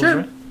big consoles,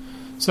 right?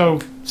 So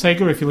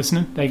Sega, if you're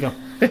listening, there you go.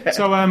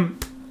 So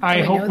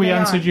I hope we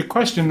answered your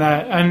question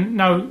there. And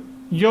now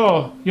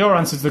your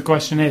answer to the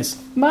question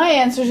is? My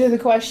answer to the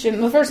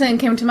question, the first thing that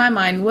came to my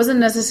mind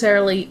wasn't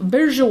necessarily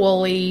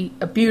visually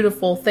a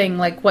beautiful thing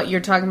like what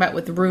you're talking about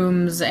with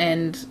rooms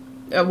and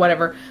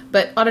whatever,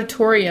 but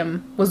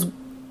Auditorium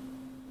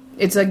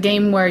it's a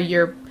game where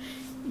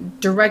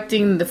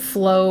directing the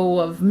flow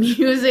of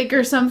music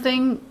or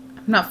something.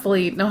 I'm not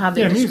fully know how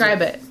they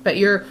describe it, but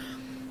you're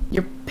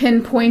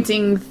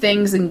pinpointing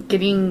things and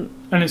getting...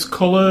 And it's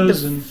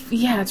colours and...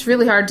 Yeah, it's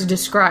really hard to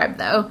describe,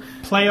 though.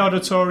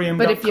 PlayAuditorium.com.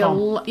 But if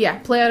you... Yeah,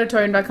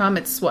 PlayAuditorium.com,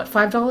 it's what,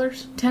 $5?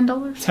 $10?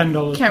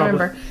 $10, Can't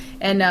remember.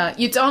 And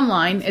it's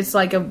online. It's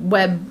like a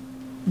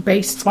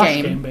web-based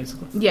game.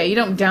 Basically. Yeah, you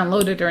don't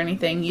download it or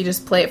anything. You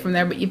just play it from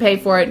there, but you pay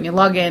for it and you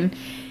log in.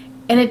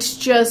 And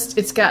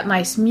it's got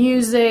nice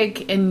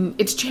music, and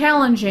it's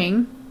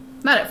challenging.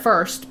 Not at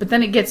first, but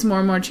then it gets more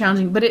and more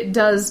challenging. But it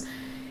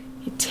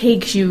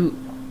takes you...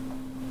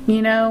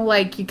 You know,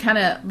 like you kind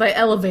of by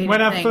elevating.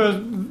 When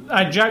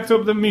I jacked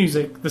up the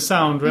music, the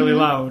sound really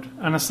loud,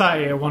 and I sat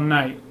here one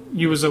night.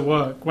 You was at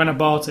work when I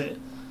bought it,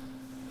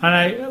 and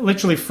I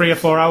literally 3 or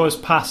 4 hours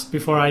passed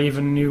before I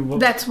even knew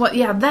what. That's what.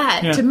 Yeah,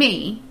 that to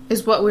me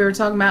is what we were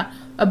talking about.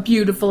 A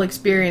beautiful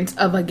experience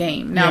of a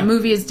game. Now, a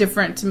movie is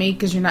different to me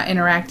because you're not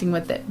interacting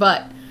with it,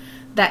 but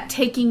that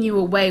taking you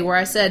away, where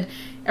I said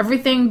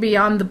everything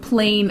beyond the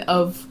plane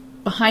of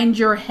behind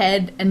your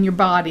head and your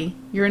body.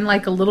 You're in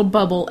like a little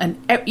bubble, and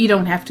you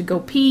don't have to go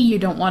pee. You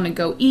don't want to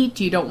go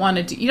eat. You don't want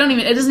to do. You don't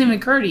even. It doesn't even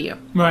occur to you.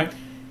 Right.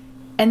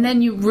 And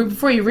then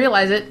before you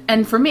realize it,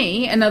 and for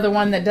me, another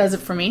one that does it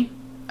for me,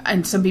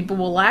 and some people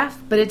will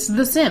laugh, but it's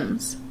The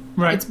Sims.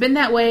 Right. It's been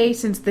that way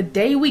since the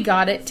day we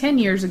got it 10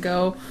 years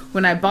ago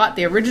when I bought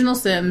the original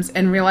Sims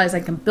and realized I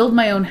can build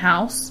my own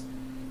house.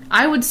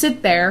 I would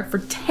sit there for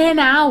 10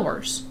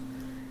 hours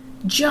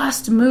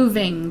just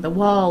moving the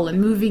wall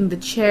and moving the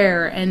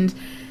chair, and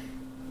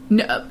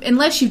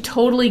unless you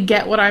totally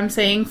get what I'm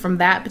saying from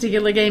that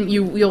particular game,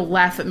 you'll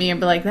laugh at me and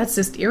be like, that's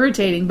just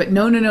irritating. But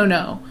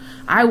no.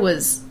 I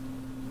was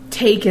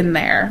taken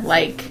there.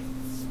 Like,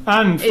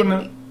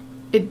 and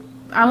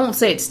I won't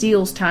say it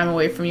steals time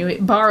away from you.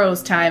 It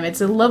borrows time.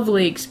 It's a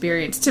lovely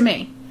experience to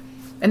me.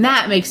 And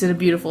that makes it a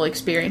beautiful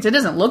experience. It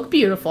doesn't look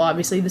beautiful,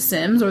 obviously, The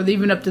Sims, or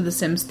even up to The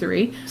Sims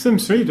 3.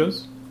 Sims 3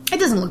 does. It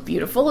doesn't look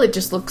beautiful. It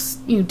just looks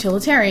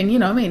utilitarian. You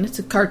know, I mean, it's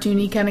a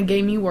cartoony kind of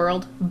gamey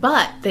world.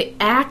 But the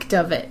act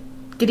of it,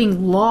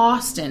 getting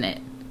lost in it,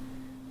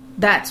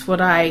 that's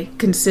what I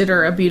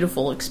consider a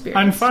beautiful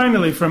experience. And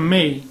finally, from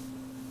me,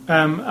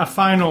 a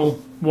final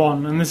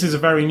one, and this is a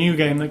very new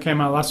game that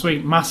came out last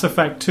week, Mass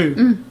Effect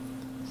 2.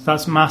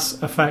 That's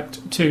Mass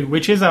Effect 2,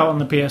 which is out on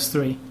the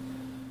PS3.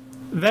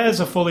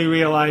 There's a fully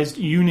realised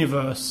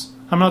universe.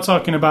 I'm not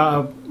talking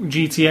about a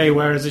GTA,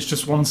 whereas it's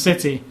just one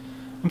city.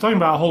 I'm talking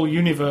about a whole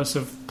universe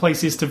of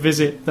places to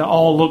visit that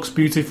all looks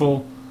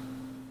beautiful.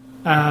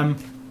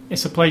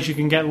 It's a place you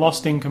can get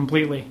lost in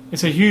completely.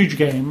 It's a huge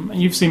game.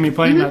 You've seen me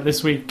playing that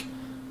this week.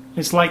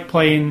 It's like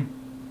playing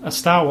a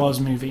Star Wars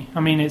movie. I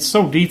mean, it's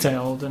so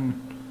detailed,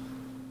 and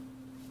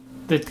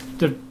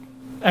the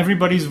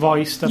everybody's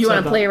voiced. You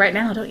want to play it right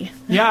now, don't you?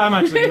 Yeah, I'm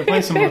actually going to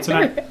play some more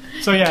tonight.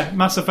 So yeah,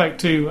 Mass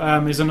Effect 2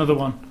 is another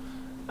one.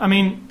 I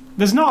mean,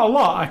 there's not a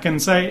lot I can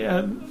say.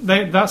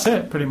 That's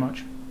it, pretty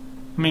much.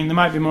 I mean, there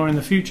might be more in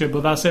the future,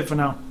 but that's it for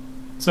now.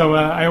 So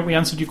I hope we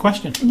answered your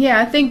question. Yeah,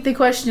 I think the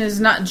question is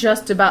not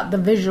just about the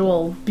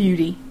visual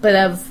beauty, but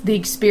of the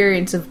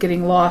experience of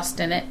getting lost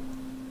in it.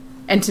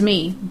 And to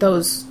me,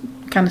 those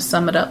kind of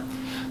sum it up.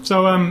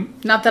 So,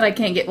 not that I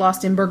can't get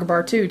lost in Burger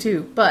Bar 2,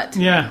 too, but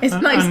yeah, it's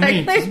not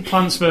exactly... And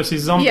Plants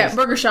vs. Zombies. Yeah,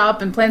 Burger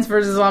Shop and Plants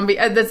vs. Zombies.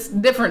 That's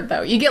different,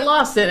 though. You get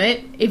lost in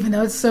it, even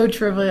though it's so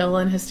trivial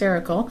and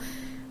hysterical.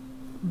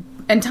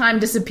 And time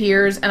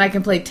disappears, and I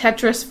can play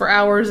Tetris for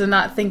hours and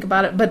not think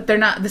about it, but they're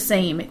not the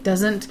same. It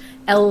doesn't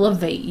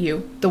elevate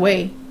you the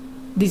way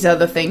these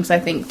other things, I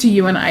think, to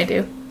you and I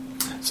do.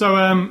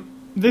 So,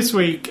 this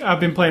week I've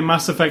been playing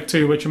Mass Effect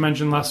 2, which I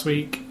mentioned last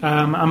week.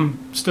 I'm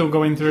still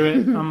going through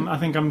it. I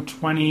think I'm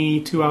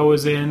 22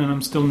 hours in, and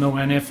I'm still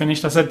nowhere near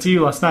finished. I said to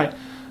you last night,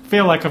 I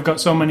feel like I've got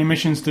so many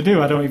missions to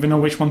do, I don't even know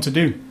which one to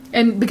do.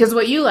 And because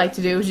what you like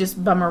to do is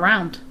just bum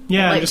around.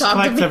 Yeah, like, just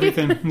collect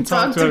everything and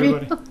talk to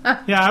everybody.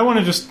 Yeah, I want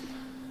to just...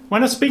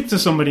 When I speak to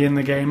somebody in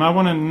the game, I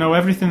want to know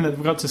everything that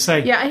they've got to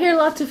say. Yeah, I hear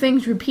lots of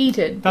things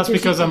repeated. That's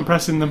because I'm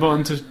pressing the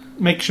button to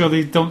make sure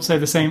they don't say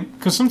the same.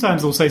 Because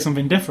sometimes they'll say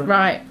something different.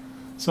 Right.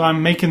 So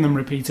I'm making them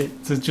repeat it,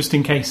 just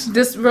in case.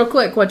 Just real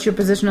quick, what's your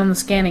position on the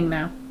scanning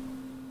now?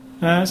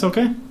 It's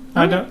okay.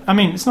 I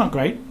mean, it's not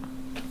great.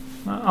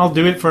 I'll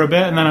do it for a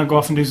bit and then I'll go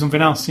off and do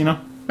something else, you know?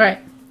 Right.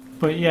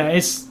 But yeah,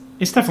 it's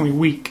definitely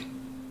weak.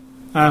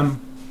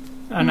 And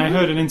I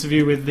heard an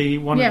interview with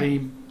one of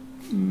the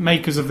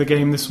makers of the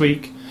game this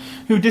week,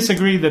 who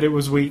disagreed that it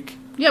was weak.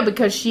 Yeah,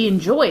 because she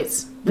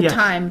enjoys the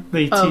time.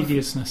 The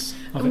tediousness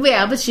of it.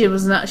 Yeah, but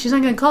she's not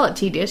going to call it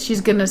tedious.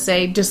 She's going to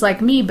say, just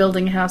like me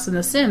building a house in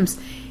The Sims,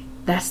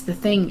 that's the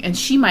thing. And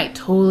she might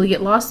totally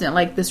get lost in it,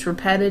 like this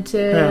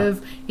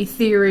repetitive,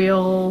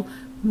 ethereal,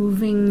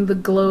 moving the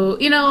glow,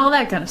 all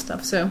that kind of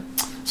stuff. So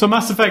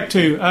Mass Effect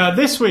 2.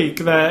 This week,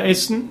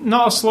 it's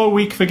not a slow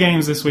week for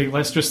games this week,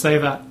 let's just say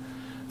that.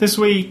 This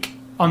week,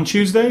 on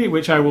Tuesday,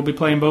 which I will be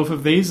playing both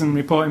of these and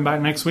reporting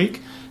back next week,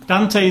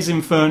 Dante's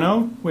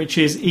Inferno, which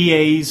is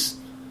EA's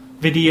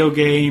video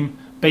game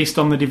based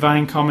on the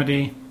Divine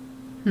Comedy.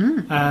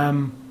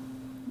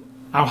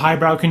 how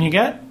highbrow can you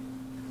get?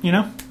 You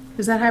know?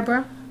 Is that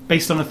highbrow?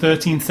 Based on a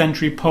 13th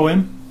century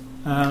poem.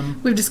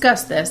 We've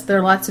discussed this. There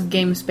are lots of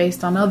games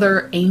based on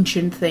other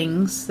ancient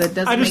things that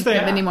doesn't make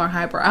them any more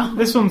highbrow.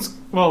 This one's,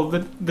 well, the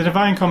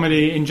Divine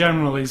Comedy in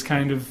general is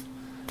kind of,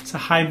 it's a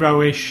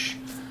highbrowish,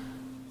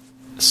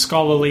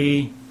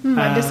 scholarly,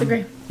 I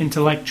disagree.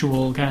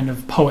 Intellectual kind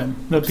of poem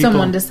that people...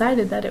 Someone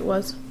decided that it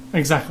was.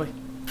 Exactly.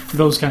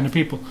 Those kind of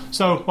people.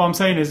 So what I'm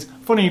saying is,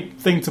 funny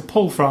thing to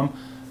pull from,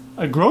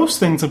 a gross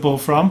thing to pull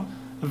from,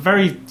 a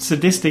very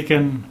sadistic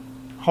and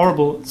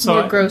horrible...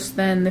 More gross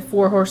than the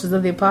Four Horses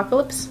of the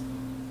Apocalypse?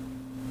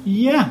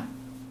 Yeah.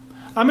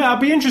 I mean, I'd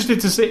be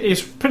interested to see...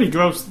 It's pretty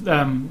gross,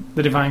 the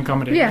Divine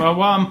Comedy. Yeah.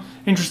 Well, I'm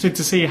interested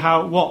to see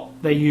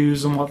what they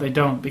use and what they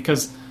don't,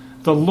 because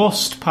the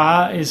lust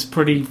part is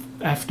pretty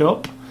effed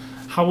up.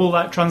 How will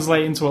that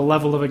translate into a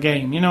level of a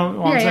game? You know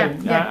what I'm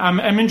saying? Yeah.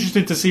 I'm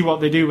interested to see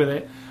what they do with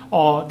it.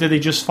 Or do they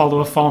just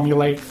follow a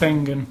formulaic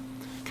thing and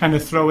kind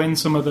of throw in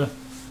some of the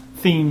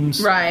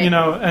themes? Right. You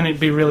know, and it'd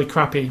be really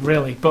crappy,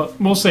 really. But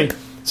we'll see.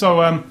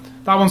 So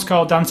that one's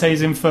called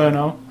Dante's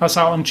Inferno. That's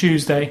out on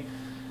Tuesday.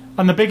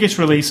 And the biggest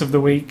release of the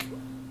week,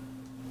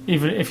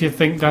 even if you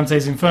think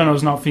Dante's Inferno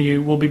is not for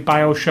you, will be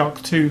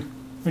BioShock 2,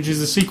 which is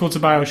the sequel to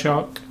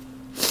BioShock.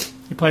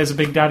 He plays a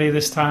big daddy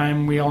this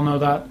time. We all know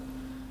that.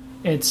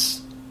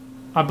 It's,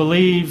 I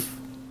believe,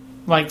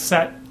 like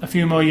set a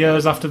few more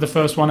years after the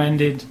first one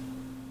ended.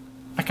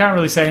 I can't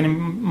really say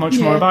much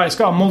more about it. It's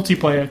got a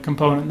multiplayer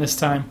component this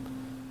time,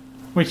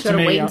 which to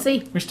me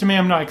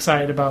I'm not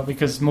excited about,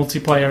 because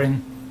multiplayer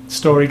in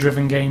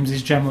story-driven games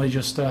is generally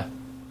just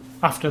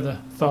after the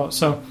thought.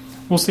 So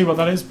we'll see what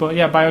that is. But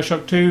yeah,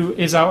 BioShock 2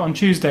 is out on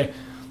Tuesday.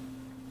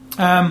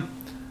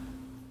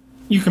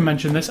 You can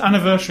mention this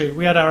anniversary.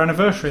 We had our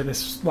anniversary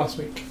this last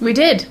week. We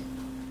did.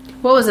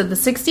 What was it? The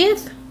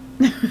 60th?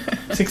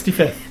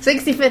 65th.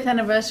 65th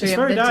anniversary. It's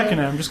very dark in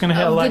here. I'm just going to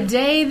hit a light. The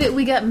day that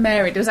we got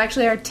married. It was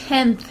actually our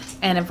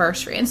 10th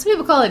anniversary. And some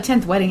people call it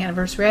 10th wedding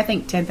anniversary. I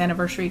think 10th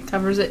anniversary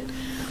covers it.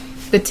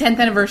 The 10th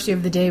anniversary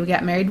of the day we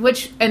got married,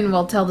 and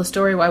we'll tell the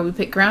story why we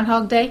picked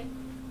Groundhog Day.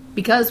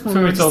 Because when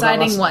we were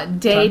deciding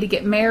what day to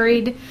get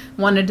married,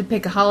 wanted to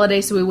pick a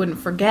holiday so we wouldn't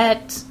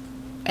forget.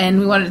 And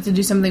we wanted to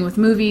do something with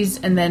movies,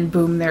 and then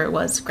boom, there it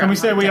was. Can we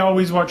say we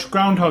always watch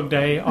Groundhog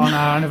Day on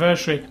our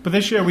anniversary? But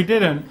this year we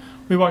didn't.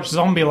 We watched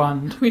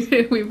Zombieland. We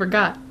did. We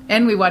forgot.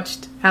 And we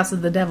watched House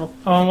of the Devil.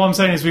 Oh, what I'm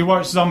saying is we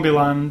watched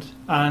Zombieland,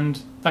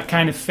 and that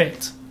kind of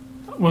fit.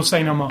 We'll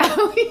say no more.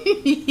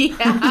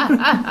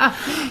 Yeah.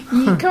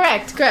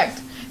 Correct.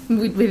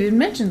 We didn't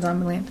mention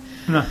Zombieland.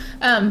 No.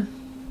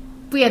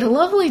 We had a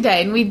lovely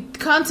day, and we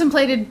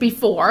contemplated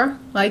before,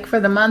 like for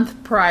the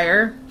month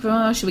prior,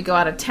 should we go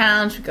out of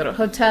town? Should we go to a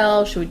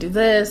hotel? Should we do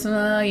this?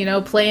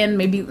 Plan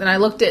maybe. And I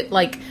looked at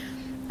like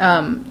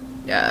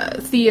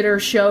theater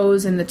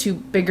shows in the two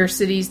bigger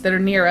cities that are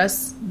near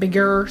us,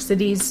 bigger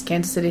cities,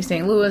 Kansas City,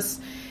 St. Louis.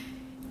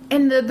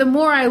 And the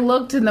more I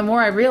looked and the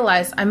more I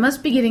realized I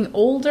must be getting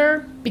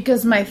older,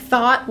 because my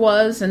thought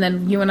was, and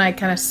then you and I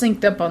kind of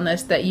synced up on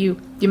this, that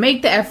you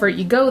make the effort,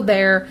 you go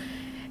there,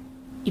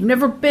 you've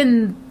never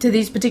been to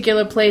these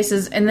particular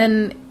places, and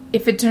then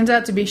if it turns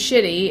out to be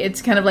shitty,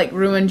 it's kind of like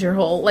ruined your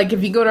whole, like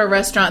if you go to a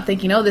restaurant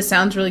thinking, oh, this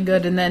sounds really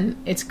good, and then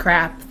it's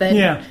crap,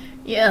 then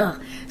yeah.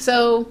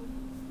 So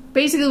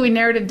basically we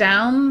narrowed it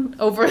down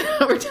over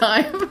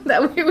time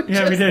that we would we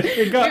did.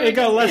 It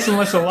got less and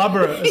less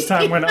elaborate as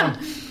time went on.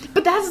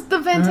 But that's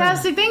the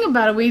fantastic thing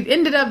about it. We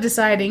ended up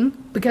deciding,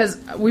 because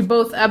we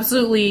both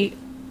absolutely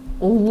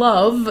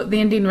love the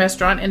Indian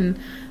restaurant in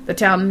the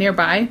town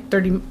nearby,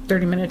 30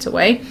 minutes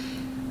away.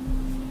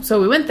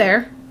 So we went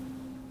there,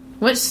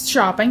 went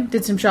shopping,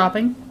 did some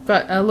shopping,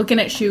 but looking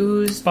at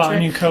shoes. Bought a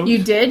new coat. You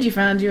did? You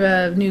found you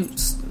a new,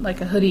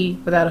 like a hoodie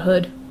without a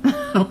hood.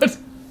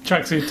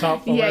 Tracksuit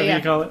top, or whatever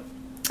you call it.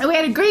 And we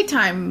had a great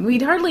time.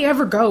 We'd hardly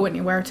ever go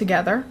anywhere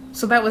together.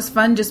 So that was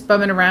fun, just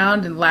bumming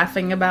around and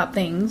laughing about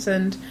things.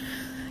 And,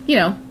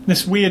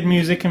 this weird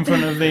music in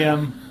front of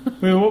the...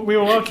 we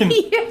were walking...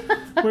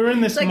 We were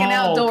in this like mall an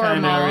outdoor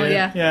kind mall, of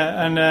area.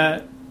 Yeah,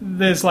 and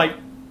there's like...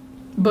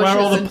 bushes where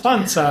all the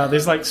plants are,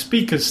 there's like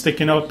speakers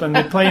sticking up, and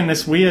they're playing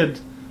this weird...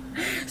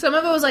 Some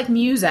of it was like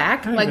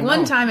Muzak. Like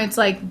one time it's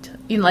like...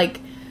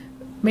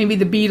 maybe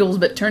the Beatles,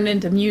 but turned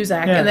into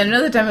Muzak. Yeah. And then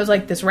another time it was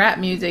like this rap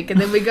music. And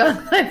then we go,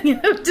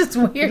 just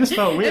weird. It just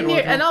felt weird.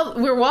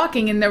 We were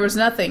walking and there was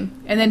nothing.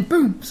 And then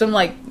boom, some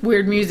like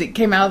weird music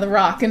came out of the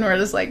rock. And we're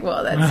just like,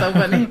 whoa, that's so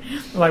funny.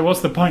 Like, what's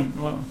the point?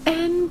 Whoa.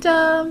 And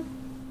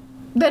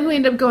then we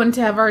ended up going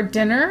to have our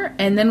dinner.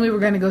 And then we were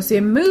going to go see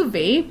a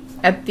movie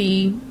at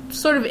the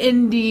sort of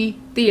indie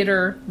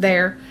theater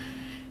there.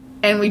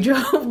 And we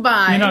drove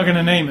by. You're not going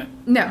to name it.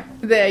 No.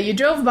 You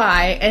drove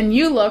by and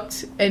you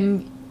looked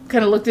and...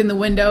 kind of looked in the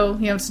window,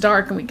 it's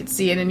dark and we could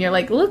see it, and you're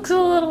like, looks a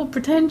little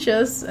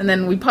pretentious. And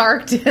then we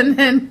parked, and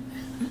then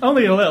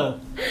only a little.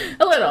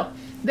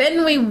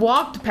 Then we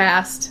walked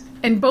past,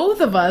 and both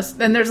of us,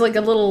 and there's like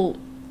a little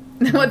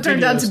what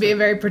turned out to be store. a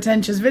very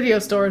pretentious video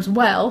store as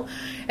well.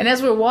 And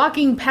as we're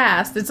walking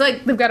past, it's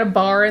like they've got a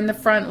bar in the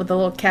front with a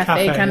little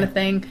cafe kind yeah. of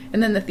thing,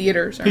 and then the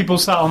theaters are... People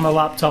sat on their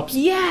laptops,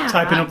 Yeah,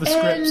 typing up the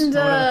scripts. and or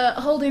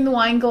whatever. holding the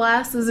wine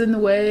glasses in the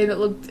way that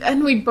looked...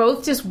 And we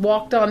both just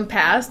walked on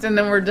past, and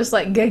then we're just,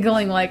 like,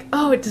 giggling, like,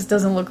 oh, it just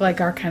doesn't look like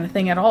our kind of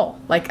thing at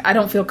all. Like, I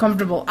don't feel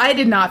comfortable. I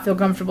did not feel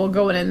comfortable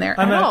going in there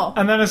at all.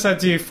 And then I said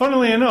to you,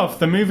 funnily enough,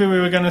 the movie we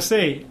were going to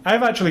see,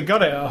 I've actually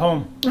got it at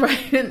home.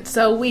 Right, and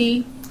so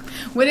we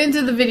went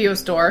into the video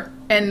store,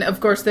 and of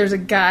course there's a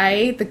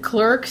guy, the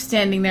clerk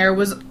standing there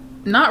was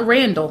not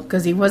Randall,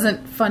 because he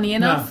wasn't funny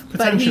enough, but he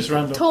pretentious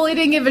Randall. totally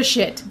didn't give a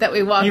shit that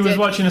we walked in. He was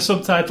watching a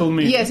subtitled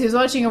movie. Yes, he was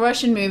watching a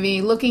Russian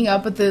movie, looking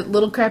up at the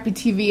little crappy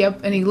TV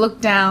up, and he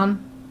looked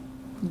down,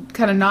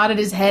 kind of nodded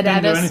his head Didn't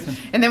at do us,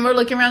 anything. and then we're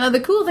looking around. Now, the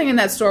cool thing in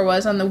that store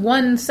was, on the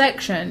one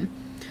section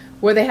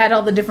where they had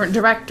all the different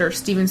directors,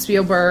 Steven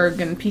Spielberg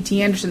and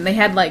P.T. Anderson, they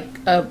had,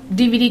 like,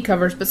 DVD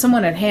covers, but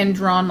someone had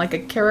hand-drawn, like, a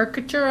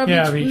caricature of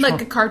each like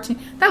one. a cartoon.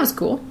 That was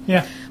cool.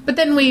 Yeah. But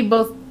then we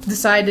both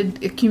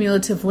decided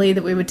cumulatively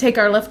that we would take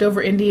our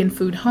leftover Indian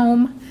food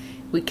home.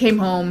 We came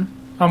home,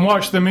 And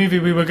watched the movie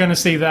we were going to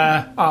see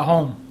there at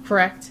home.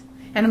 correct?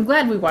 And I'm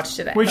glad we watched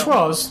it at Which home.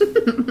 was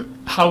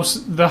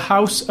The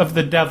House of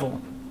the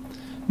Devil.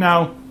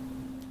 Now,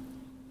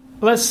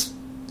 let's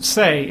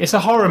say it's a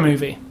horror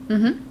movie.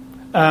 Mm-hmm.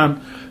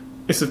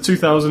 It's a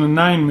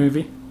 2009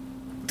 movie.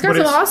 It's got but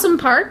some it's- awesome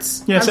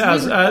parts. Yes, it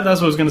has. We- That's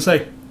what I was going to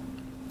say.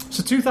 It's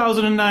a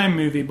 2009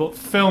 movie, but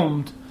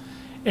filmed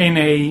in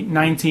a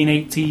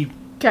 1980s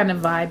kind of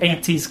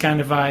vibe. kind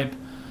of vibe.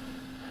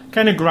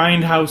 Kind of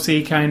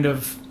grindhousey, kind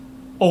of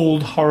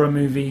old horror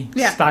movie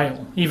Yeah.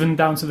 style. Even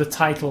down to the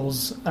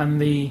titles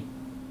and the...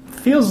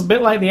 Feels a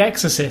bit like The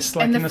Exorcist,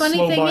 like And in the a funny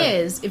slow thing boil.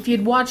 is, if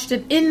you'd watched it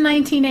in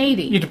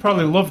 1980, You'd have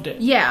probably loved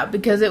it. yeah,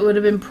 because it would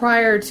have been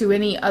prior to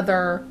any of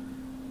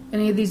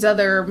these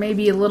other,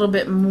 maybe a little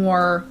bit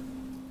more.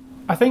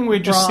 I think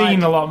we've just Broad.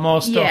 seen a lot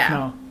more stuff Yeah.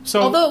 now.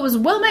 So Although it was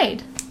well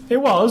made. it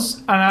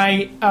was,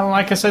 and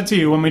like I said to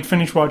you when we'd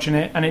finished watching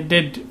it, and it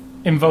did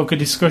invoke a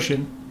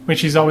discussion,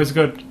 which is always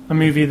good, a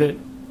movie that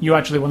you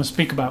actually want to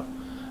speak about.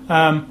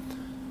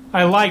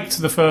 I liked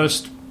the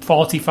first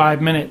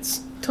 45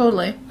 minutes,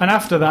 Totally. and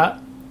after that,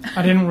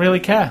 I didn't really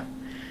care.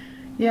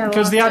 Yeah. I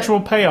Because the lost it.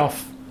 actual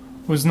payoff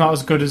was not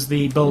as good as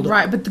the build-up.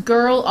 Right, but the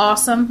girl,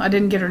 awesome. I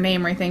didn't get her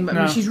name or anything, but I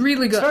mean, No. she's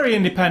really It's good. very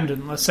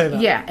independent, let's say that.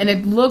 Yeah, and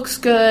it looks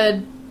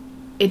good.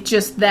 It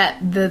just that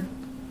the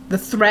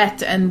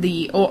threat and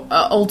the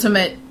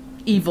ultimate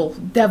evil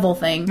devil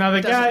thing. Now the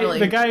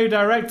doesn't guy who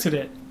directed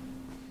it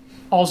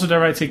also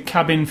directed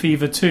Cabin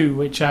Fever 2,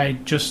 which I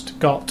just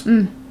got,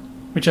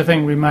 which I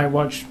think we might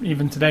watch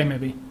even today,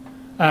 maybe.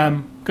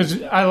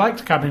 Because I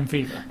liked Cabin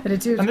Fever, But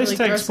it too, and this really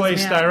takes grosses place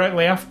me out.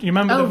 directly after. You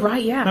remember? Oh,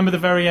 right, yeah. Remember the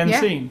very end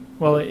Yeah. scene?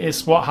 Well,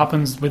 it's what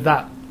happens with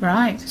that.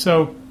 Right.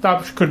 So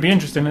that could be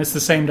interesting. It's the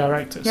same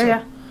director. Yeah,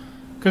 yeah.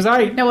 Because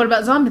Now, what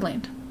about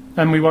Zombieland?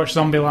 and we watched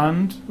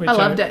Zombieland, which I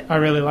loved it. I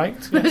really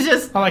liked. It was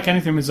just I like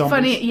anything with zombies.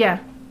 funny, yeah.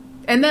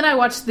 And then I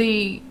watched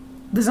the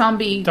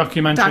zombie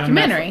Documentary on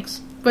Netflix.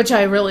 which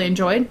I really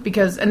enjoyed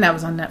and that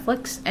was on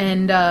Netflix.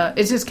 And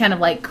it's just kind of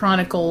like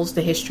chronicles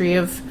the history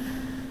of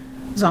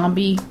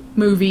zombie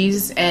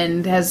movies,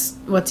 and has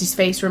what's his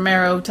face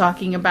Romero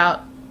talking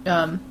about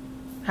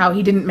how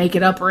he didn't make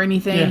it up or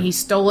anything. Yeah. He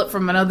stole it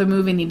from another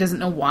movie, and he doesn't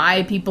know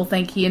why people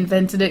think he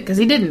invented it, because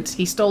he didn't.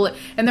 He stole it.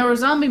 And there were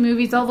zombie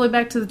movies all the way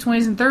back to the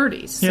 20s and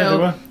 30s. Yeah, there So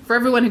were. for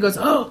everyone who goes,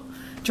 oh,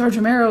 George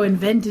Romero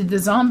invented the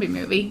zombie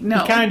movie, no.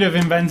 He kind of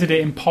invented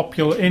it in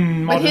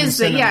modern But his,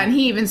 cinema. yeah, and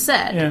he even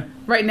said, Yeah.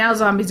 right now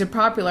zombies are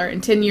popular,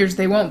 in 10 years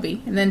they won't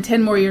be, and then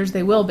 10 more years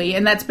they will be,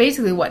 and that's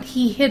basically what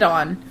he hit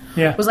on,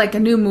 Yeah. was like a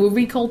new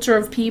movie culture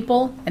of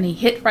people, and he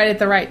hit right at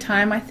the right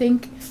time, I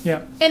think.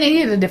 Yeah. And he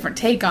had a different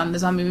take on the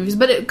zombie movies,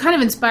 but it kind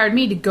of inspired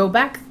me to go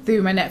back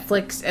through my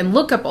Netflix and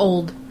look up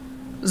old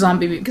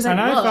zombie movies, because I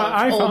love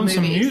I old found movies.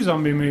 some new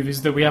zombie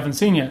movies that we haven't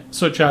seen yet,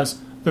 such as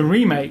the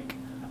remake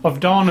of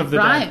Dawn of the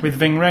Right. Dead with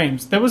Ving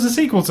Rhames. There was a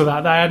sequel to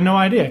that I had no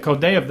idea, called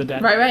Day of the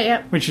Dead, Right,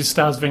 yeah. which is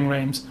stars Ving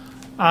Rhames,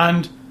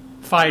 and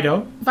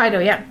Fido, Fido,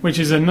 yeah. which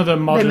is another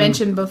modern. They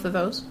mentioned both of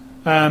those.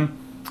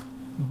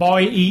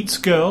 Boy Eats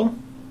Girl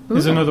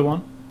is Ooh. another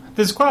one.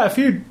 There's quite a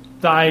few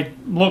that I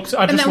looked.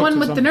 I And just that one looked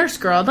with at the some. nurse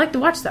girl, I'd like to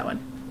watch that one.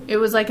 It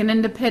was like an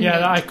independent.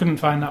 Yeah, I couldn't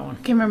find that one.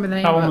 can't remember the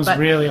name That of one it, was but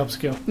really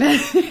obscure.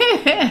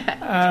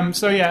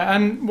 So yeah,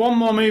 and one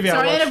more movie so I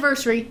our watched.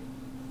 anniversary,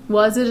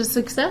 was it a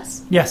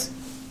success? Yes,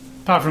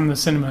 apart from the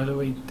cinema that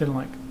we didn't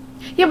like.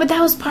 Yeah, but that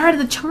was part of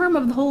the charm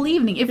of the whole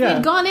evening. If we Yeah.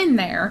 had gone in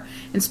there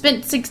and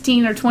spent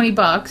 16 or 20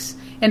 bucks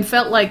and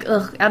felt like,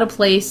 out of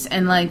place,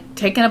 and like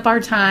taken up our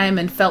time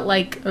and felt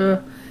like,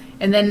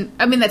 and then,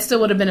 I mean, that still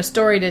would have been a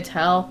story to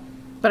tell,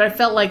 but I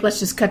felt like, let's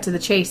just cut to the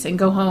chase and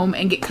go home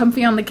and get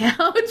comfy on the couch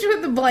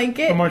with a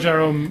blanket. And watch our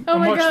own. Oh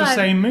and my watch God. the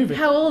same movie.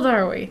 How old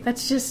are we?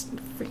 That's just...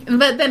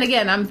 But then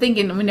again, I'm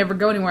thinking we never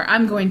go anywhere.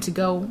 I'm going to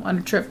go on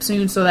a trip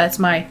soon, so that's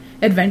my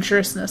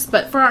adventurousness.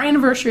 But for our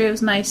anniversary, it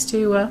was nice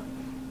to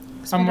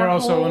spend and we're our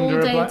also whole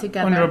under day a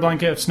together. under a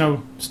blanket of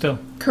snow still.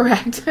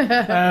 Correct.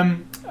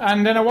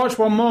 And then I watched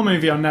one more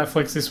movie on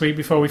Netflix this week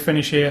before we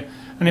finish here,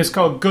 and it's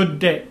called Good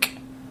Dick.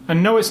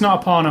 And no, it's not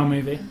a porno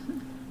movie.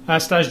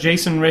 Stars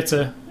Jason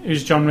Ritter,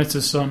 who's John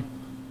Ritter's son.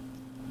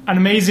 An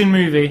amazing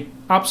movie.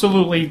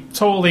 Absolutely,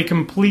 totally,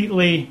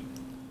 completely,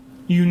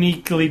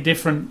 uniquely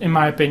different, in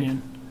my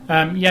opinion.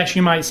 Yes,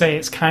 you might say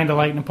it's kind of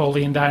like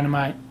Napoleon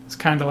Dynamite. It's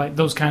kind of like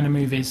those kind of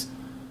movies.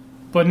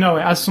 But no,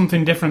 it has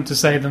something different to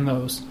say than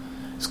those.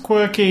 It's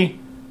quirky.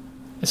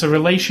 It's a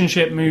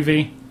relationship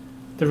movie.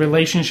 The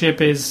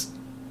relationship is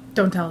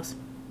Don't tell us.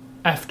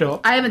 effed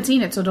up. I haven't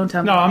seen it, so don't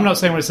tell me. No, I'm not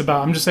saying what it's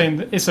about. I'm just saying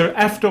that it's an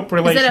effed up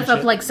relationship. Is it effed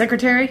up like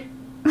Secretary?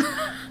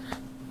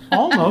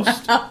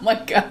 Almost. Oh my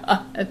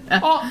god.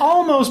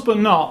 Almost, but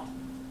not.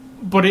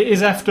 But it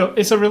is effed up.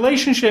 It's a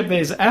relationship that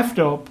is effed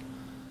up,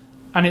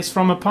 and it's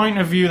from a point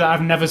of view that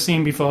I've never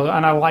seen before,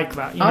 and I like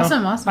that. You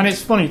Awesome, know? awesome. And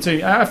it's funny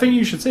too. I think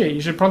you should see it.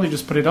 You should probably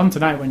just put it on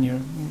tonight when you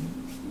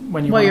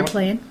While you're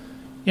playing.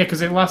 Yeah,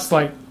 because it lasts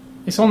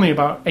it's only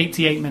about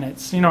 88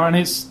 minutes, you know, and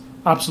it's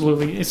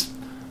absolutely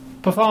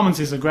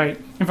performances are great.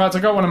 In fact, I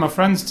got one of my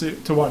friends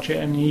to watch it,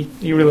 and he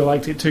really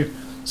liked it too.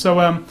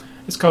 So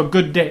it's called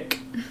Good Dick,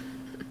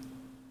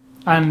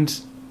 and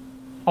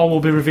all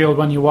will be revealed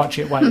when you watch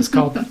it what it's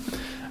called.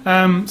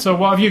 So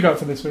what have you got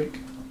for this week?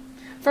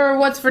 For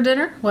what's for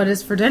dinner? What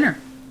is for dinner?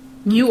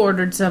 You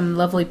ordered some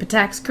lovely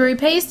Patax curry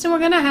paste, and we're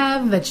going to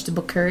have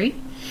vegetable curry.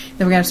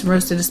 Then we're going to have some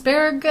roasted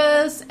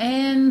asparagus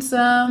and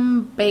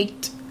some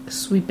baked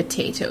sweet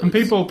potatoes. And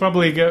people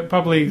probably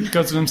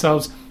go to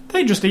themselves,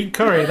 they just eat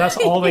curry, that's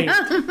all they eat.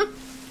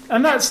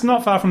 And that's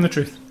not far from the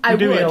truth. We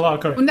do eat a lot of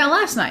curry. Now,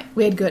 last night,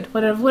 we had good.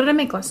 What did I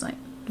make last night?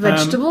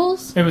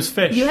 Vegetables? It was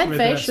fish. You had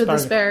fish with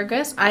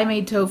asparagus. I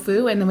made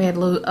tofu, and then we had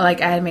I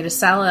had made a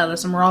salad out of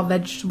some raw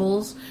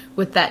vegetables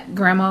with that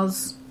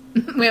grandma's.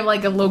 We have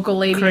like a local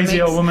lady,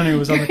 crazy old woman who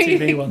was on the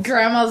TV once.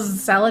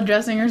 Grandma's salad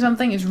dressing or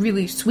something is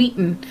really sweet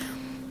and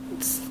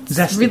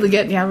zesty. Really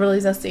good. Yeah, really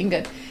zesty and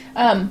good.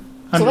 I'm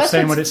just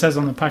saying what it says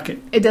on the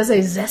packet. It does say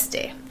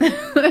zesty.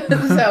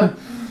 So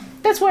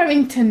that's what I'm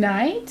having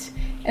tonight,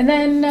 and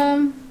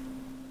then.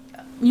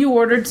 You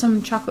ordered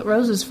some chocolate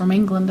roses from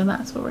England, and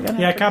that's what we're going to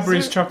have. Yeah,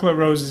 Cadbury's chocolate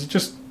roses.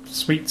 Just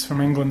sweets from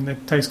England. They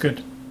taste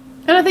good.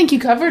 And I think you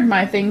covered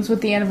my things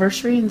with the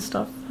anniversary and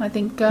stuff. I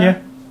think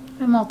yeah.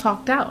 I'm all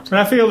talked out. But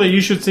I feel that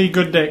you should see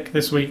Good Dick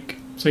this week,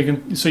 so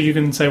you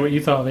can say what you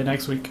thought of it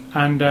next week.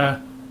 And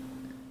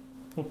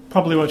we'll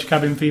probably watch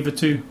Cabin Fever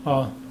 2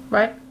 or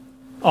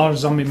a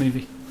zombie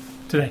movie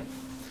today.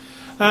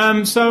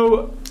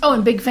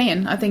 And Big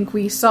Fan. I think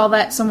we saw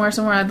that somewhere.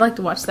 I'd like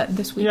to watch that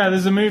this week. Yeah,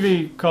 there's a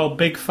movie called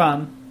Big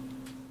Fan,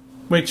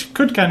 which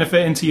could kind of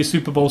fit into your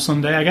Super Bowl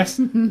Sunday, I guess.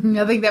 I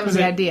think that was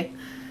the idea.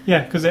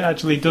 Yeah, because it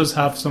actually does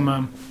have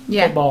some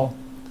football.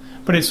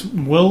 But it's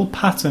Will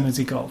Patton, is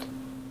he called?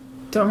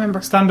 Don't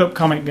remember. Stand-up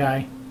comic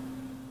guy.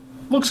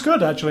 Looks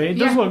good, actually. It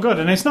does look good.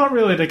 And it's not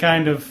really the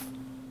kind of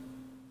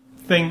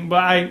thing...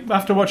 But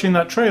after watching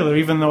that trailer,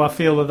 even though I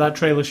feel that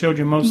trailer showed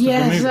you most of the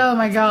movie... Yes, oh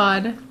my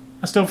god.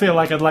 I still feel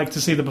like I'd like to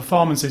see the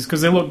performances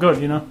because they look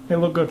good, you know? They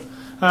look good.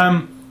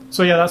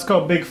 So yeah, that's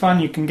called Big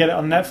Fan. You can get it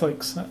on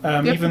Netflix,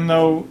 even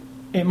though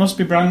it must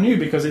be brand new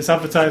because it's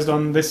advertised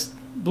on this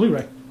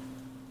Blu-ray.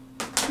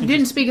 You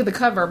didn't speak of the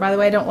cover, by the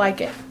way. I don't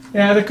like it.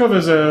 Yeah, the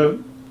covers are...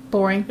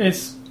 boring.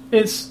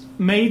 It's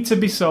made to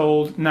be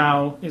sold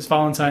now. It's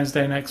Valentine's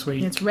Day next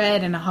week. It's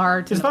red and a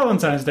heart. It's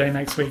Valentine's Day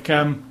next week.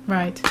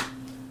 Right.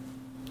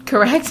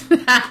 Correct? You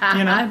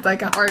know? It's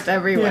like a heart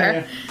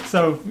everywhere. Yeah.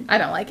 So I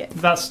don't like it.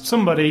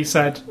 Somebody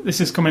said,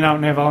 this is coming out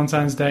near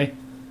Valentine's Day.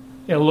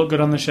 It'll look good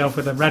on the shelf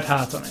with a red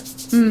heart on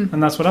it.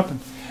 And that's what happened.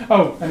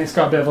 Oh, and it's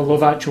got a bit of a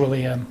Love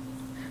Actually...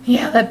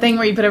 yeah, that thing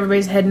where you put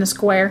everybody's head in a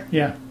square.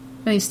 Yeah.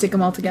 And you stick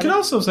them all You together. could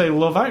also say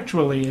Love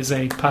Actually is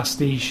a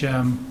pastiche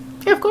Yeah,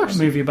 of course.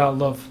 movie about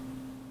love.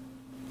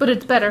 But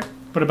it's better.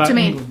 But about to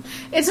me. England.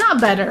 It's not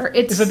better.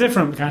 It's a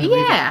different kind of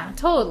movie. Yeah,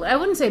 totally. I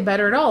wouldn't say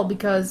better at all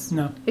because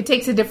No. it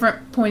takes a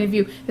different point of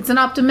view. It's an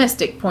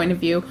optimistic point of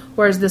view,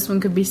 whereas this one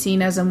could be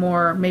seen as a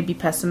more maybe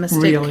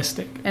pessimistic.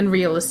 Realistic. And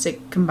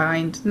realistic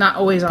combined. Not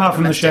always Apart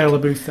from the optimistic. Shia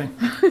LaBeouf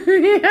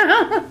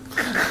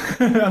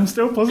thing. Yeah. I'm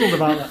still puzzled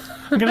about that.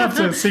 I'm going to have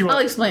to see what... I'll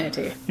explain it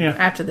to you. Yeah.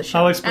 After the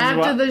show. I'll explain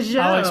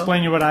I'll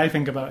explain you what I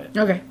think about it.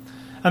 Okay.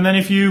 And then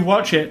if you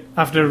watch it,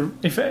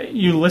 if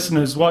you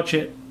listeners watch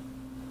it,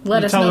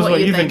 Let us tell know us what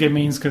you think. think it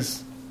means,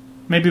 because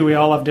maybe we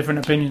all have different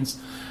opinions.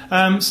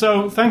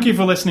 So thank you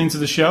for listening to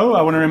the show.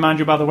 I want to remind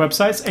you about the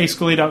websites,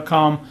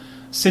 ascully.com,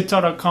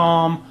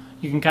 sidtalk.com.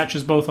 You can catch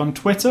us both on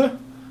Twitter,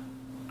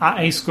 at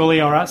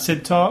ascully or at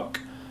sidtalk.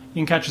 You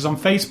can catch us on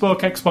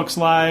Facebook, Xbox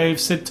Live,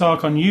 Sid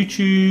Talk on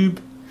YouTube.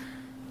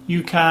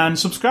 You can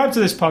subscribe to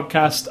this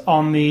podcast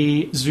on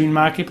the Zune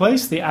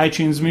Marketplace, the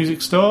iTunes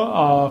Music Store,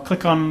 or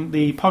click on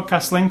the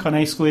podcast link on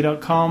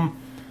ascully.com.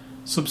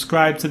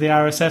 Subscribe to the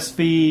RSS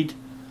feed.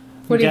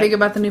 What do you think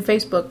about the new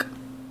Facebook?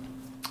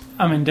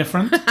 I'm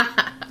indifferent.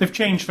 They've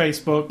changed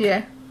Facebook.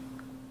 Yeah.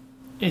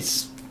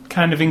 It's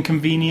kind of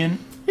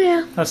inconvenient.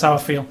 Yeah. That's how I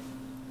feel.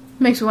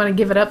 Makes me want to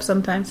give it up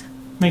sometimes.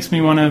 Makes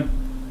me want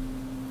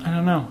to I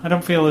don't know. I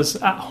don't feel as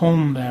at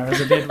home there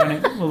as I did when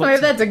it. Well,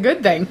 that's a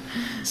good thing.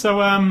 So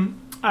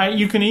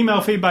you can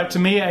email feedback to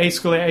me at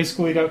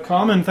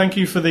ascully@ascully.com, and thank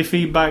you for the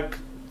feedback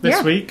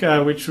this week,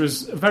 which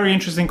was a very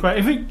interesting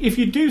question. If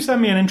you do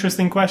send me an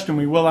interesting question,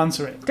 we will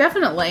answer it.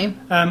 Definitely.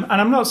 And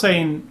I'm not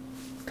saying...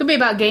 Could be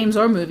about games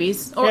or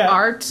movies or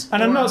art.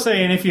 And I'm not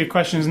saying if your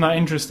question is not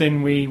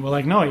interesting, we will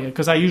ignore you,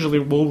 because I usually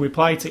will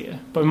reply to you,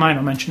 but we might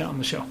not mention it on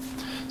the show.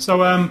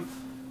 So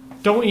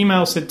don't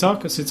email Sid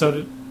Talk at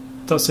SidTalk.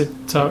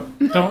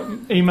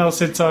 Don't email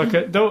Sid Talk.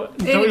 Don't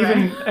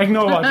even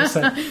ignore what I just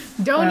said.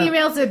 Don't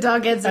email Sid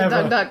Talk at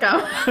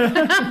SidTalk.com.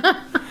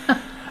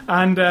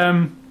 And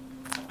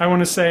I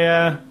want to say,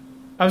 I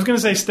was going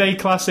to say stay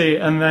classy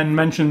and then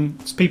mention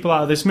people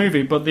out of this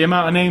movie, but the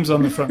amount of names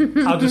on the front,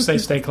 I'll just say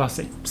stay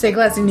classy. Stay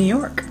classy, New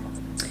York.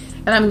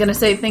 And I'm going to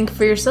say think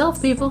for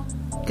yourself, people.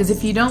 Because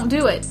if you don't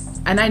do it,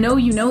 and I know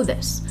you know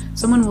this,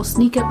 someone will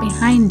sneak up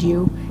behind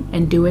you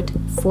and do it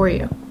for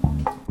you.